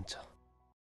दिलले हुन्छ,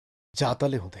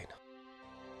 जातले हुँदैन।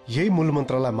 यही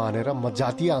मूलमन्त्रलाई मानेर म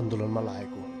जातीय आन्दोलनमा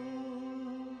लागेको हुँ।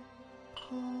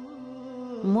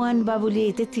 मोहन बाबुले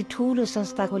त्यति ठुलो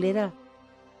संस्था खोलेर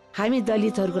हामी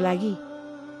दलितहरूको लागि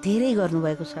धेरै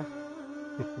गर्नुभएको छ।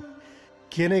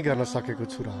 के नै गर्न सकेको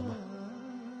छु र आमा।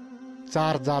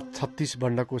 4 जात 36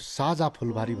 बण्डको साझा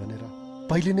फुलबारी भनेर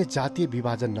पहिले नै जातीय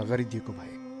विभाजन नगरिदिएको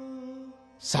भए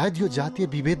सायद यो जातीय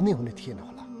विभेद नै हुने थिएन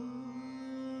होला।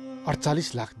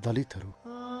 48 लाख दलितहरू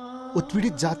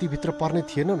उत्पीडित जातिभित्र पर्ने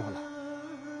थिएनन् होला।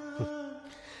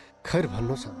 खैर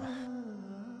भन्नुहोस् आमा।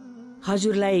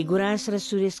 हजुरलाई गुराँस र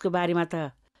सुरेशको बारेमा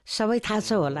त सबै थाहा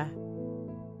छ होला।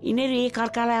 यिनीहरू एक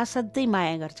अर्कालाई असाध्यै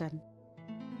माया गर्छन्।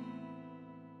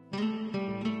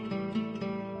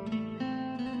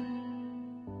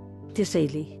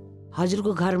 त्यसैले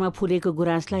हजुरको घरमा फुलेको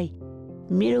गुराँसलाई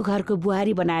मेरो घरको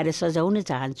बुहारी बनाएर सजाउन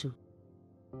चाहन्छु।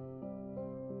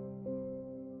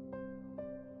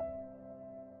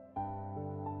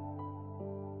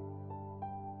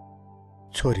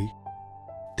 छोरी,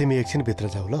 तिमी एकछिन भित्र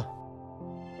जाऊ ल।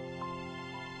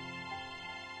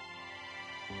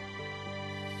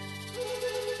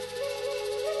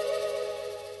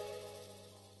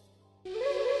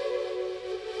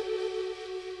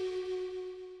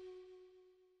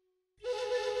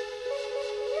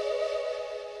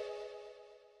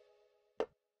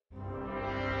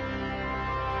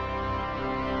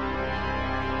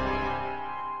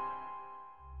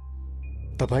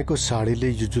 तपाईको साडीले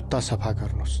यो जुत्ता सफा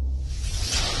गर्नुहोस्।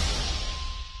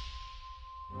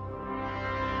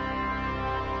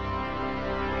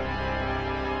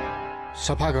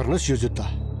 सफा गर्नुहोस् यो जुत्ता।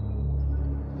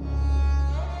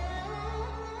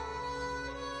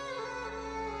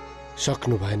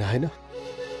 सक्नु भएन हैन?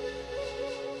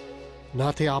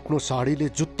 नाथे आफ्नो साडीले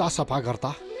जुत्ता सफा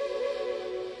गर्दा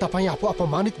तपाई आफू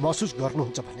अपमानित महसुस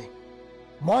गर्नुहुन्छ भने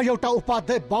म एउटा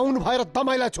उपाध्याय बाहुन भएर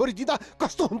दमाईलाई छोरी दिँदा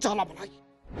कस्तो हुन्छ होला मलाई?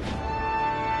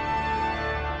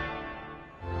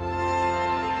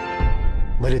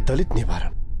 मैले दलित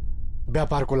निवारण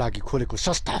व्यापारको लागि खोलेको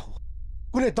संस्था हो,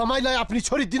 कुनै दमाईलाई आफ्नी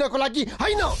छोरी दिनको लागि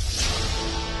हैन।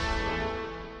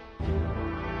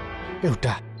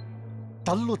 एउटा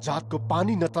तल्लो जातको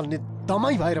पानी नतल्ने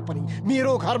दमाई भएर पनि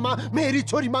मेरो घरमा मेरी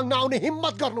छोरी माग्न आउने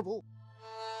हिम्मत गर्नुभयो।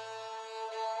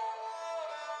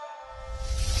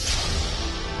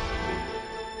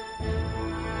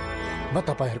 म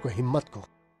तपाईहरुको हिम्मतको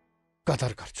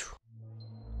कदर गर्छु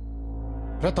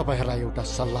र तपाईहरुलाई एउटा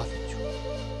सल्लाह दिन्छु।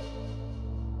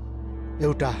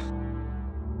 एउटा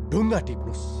ढुङ्गा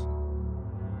टिप्नुस्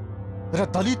र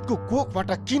दलितको कोखबाट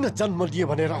किन जन्म लिए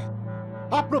भनेर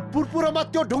आफ्नो पुरपुरोमा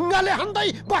त्यो ढुङ्गाले हान्दै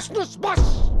बस्नुस्। बस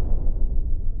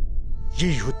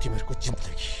यही हो तिमीहरूको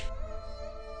जिन्दगी।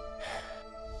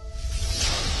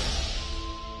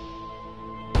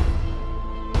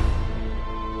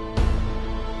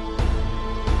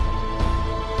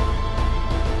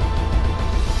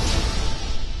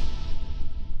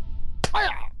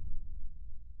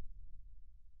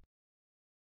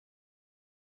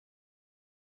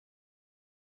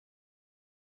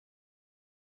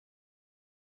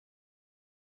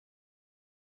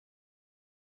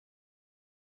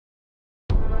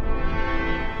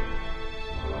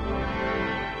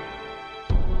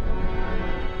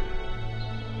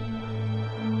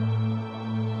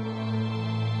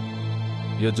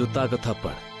 यो जुत्ताको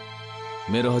थप्पड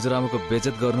मेरो हजुरआमाको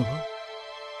बेइज्जत गर्नुभयो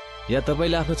या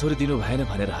तपाईँले आफ्नो छोरी दिनु भएन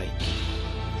भनेर होइन।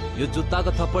 यो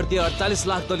जुत्ताको थप्पड दिए 48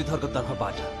 लाख दलितहरूको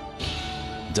तर्फबाट,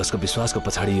 जसको विश्वासको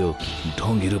पछाडि यो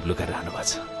ढोंगी रूप लुकाएर रहनु भएको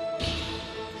छ।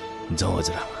 जाउँ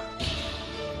हजुरआमा।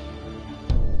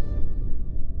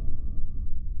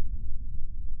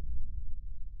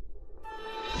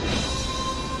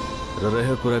 र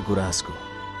रह्यो कुरा गुराँसको,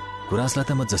 गुराँसलाई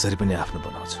त म जसरी पनि आफ्नो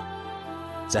बनाउँछु,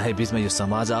 चाहे बीचमा यो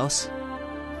समाज आओस्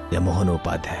या मोहन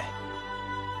उपाध्याय।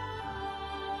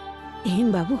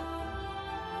 हिन बाबु,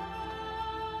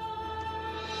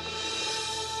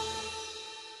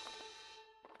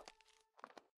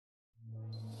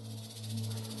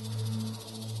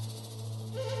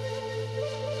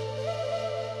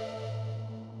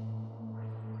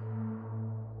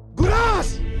 गुराँस!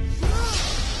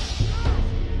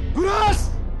 गुराँस!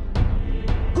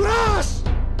 गुराँस!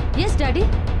 यस ड्याडी।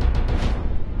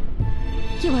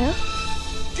 के भयो?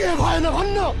 के भएन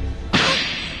भन्न?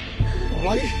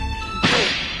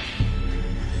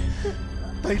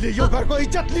 तैले यो घरको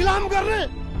इज्जत निलाम गर्ने?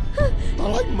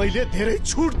 तँलाई मैले धेरै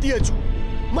छुट दिएछु।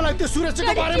 मलाई त्यो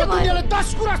सुरेशको बारेमा दुनियाँले 10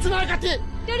 कुरा सुनाएका थिए।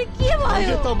 ड्याडी के भयो?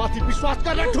 मैले त माथि विश्वास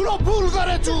गर्न ठुलो भुल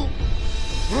गरेछु।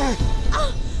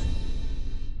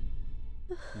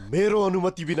 मेरो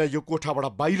अनुमति बिना यो कोठाबाट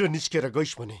बाहिर निस्केर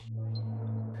गइस् भने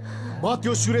म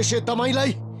त्यो सुरेश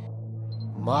दमाईलाई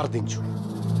मार्दिन्छु।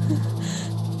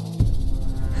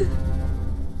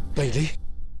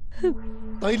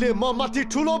 तैले म माथि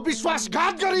ठुलो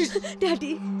विश्वासघात गरिस्।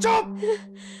 ड्याडी चुप!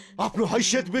 आफ्नो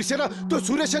हैसियत बिर्सेर त्यो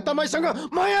सुरेश दमाईसँग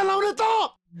माया लाउने त?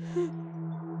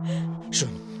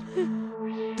 सुन,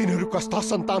 तिनीहरू कस्ता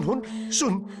सन्तान हुन्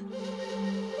सुन।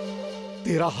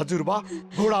 तेरा हजुरबा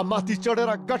घोडा माथि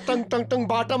चढेर गटङ टङ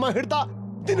बाटामा हिँड्दा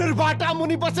तिनीहरू बाटा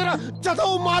मुनि बसेर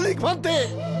जदौ मालिक भन्थे।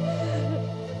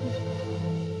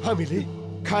 हामीले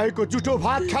खाएको जुठो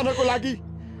भात खानको लागि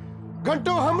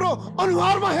घन्टौं हाम्रो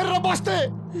अनुहारमा हेरेर बस्थे।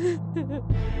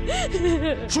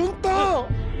 सुन त,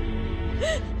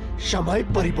 समय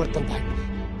परिवर्तन भयो,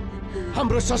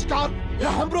 हाम्रो संस्कार र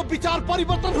हाम्रो विचार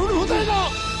परिवर्तन हुनु हुँदैन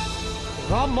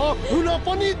र म हुन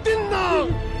पनि दिन्न।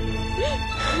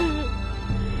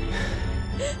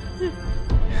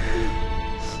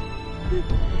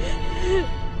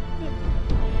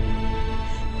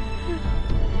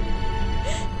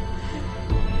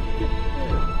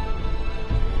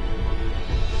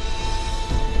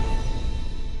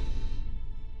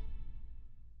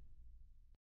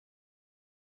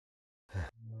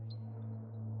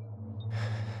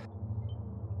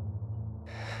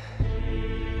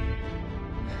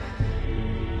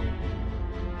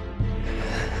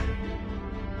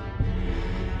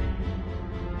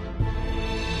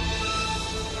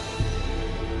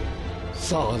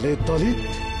 साले दलित,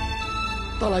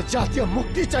 तलाई जातीय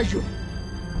मुक्ति चाहियो।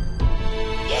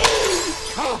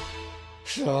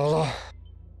 साला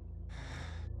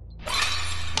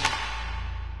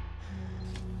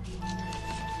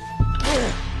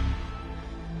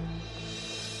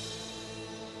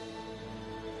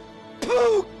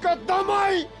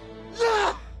दमाई।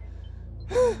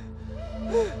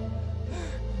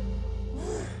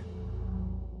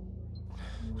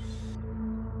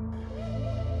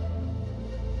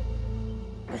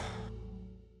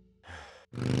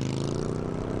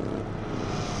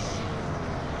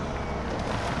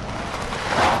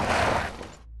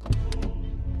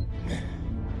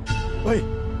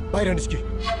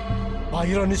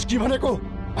 बाहिर निस्की भनेको।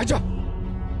 आइज।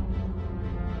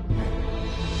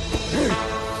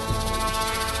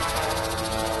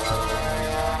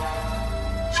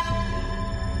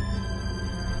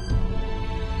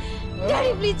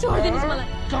 ड्याडी प्लिज छोड्दिनुस् मलाई।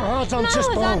 कहाँ जान्छस्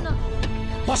त?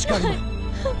 बस गाडीमा।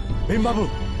 भीम बाबु,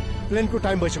 प्लेनको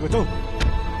टाइम भइसक्यो, जाऊ।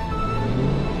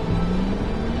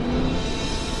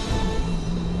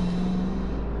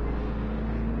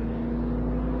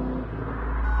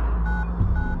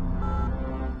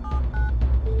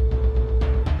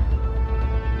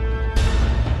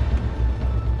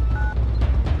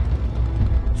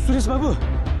 सुरेश बाबु,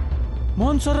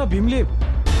 मोहन सर र भीमले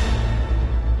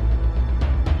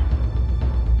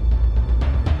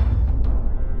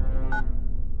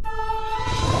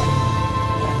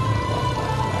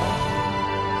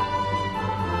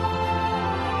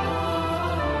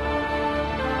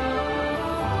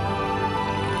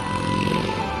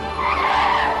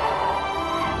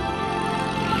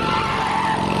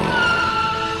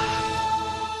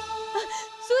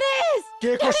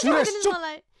सुरेश चुप।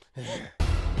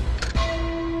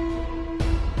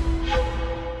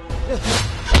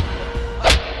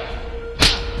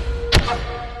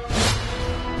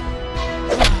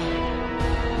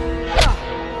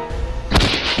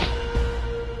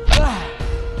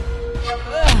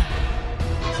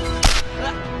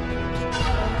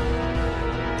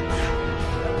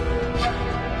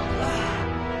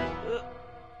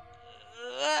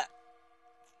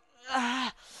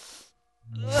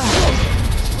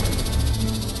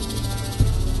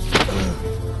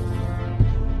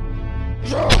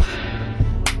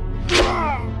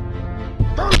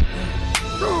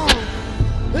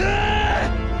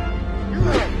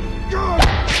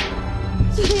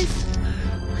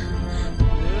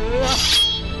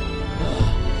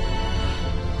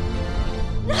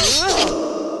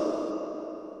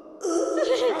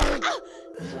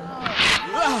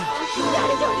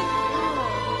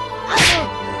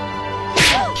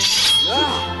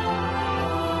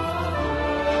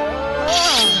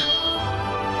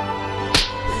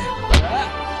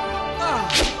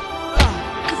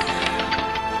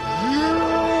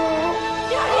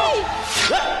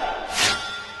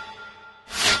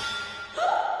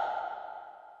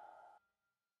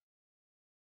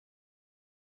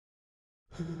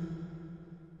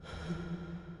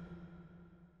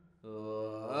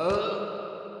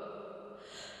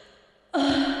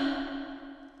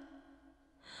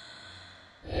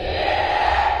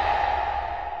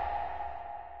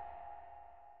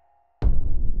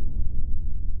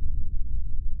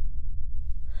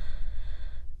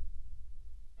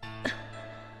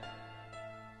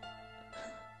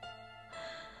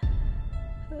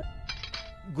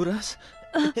 गुराँस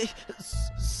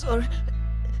सर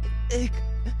एक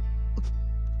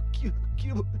के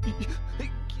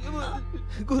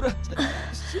गुराँस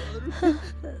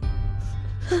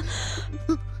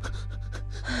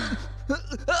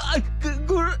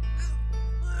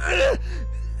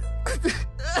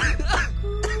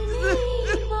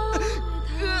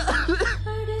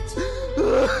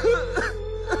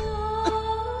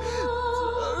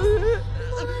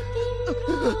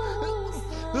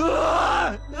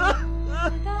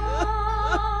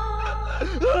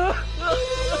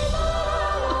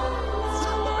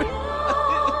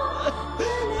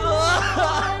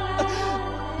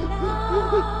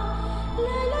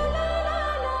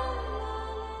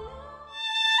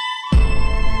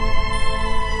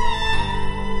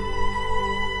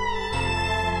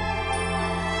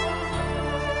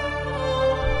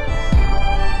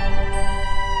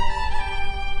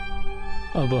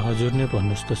अब हजुर नै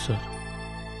भन्नुहोस् त सर,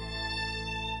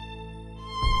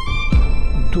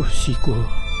 दोषीको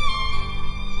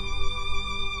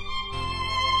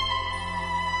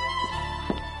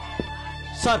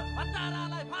सर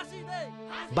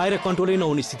बाहिर कन्ट्रोलै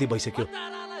नहुने स्थिति भइसक्यो,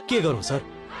 के गरौँ सर?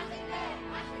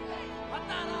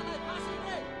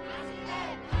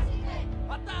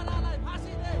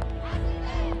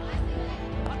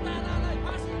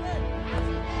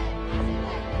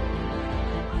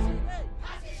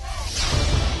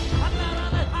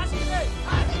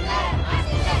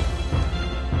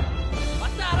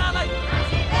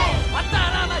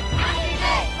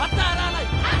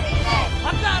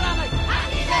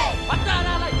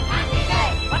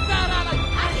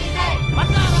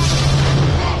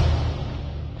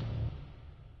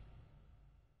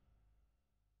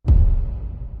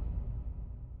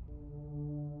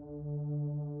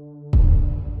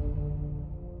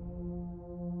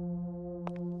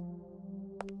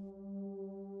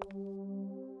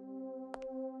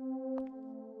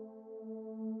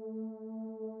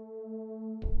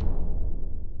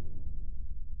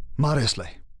 मार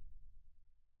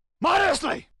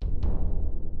यसलाई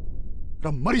र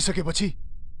मरिसकेपछि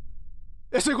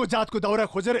यसैको जातको दाउरा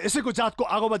खोजेर यसैको जातको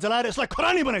आगोमा जलाएर यसलाई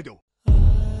खरानी बनाइदेऊ।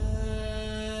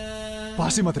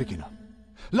 फाँसी मात्रै किन,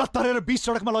 लत्तारेर बीच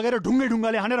सडकमा लगेर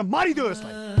ढुङ्गाले हानेर मारिदेऊ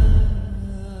यसलाई,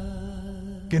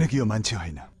 किनकि यो मान्छे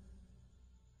होइन,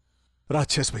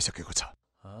 राक्षस भइसकेको छ।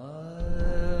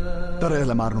 तर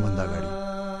यसलाई मार्नुभन्दा अगाडि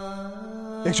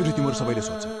एकचोटि तिम्रो सबैले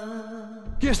सोच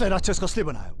कि यसलाई राक्षस कसले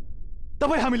बनायो?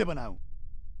 तपाईँ हामीले बनायौं,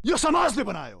 यो समाजले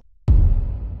बनायो।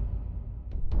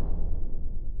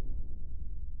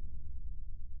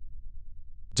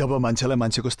 जब मान्छेलाई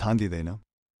मान्छेको स्थान दिँदैन,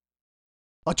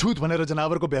 अछुत भनेर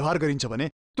जनावरको व्यवहार गरिन्छ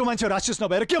भने त्यो मान्छे राक्षस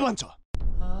नभएर के भन्छ?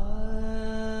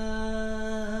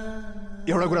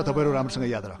 एउटा कुरा तपाईहरु राम्रोसँग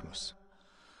याद राख्नुहोस्,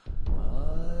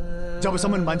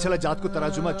 जबसम्म मान्छेलाई जातको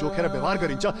तराजुमा जोखेर व्यवहार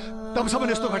गरिन्छ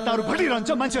तबसम्म यस्तो घटनाहरू घटिरहन्छ,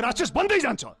 मान्छे राक्षस बन्दै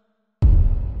जान्छ।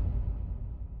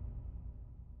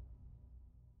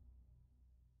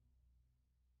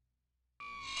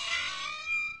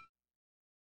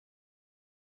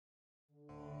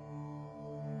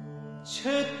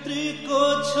 छेत्रीको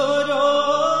छोरो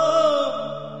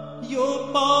यो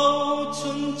पाउ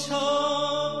छुन्छ,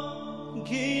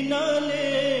 घिनले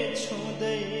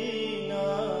छुँदैन,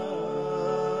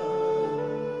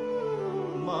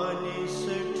 मानिस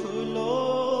ठुलो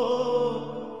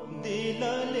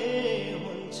दिलले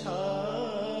हुन्छ,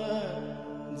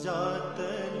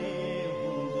 जातले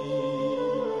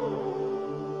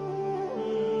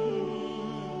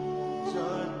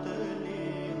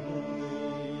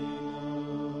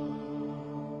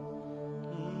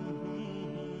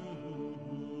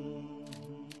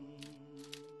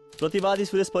प्रतिवादी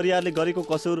सुरेश परियारले गरेको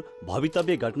कसुर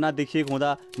भवितव्य घटना देखिएको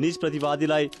हुँदा निज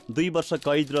प्रतिवादीलाई 2 वर्ष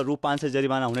कैद र रु 500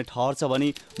 जरिमाना हुने ठहर छ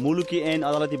भनी मुलुकी ऐन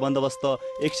अदालती बन्दोबस्त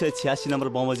 186 नम्बर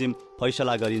बमोजिम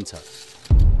फैसला गरिन्छ।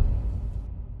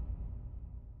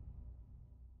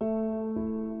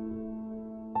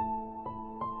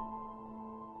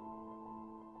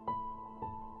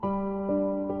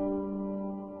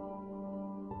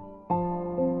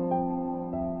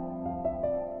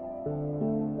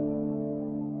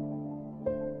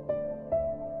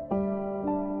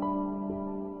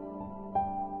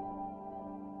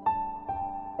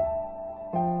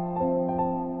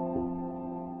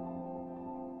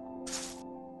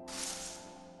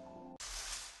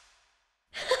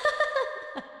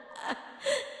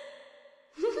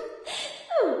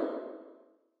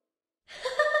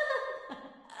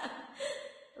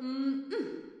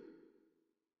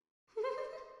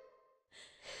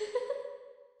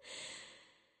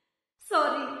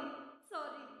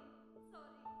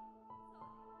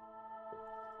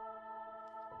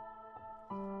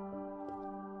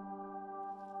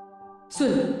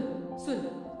 सुन सुन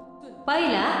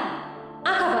पहिला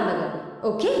आँखा बन्द गर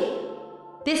ओके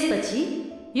त्यसपछि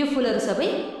यो फुलहरू सबै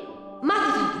माथि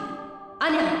ठाकी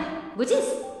अनि हात बुझिस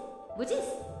बुझिस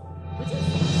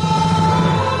बुझिस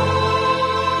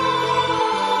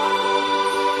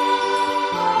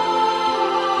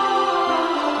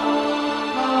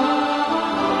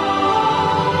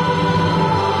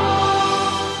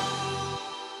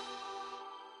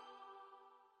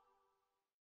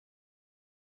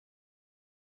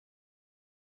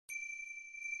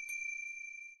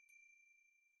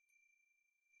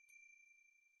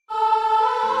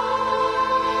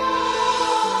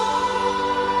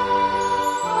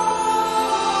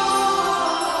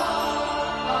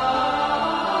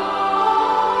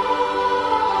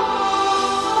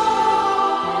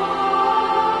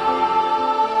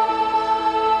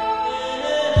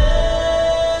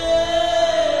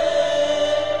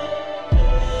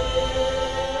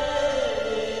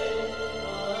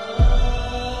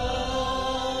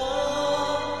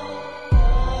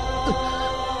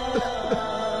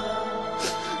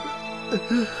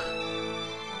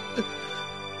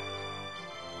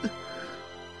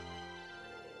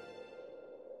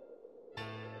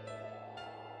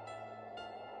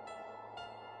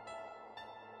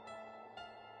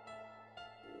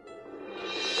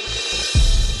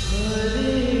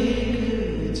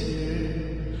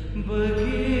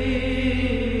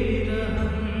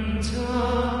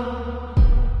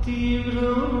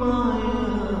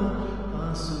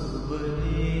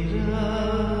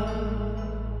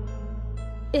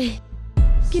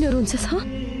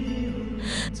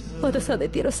म त सधैँ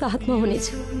तेरो साथमा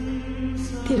हुनेछु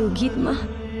तेरो गीतमा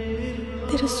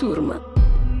तेरो सुरमा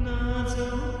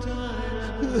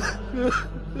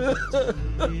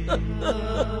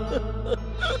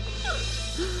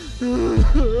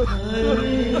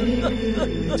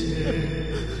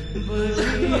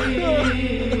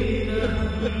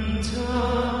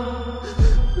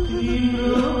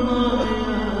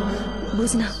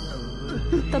बुझ्न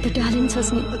त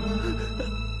डालिन्छस् नि